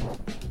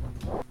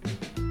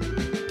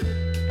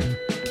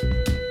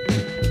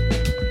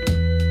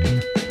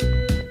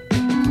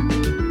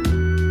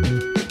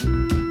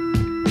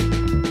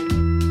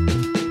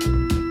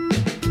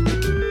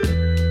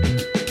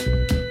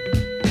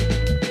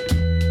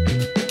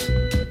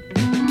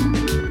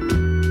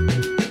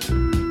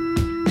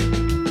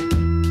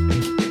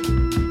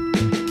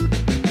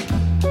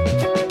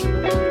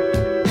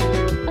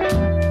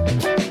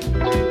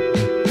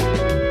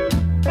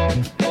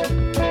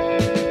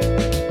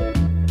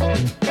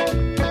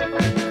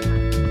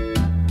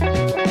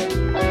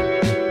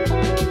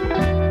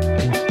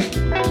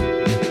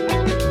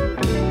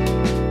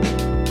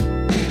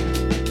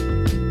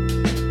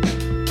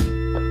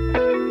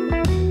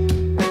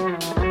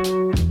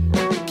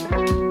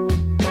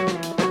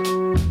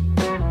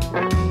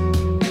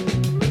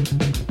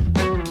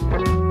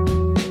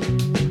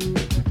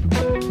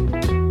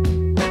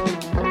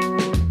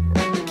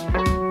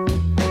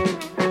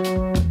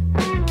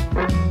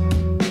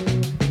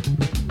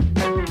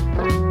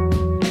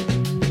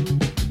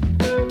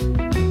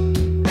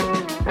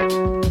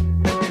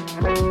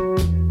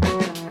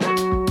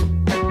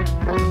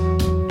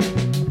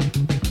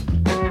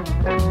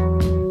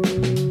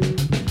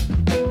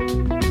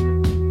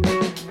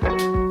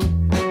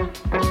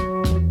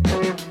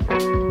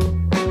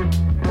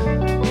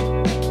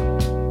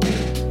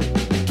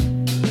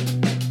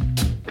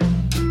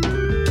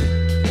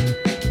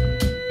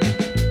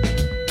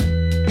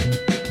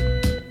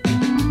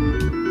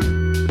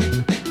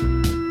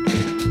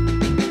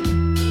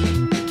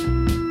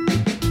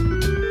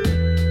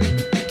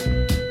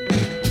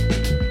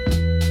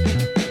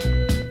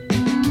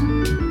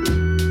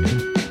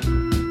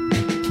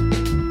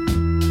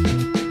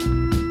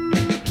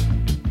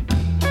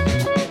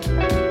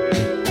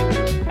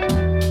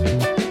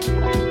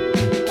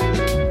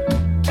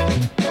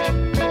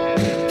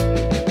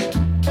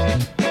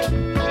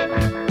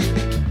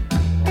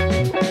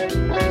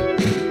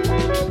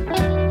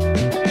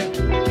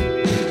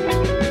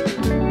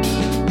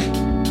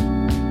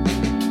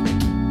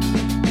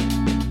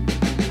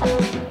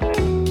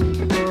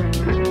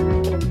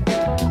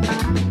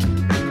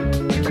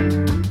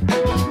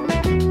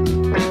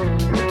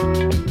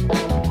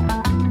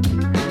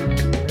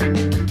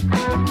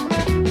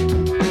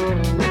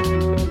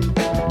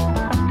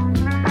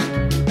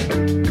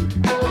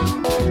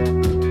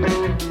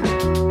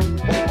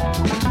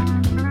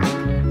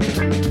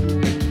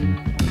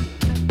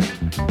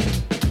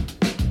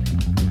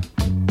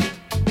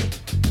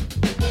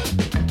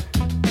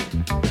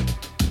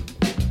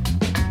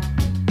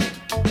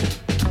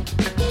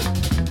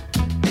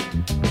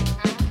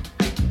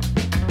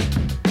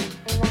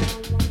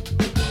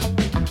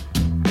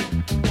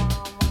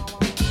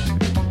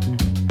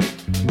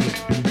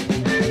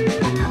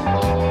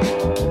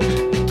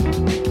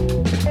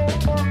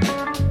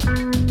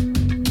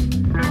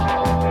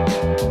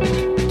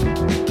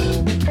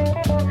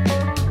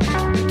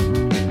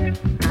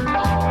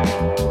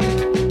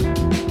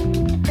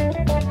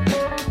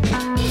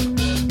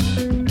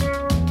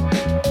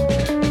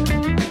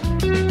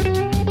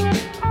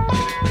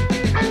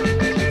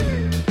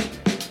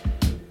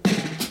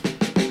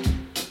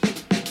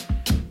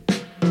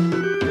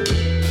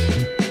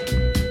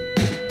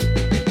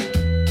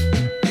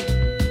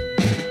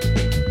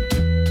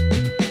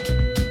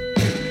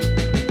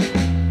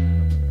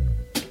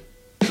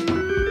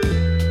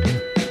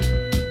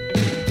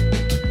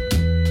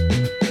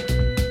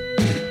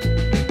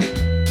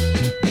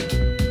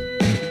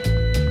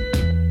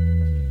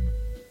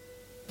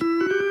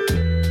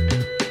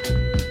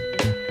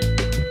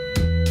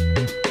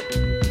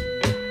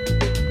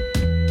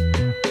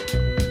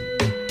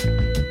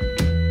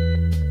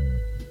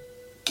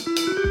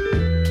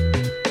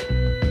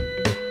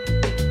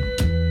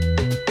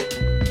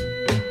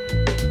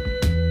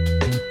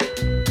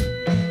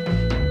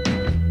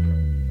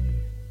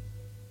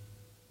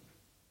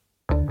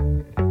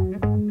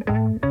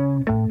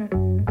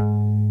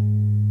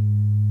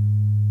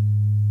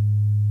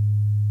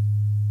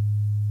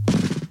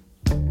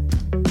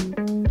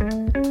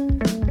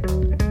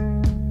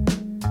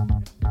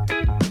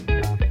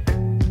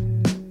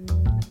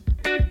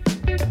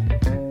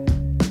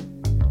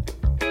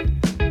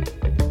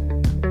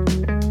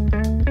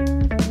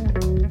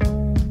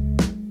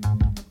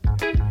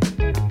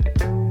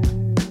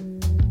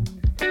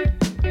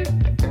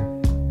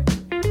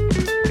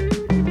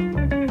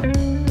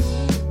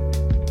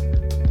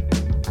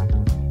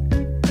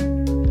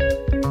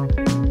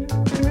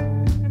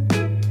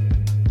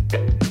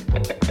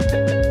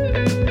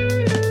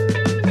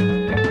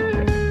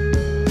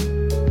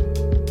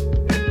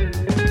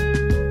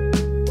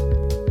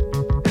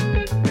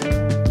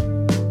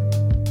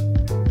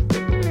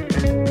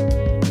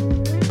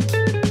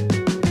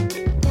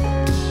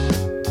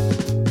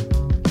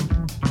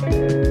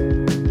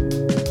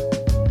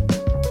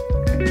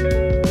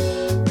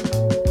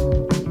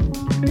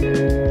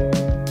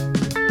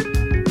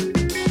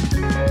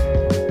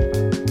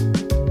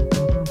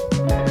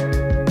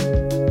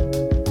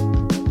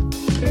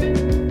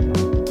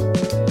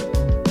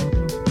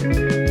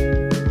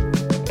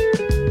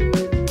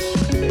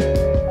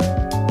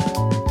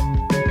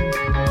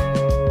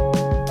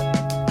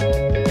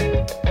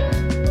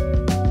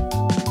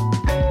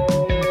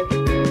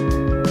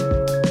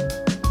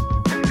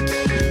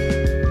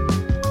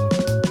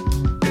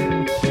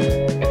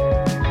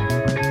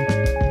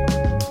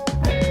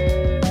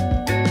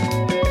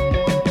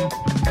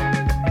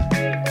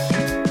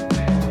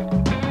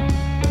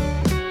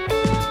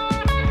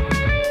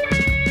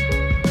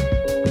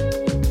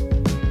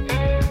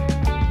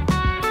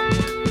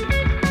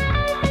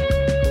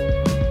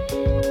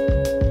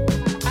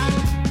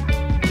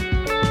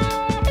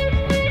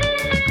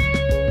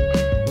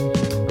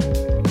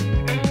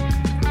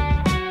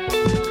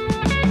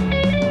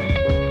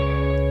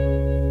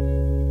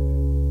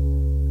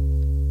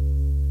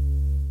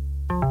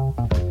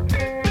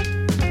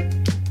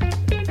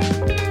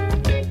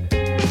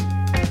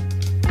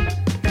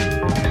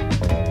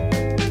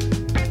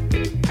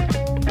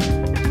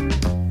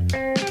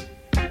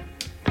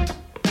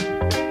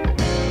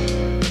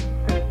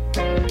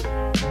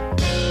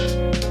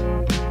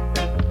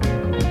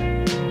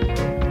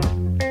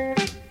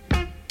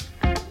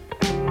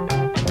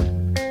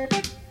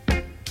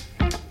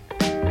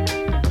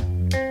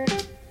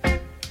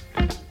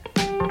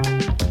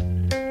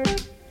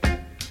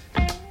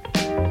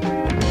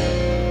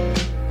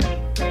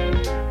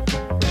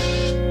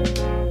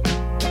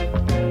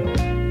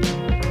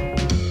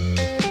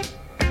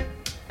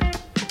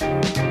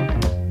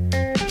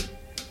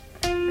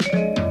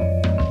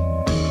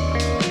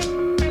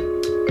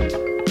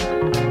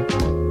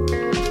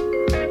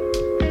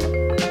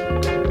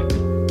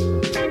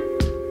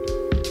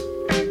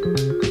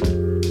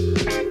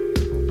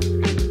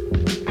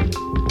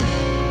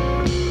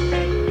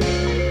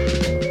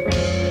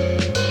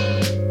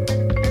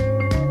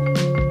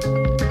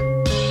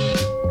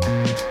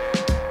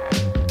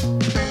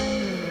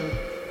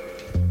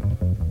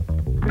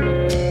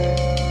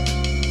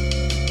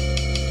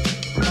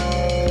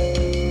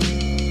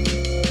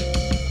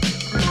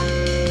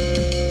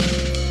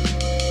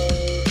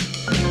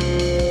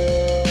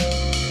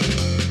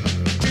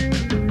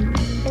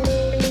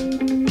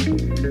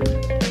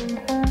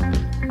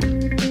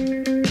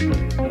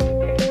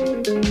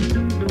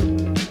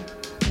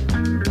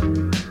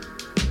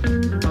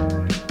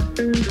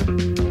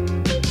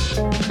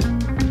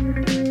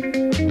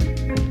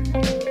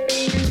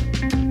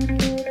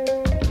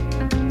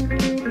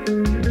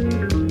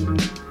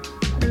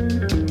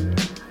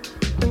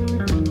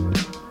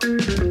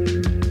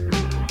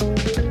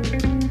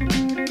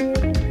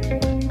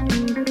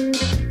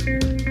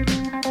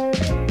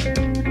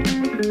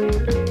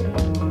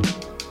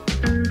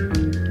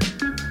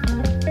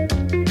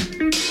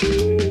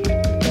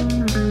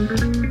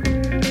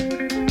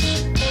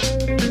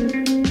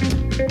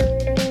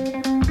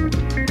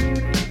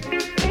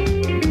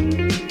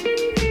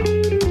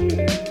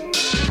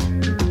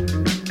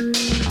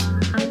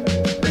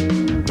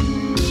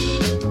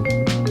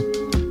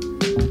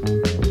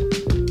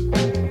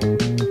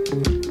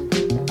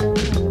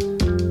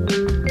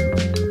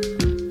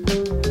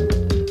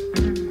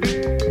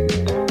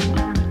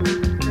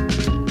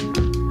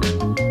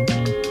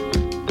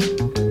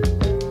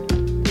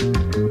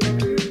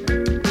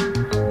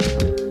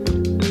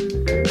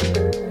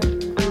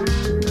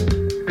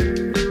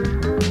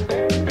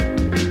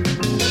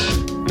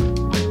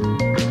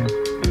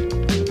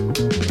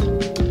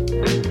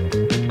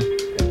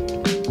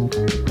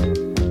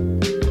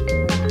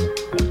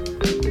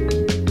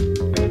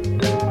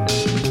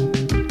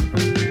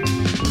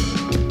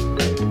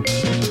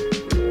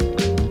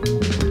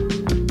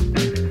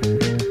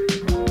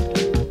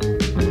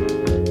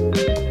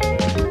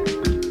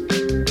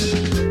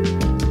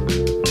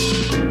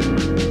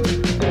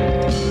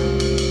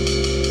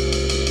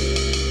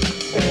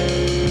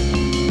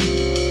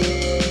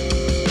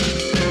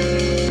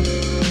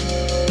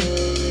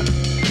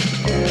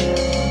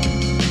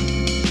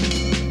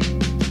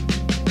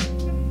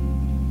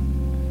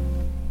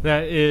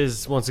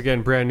 is, once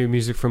again, brand new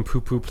music from Poo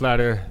Poo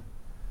Platter.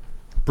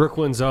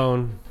 Brooklyn's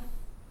own.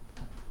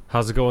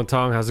 How's it going,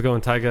 Tong? How's it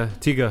going,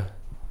 Tiga?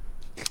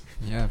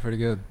 Yeah, pretty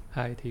good.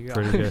 Hi, Tiga.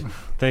 Pretty good.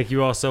 Thank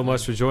you all so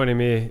much for joining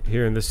me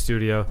here in the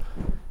studio.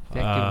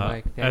 Thank you,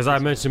 Mike. As I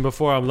mentioned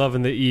before, I'm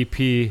loving the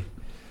EP.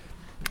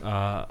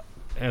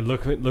 And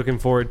looking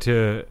forward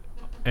to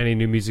any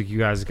new music you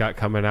guys got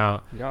coming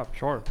out. Yeah,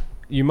 sure.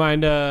 You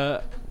mind,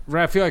 I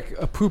feel like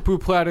a Poo Poo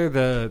Platter,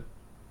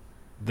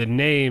 the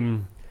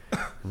name,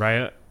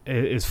 right,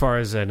 as far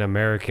as an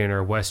American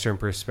or Western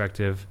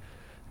perspective,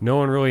 no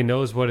one really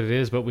knows what it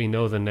is, but we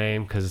know the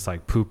name because it's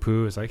like poo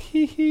poo. It's like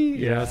hee hee.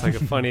 You know, it's like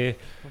a funny.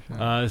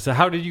 So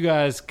how did you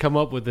guys come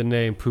up with the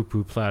name Poo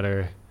Poo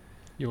Platter?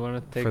 You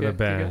want to take for it the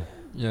band?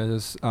 Yeah,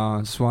 just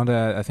one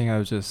day I think I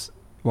was just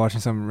watching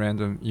some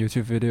random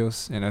YouTube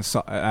videos and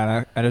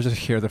I just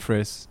hear the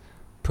phrase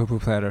 "Poo Poo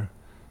Platter,"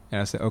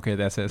 and I said, "Okay,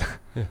 that's it."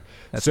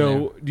 That's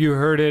so you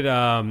heard it.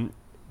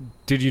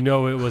 Did you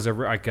know it was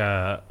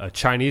a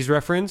Chinese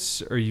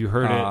reference, or you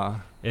heard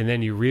it and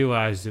then you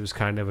realized it was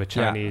kind of a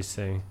Chinese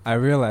thing? I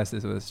realized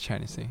it was a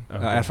Chinese thing.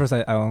 Okay. At first,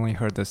 I only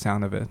heard the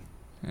sound of it.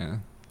 Yeah,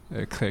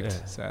 it clicked.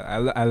 Yeah. So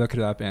I look it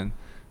up and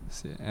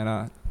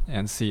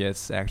see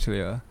it's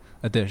actually a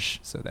dish.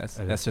 So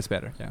that's just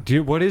better. Yeah.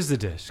 What is the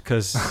dish?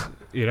 Because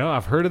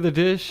I've heard of the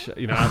dish.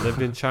 I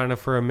lived in China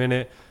for a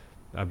minute.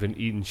 I've been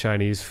eating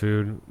Chinese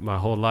food my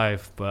whole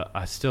life, but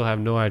I still have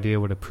no idea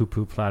what a Poo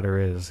Poo Platter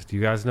is. Do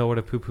you guys know what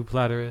a Poo Poo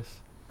Platter is?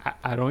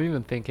 I don't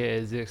even think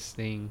it exists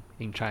in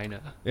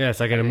China. Yeah, it's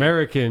like an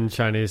American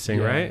Chinese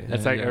thing, right?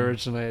 It's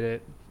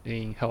originated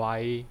in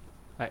Hawaii.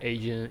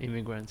 Asian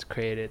immigrants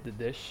created the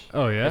dish.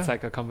 Oh, yeah? It's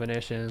like a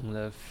combination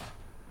of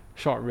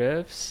short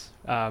ribs,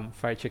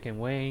 fried chicken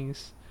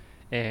wings,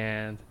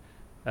 and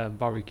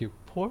barbecue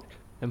pork.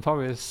 And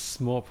probably a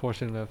small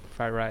portion of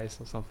fried rice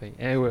or something.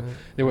 And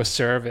they would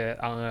serve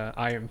it on an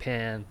iron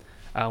pan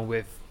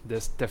with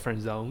this different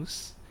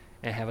zones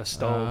and have a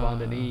stove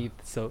underneath,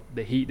 so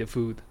they heat the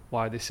food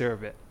while they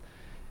serve it.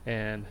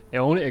 And it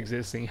only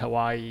exists in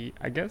Hawaii,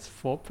 I guess,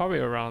 for probably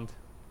around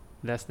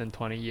less than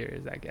 20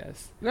 years, I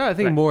guess. No, I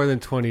think more than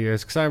 20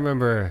 years, because I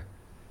remember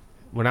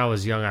when I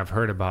was young, I've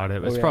heard about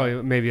it. It's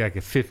probably maybe like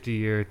a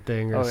 50-year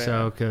thing or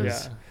so,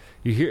 because...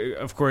 You hear,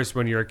 of course,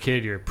 when you're a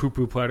kid, you're Poo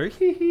Poo Platter.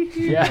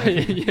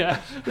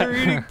 Yeah. They're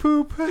eating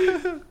poop.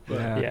 I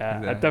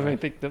definitely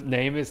think the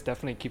name is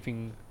definitely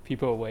keeping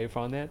people away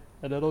from it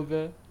a little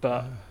bit.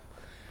 But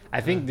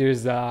I think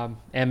there's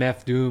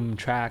MF Doom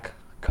track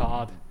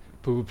called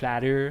Poo Poo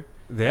Platter.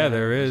 Yeah,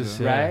 there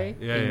is. Right?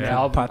 Yeah. In the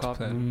album called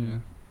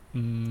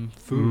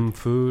Food.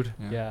 Food.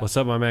 Yeah. What's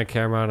up, my man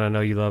Cameron? I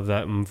know you love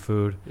that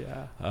food.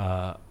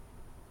 Yeah.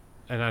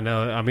 And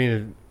I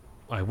mean,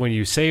 like when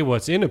you say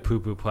what's in a Poo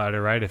Poo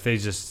Platter, right? If they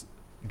just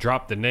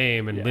drop the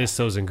name and list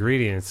those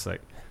ingredients,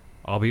 like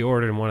I'll be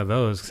ordering one of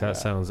those because that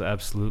sounds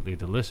absolutely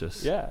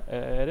delicious. Yeah,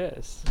 it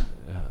is.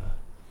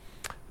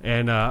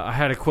 And I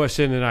had a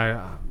question, and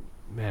I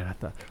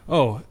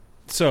thought,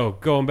 so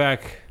going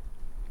back,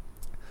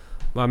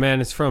 my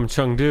man is from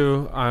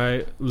Chengdu.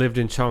 I lived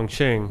in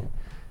Chongqing,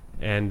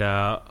 and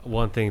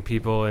one thing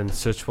people in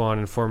Sichuan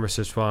and former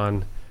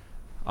Sichuan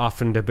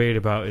often debate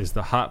about is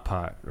the hot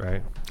pot,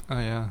 right? Oh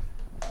yeah.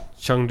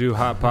 Chengdu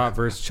hot pot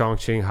versus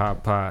Chongqing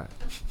hot pot.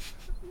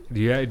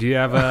 Do you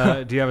have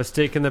a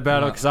stake in the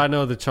battle? Because I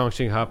know the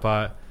Chongqing hot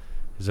pot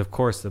is of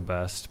course the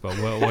best. But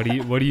what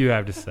do you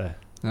have to say?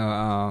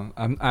 No,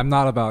 I'm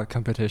not about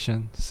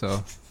competition,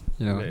 so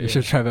you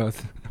should try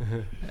both.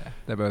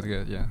 They're both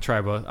good. Yeah.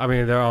 Try both. I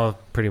mean, they're all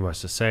pretty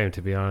much the same,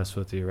 to be honest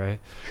with you, right?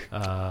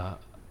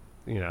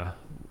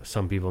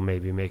 Some people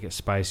maybe make it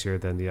spicier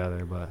than the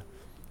other, but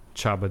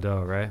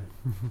chabado, right?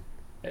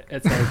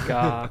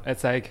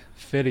 It's like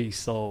Philly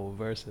soul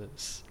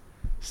versus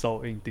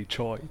soul in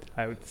Detroit,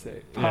 I would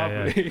say.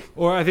 Probably. Yeah.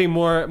 Or I think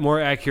more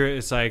accurate,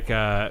 it's like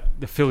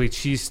the Philly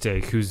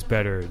cheesesteak. Who's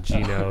better,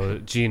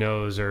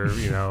 Geno's or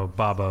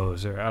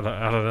Babos, or I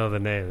don't know the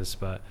names,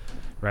 but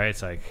right,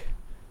 it's like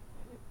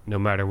no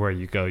matter where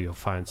you go, you'll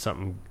find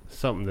something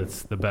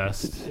that's the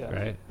best,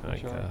 right?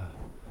 Like, sure.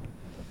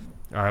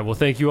 All right. Well,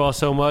 thank you all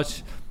so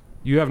much.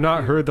 You have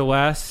not heard the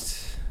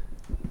last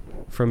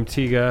from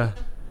Tiga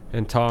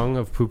and Tong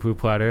of Poo Poo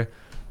Platter.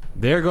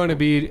 They're going to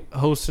be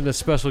hosting a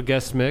special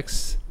guest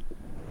mix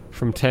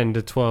from 10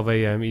 to 12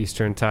 a.m.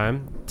 Eastern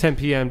Time, 10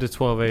 p.m. to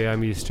 12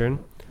 a.m.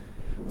 Eastern,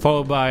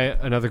 followed by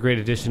another great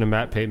edition of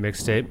Matt Pate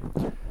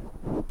Mixtape.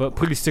 But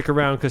please stick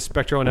around because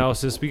Spectral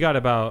Analysis, we got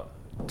about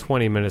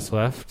 20 minutes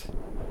left.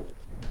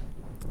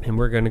 And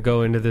we're going to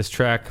go into this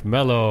track,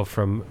 Mellow,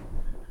 from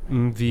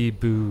MV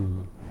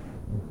Boo.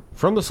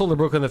 From the Soul of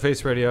Brooklyn, the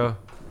Face Radio,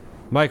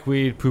 Mike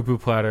Weed, Poo Poo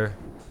Platter.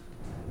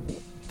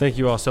 Thank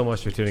you all so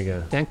much for tuning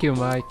in. Thank you,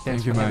 Mike.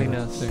 Thanks for having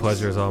us. The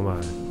pleasure is all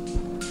mine.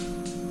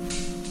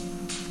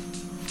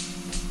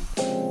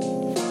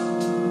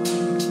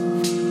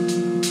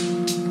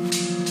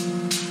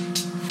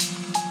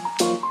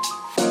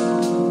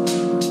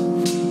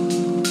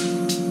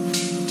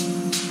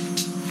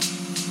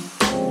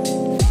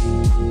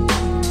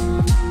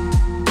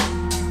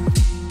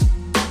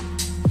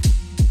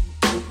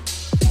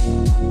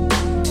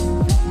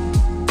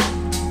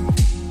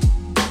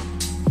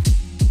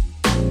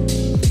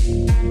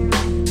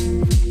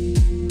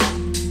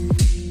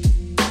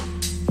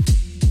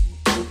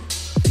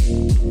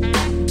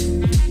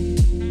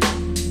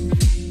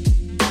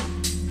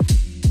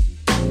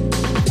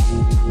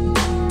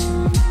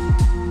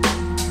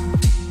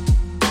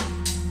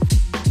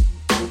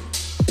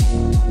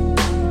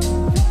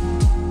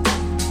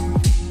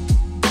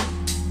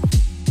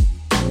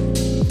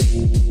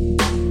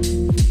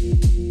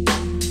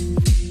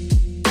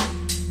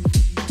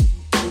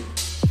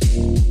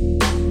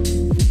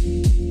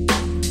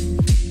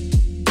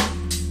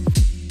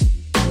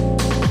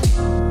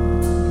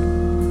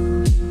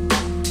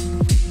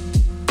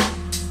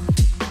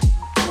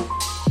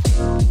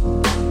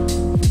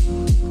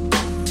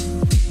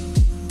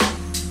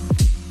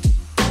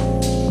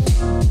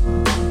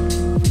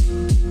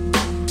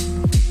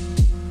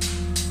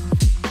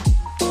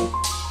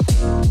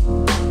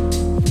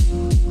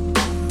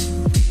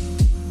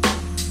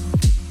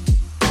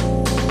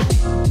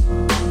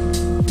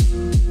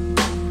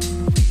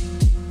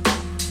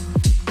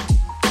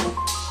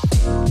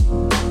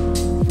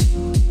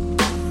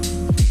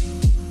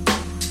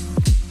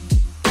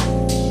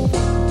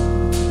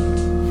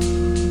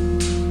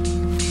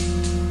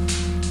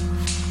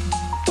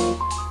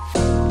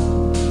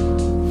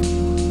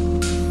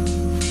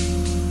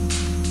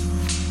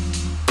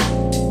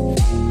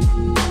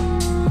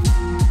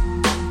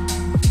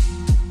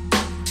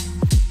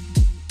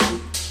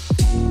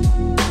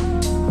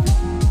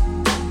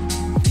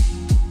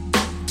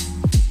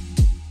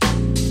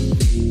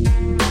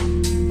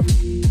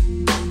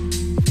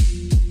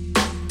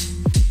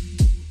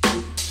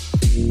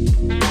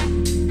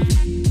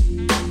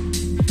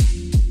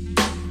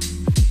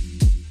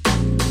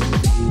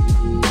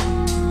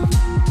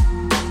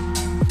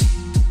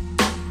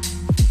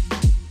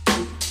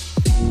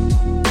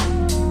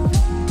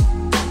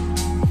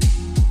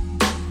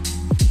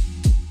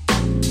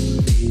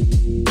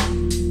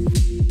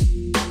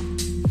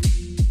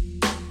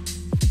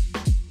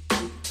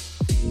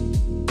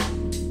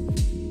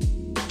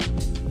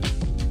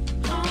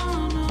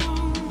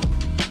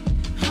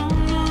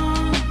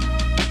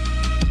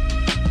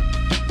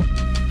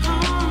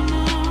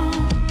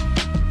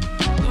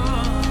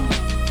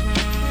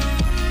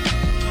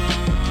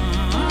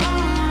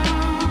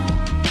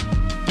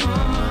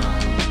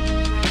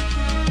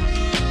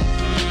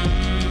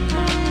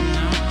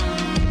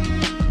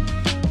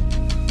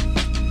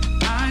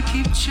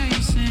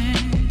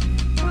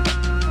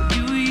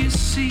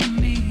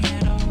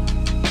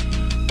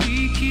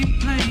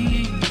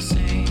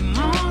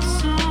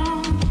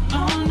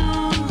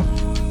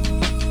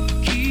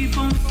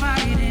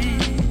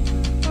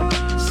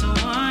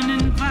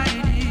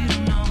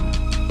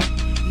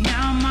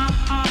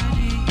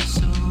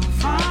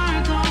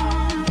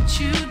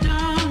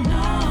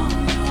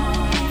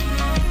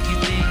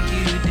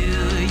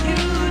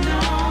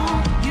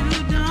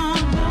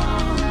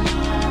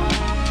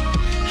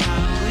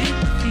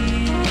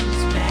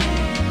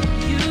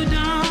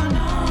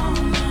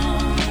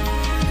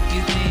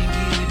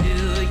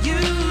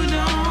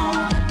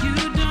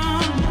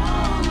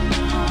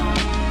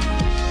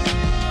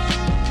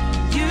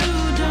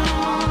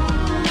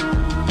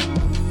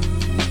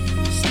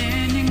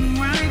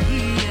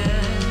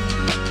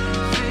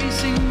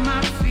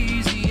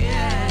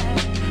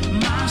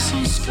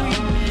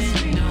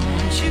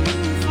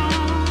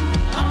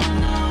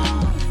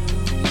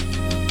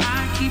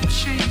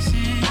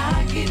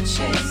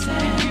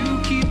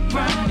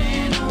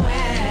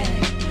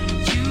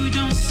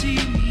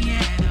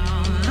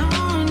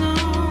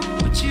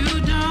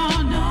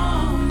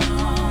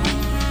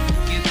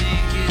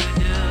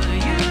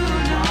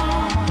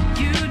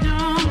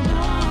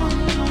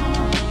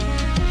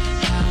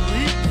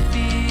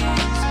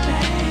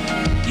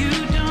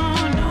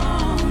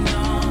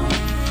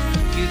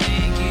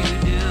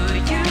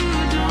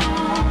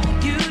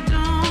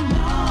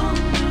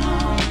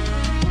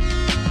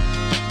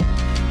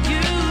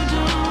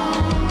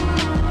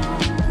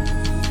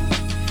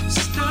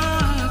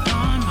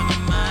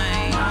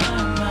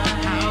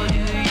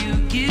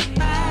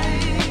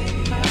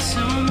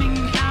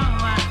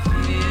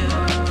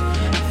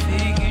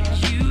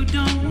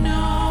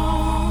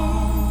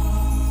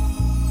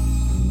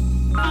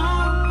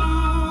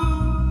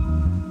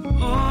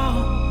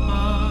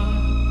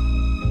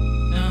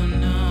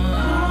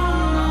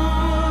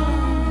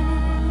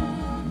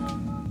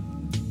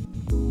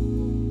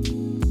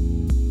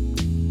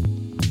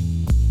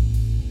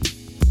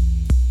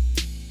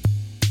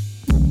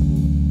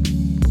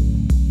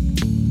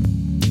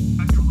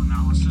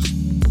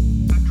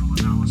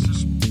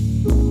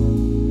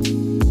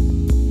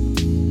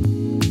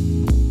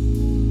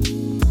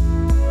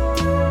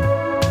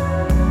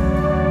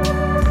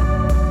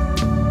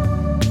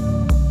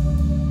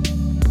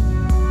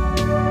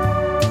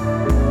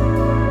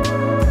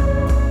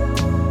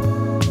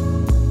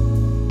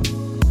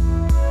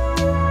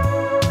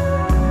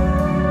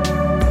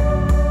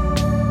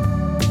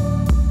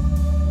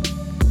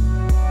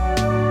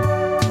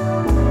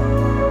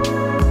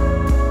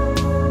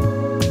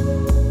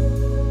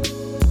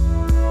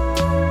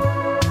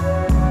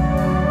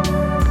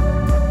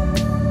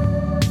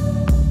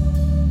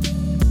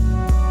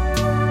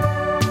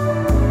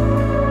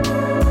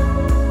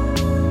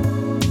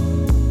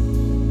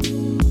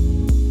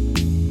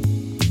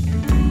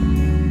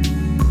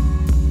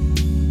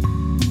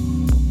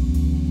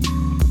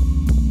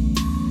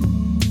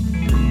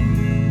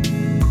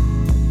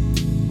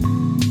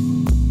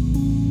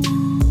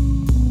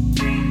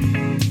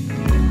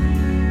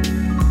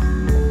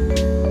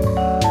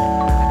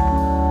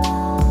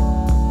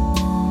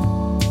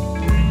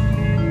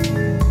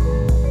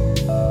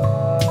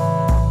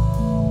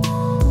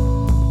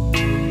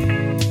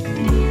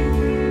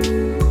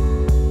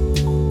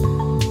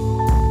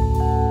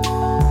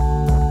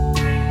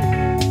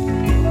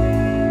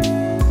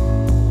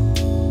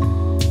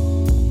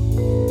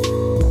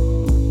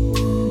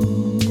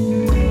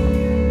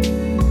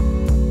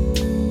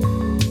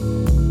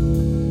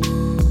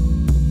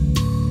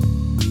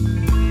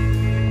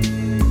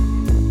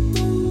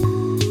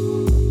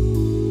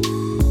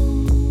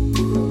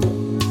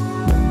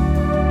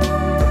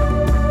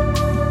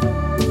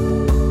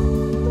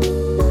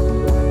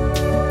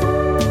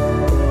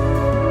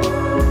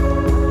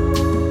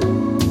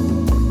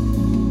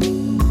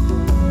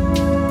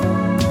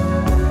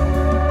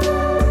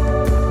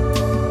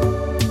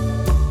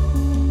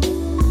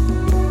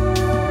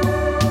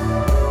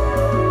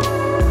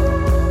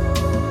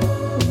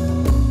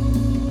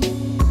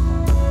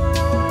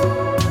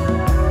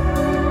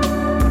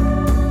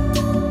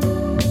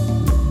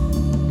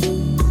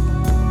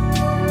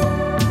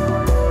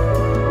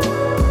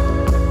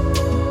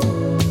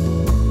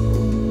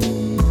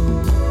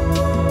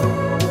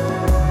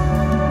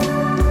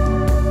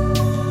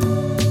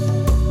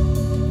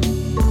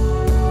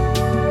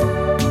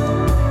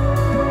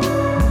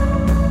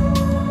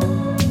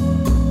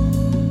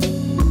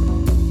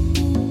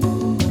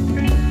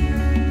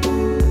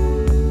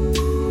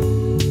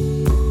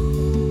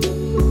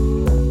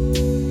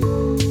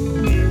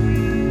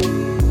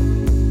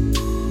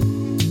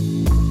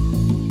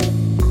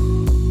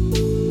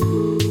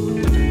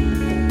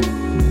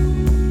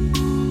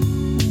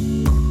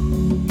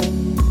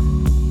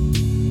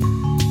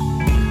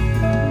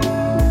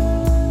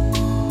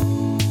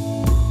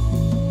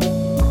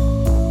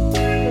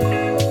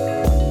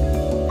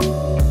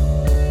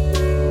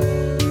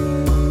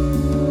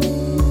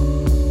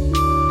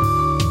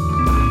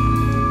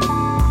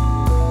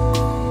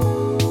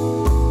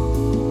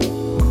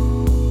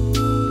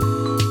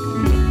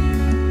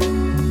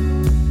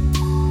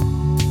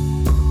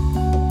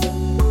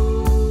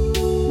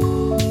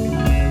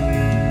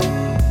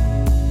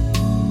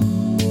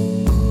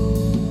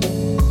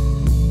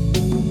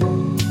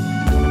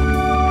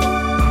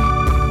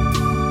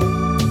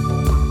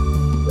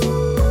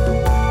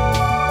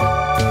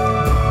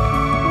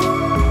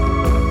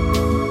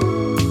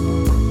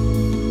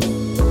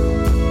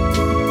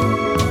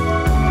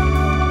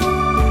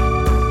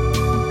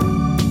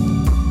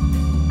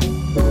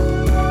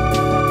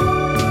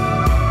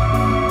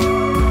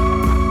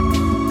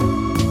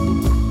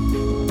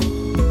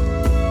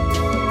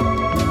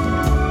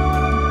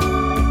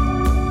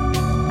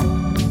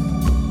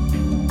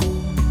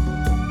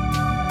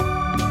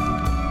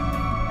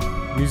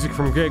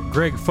 From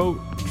Greg Fote,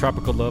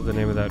 Tropical Love, the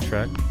name of that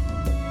track.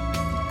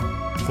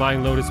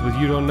 Flying Lotus with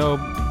You Don't Know.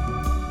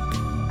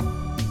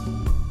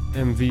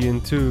 MV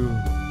and 2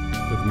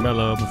 with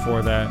Mellow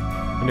before that.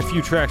 And a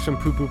few tracks from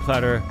Poo Poo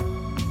Platter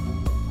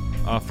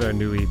off their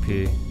new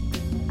EP.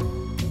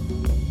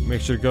 Make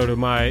sure to go to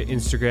my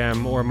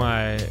Instagram or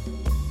my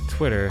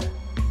Twitter.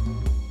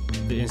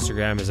 The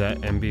Instagram is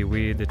at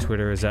MBWeed. The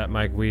Twitter is at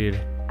MikeWeed.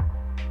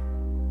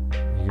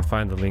 You can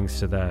find the links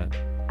to that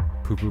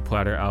Poo Poo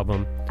Platter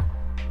album.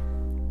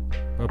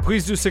 But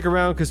please do stick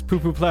around because Poo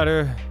Poo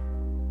Platter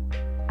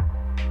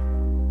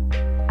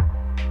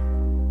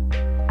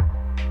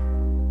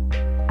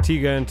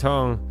Tiga and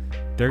Tong,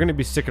 they're going to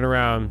be sticking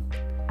around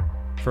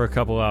for a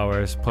couple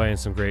hours playing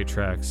some great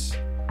tracks.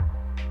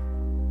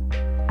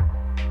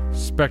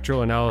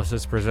 Spectral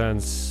Analysis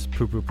presents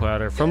Poo Poo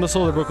Platter from the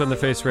Solar Brooklyn The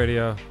Face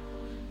Radio.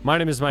 My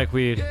name is Mike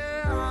Weed.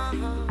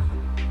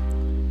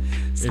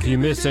 If you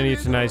missed any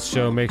of tonight's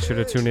show, make sure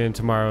to tune in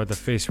tomorrow at the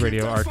Face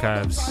Radio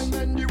archives.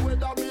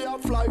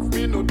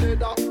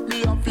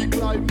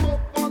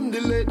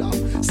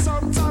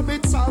 Sometimes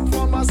it's hard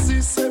for my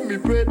sister, me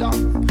brother,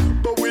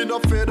 but we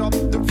not fed up.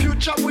 The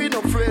future we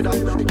not afraid of.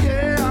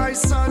 Yeah, I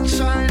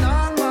sunshine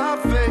on my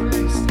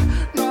face.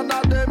 None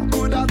of them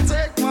could have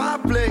take my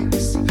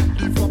place.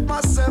 Lift up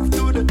myself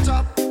to the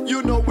top.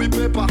 You know we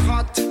paper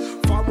hot.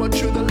 Forward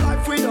through the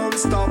life we don't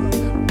stop.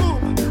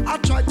 Boom, I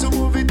try to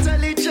move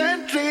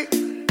intelligently.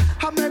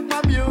 I make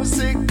my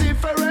music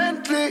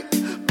differently.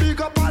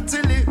 Big up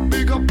Attilly,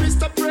 big up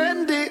Mr.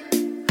 Friendly.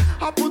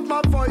 I put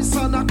my voice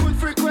on a good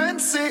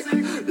frequency.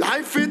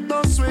 Life it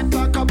no sweet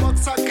like a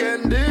box of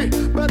candy,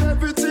 but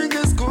everything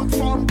is good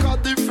from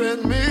God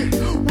defend me.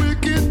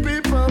 Wicked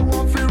people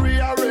want to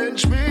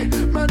rearrange me,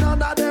 but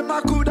none of them I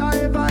could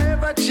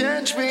ever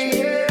change me.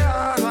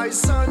 Yeah, my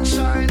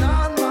sunshine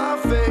on my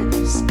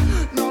face.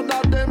 None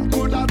of them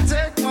could have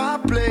take my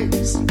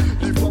place.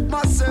 Lift up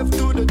myself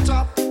to the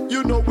top.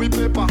 You know we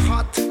paper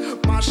hot.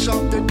 Mash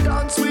up the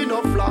dance, we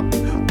no flop.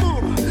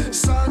 Boom,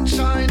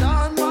 sunshine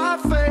on my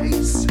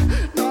face.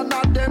 None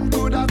of them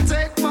could have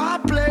take my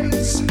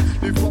place.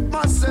 Lift up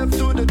myself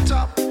to the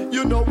top.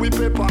 You know we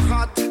paper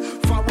hot.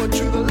 Forward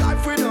through the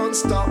life we don't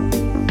stop.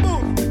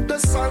 Boom, the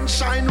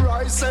sunshine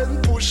rise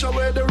and push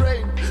away the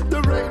rain.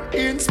 The rain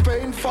in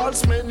Spain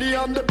falls many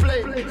on the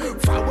plane.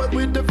 Forward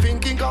with the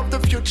thinking of the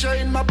future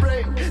in my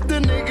brain. The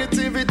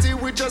negativity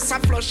we just a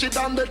flush it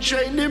on the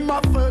drain. In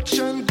my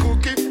fortune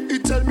cookie,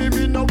 it tell me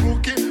no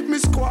rookie. Me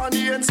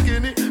squanny and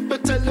skinny,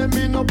 but tell them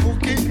me no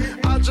bookie.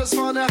 I just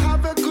wanna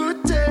have a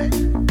good day.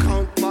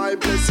 Count my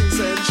blessings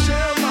and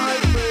share my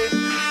faith.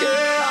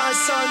 Yeah, I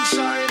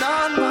sunshine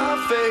on my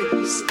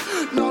face.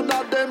 None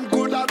of them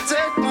could have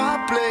take my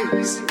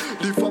place.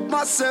 Lift up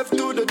myself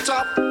to the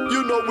top.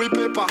 You know we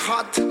paper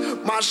hot.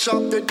 Mash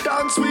up the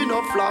dance, we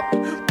no flop.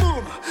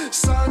 Boom,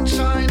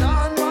 sunshine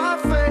on my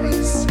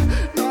face.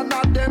 None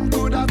of them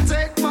could have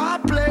take my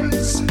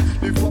place.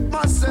 Lift up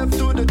myself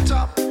to the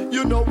top.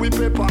 You know we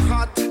paper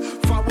hot.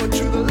 Forward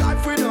through the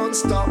life we don't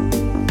stop.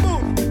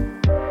 Boom.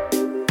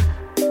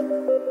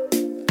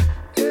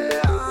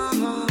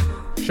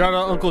 Shout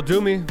out Uncle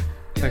Doomy.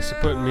 Thanks for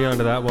putting me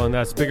onto that one.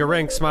 That's Bigger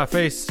Ranks, My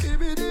Face.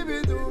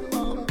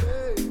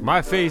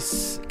 My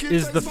face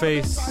is the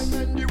face.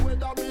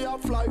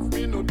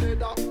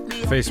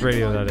 Face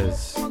Radio, that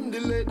is.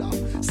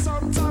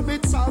 Sometimes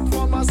it's hard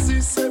for my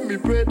sister, me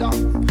brother,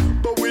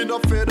 but we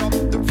not fed up.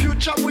 The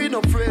future we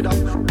not afraid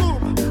of.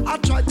 Boom, I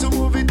try to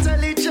move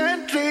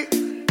intelligently.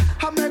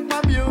 I make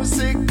my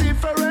music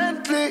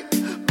differently.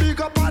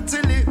 Big up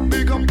Attilly,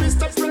 big up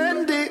Mr.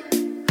 Friendly.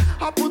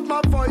 I put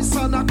my voice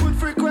on a good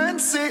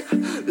frequency.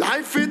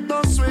 Life it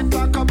no sweet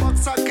like a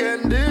box of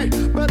candy,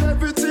 but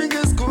everything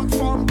is good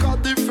from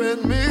God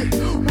defend me.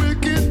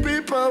 Wicked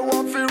people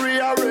want to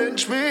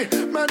rearrange me,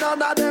 but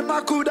none of them I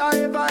could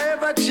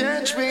ever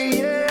change me.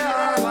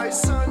 Yeah, my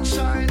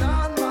sunshine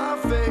on my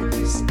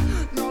face.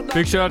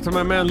 Big shout out to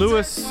my man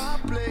Lewis,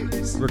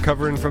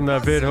 recovering from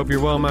that vid. Hope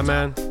you're well, my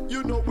man.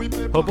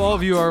 Hope all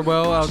of you are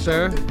well out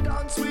there.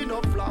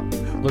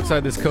 Looks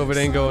like this COVID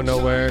ain't going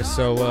nowhere,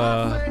 so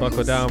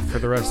buckle down for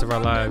the rest of our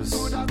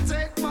lives.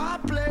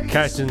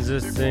 Catching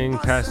this thing,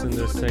 passing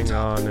this thing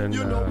on, and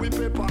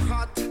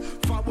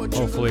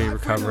hopefully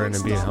recovering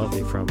and being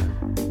healthy from it.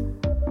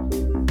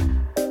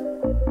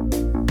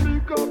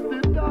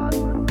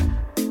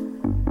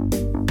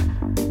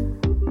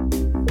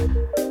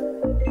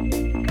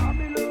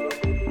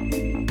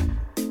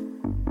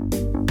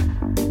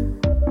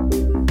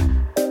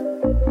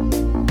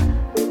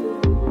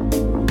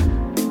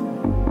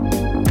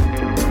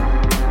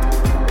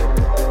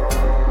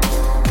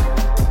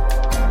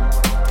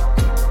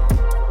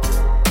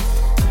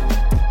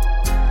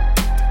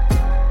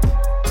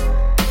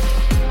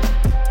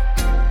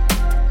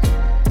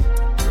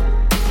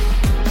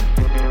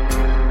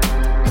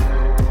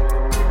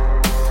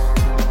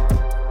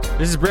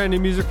 This is brand new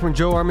music from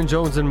Joe Armin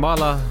Jones and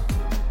Mala.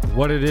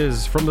 What It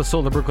Is from the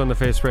Soul of Brooklyn, The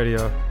Face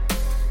Radio.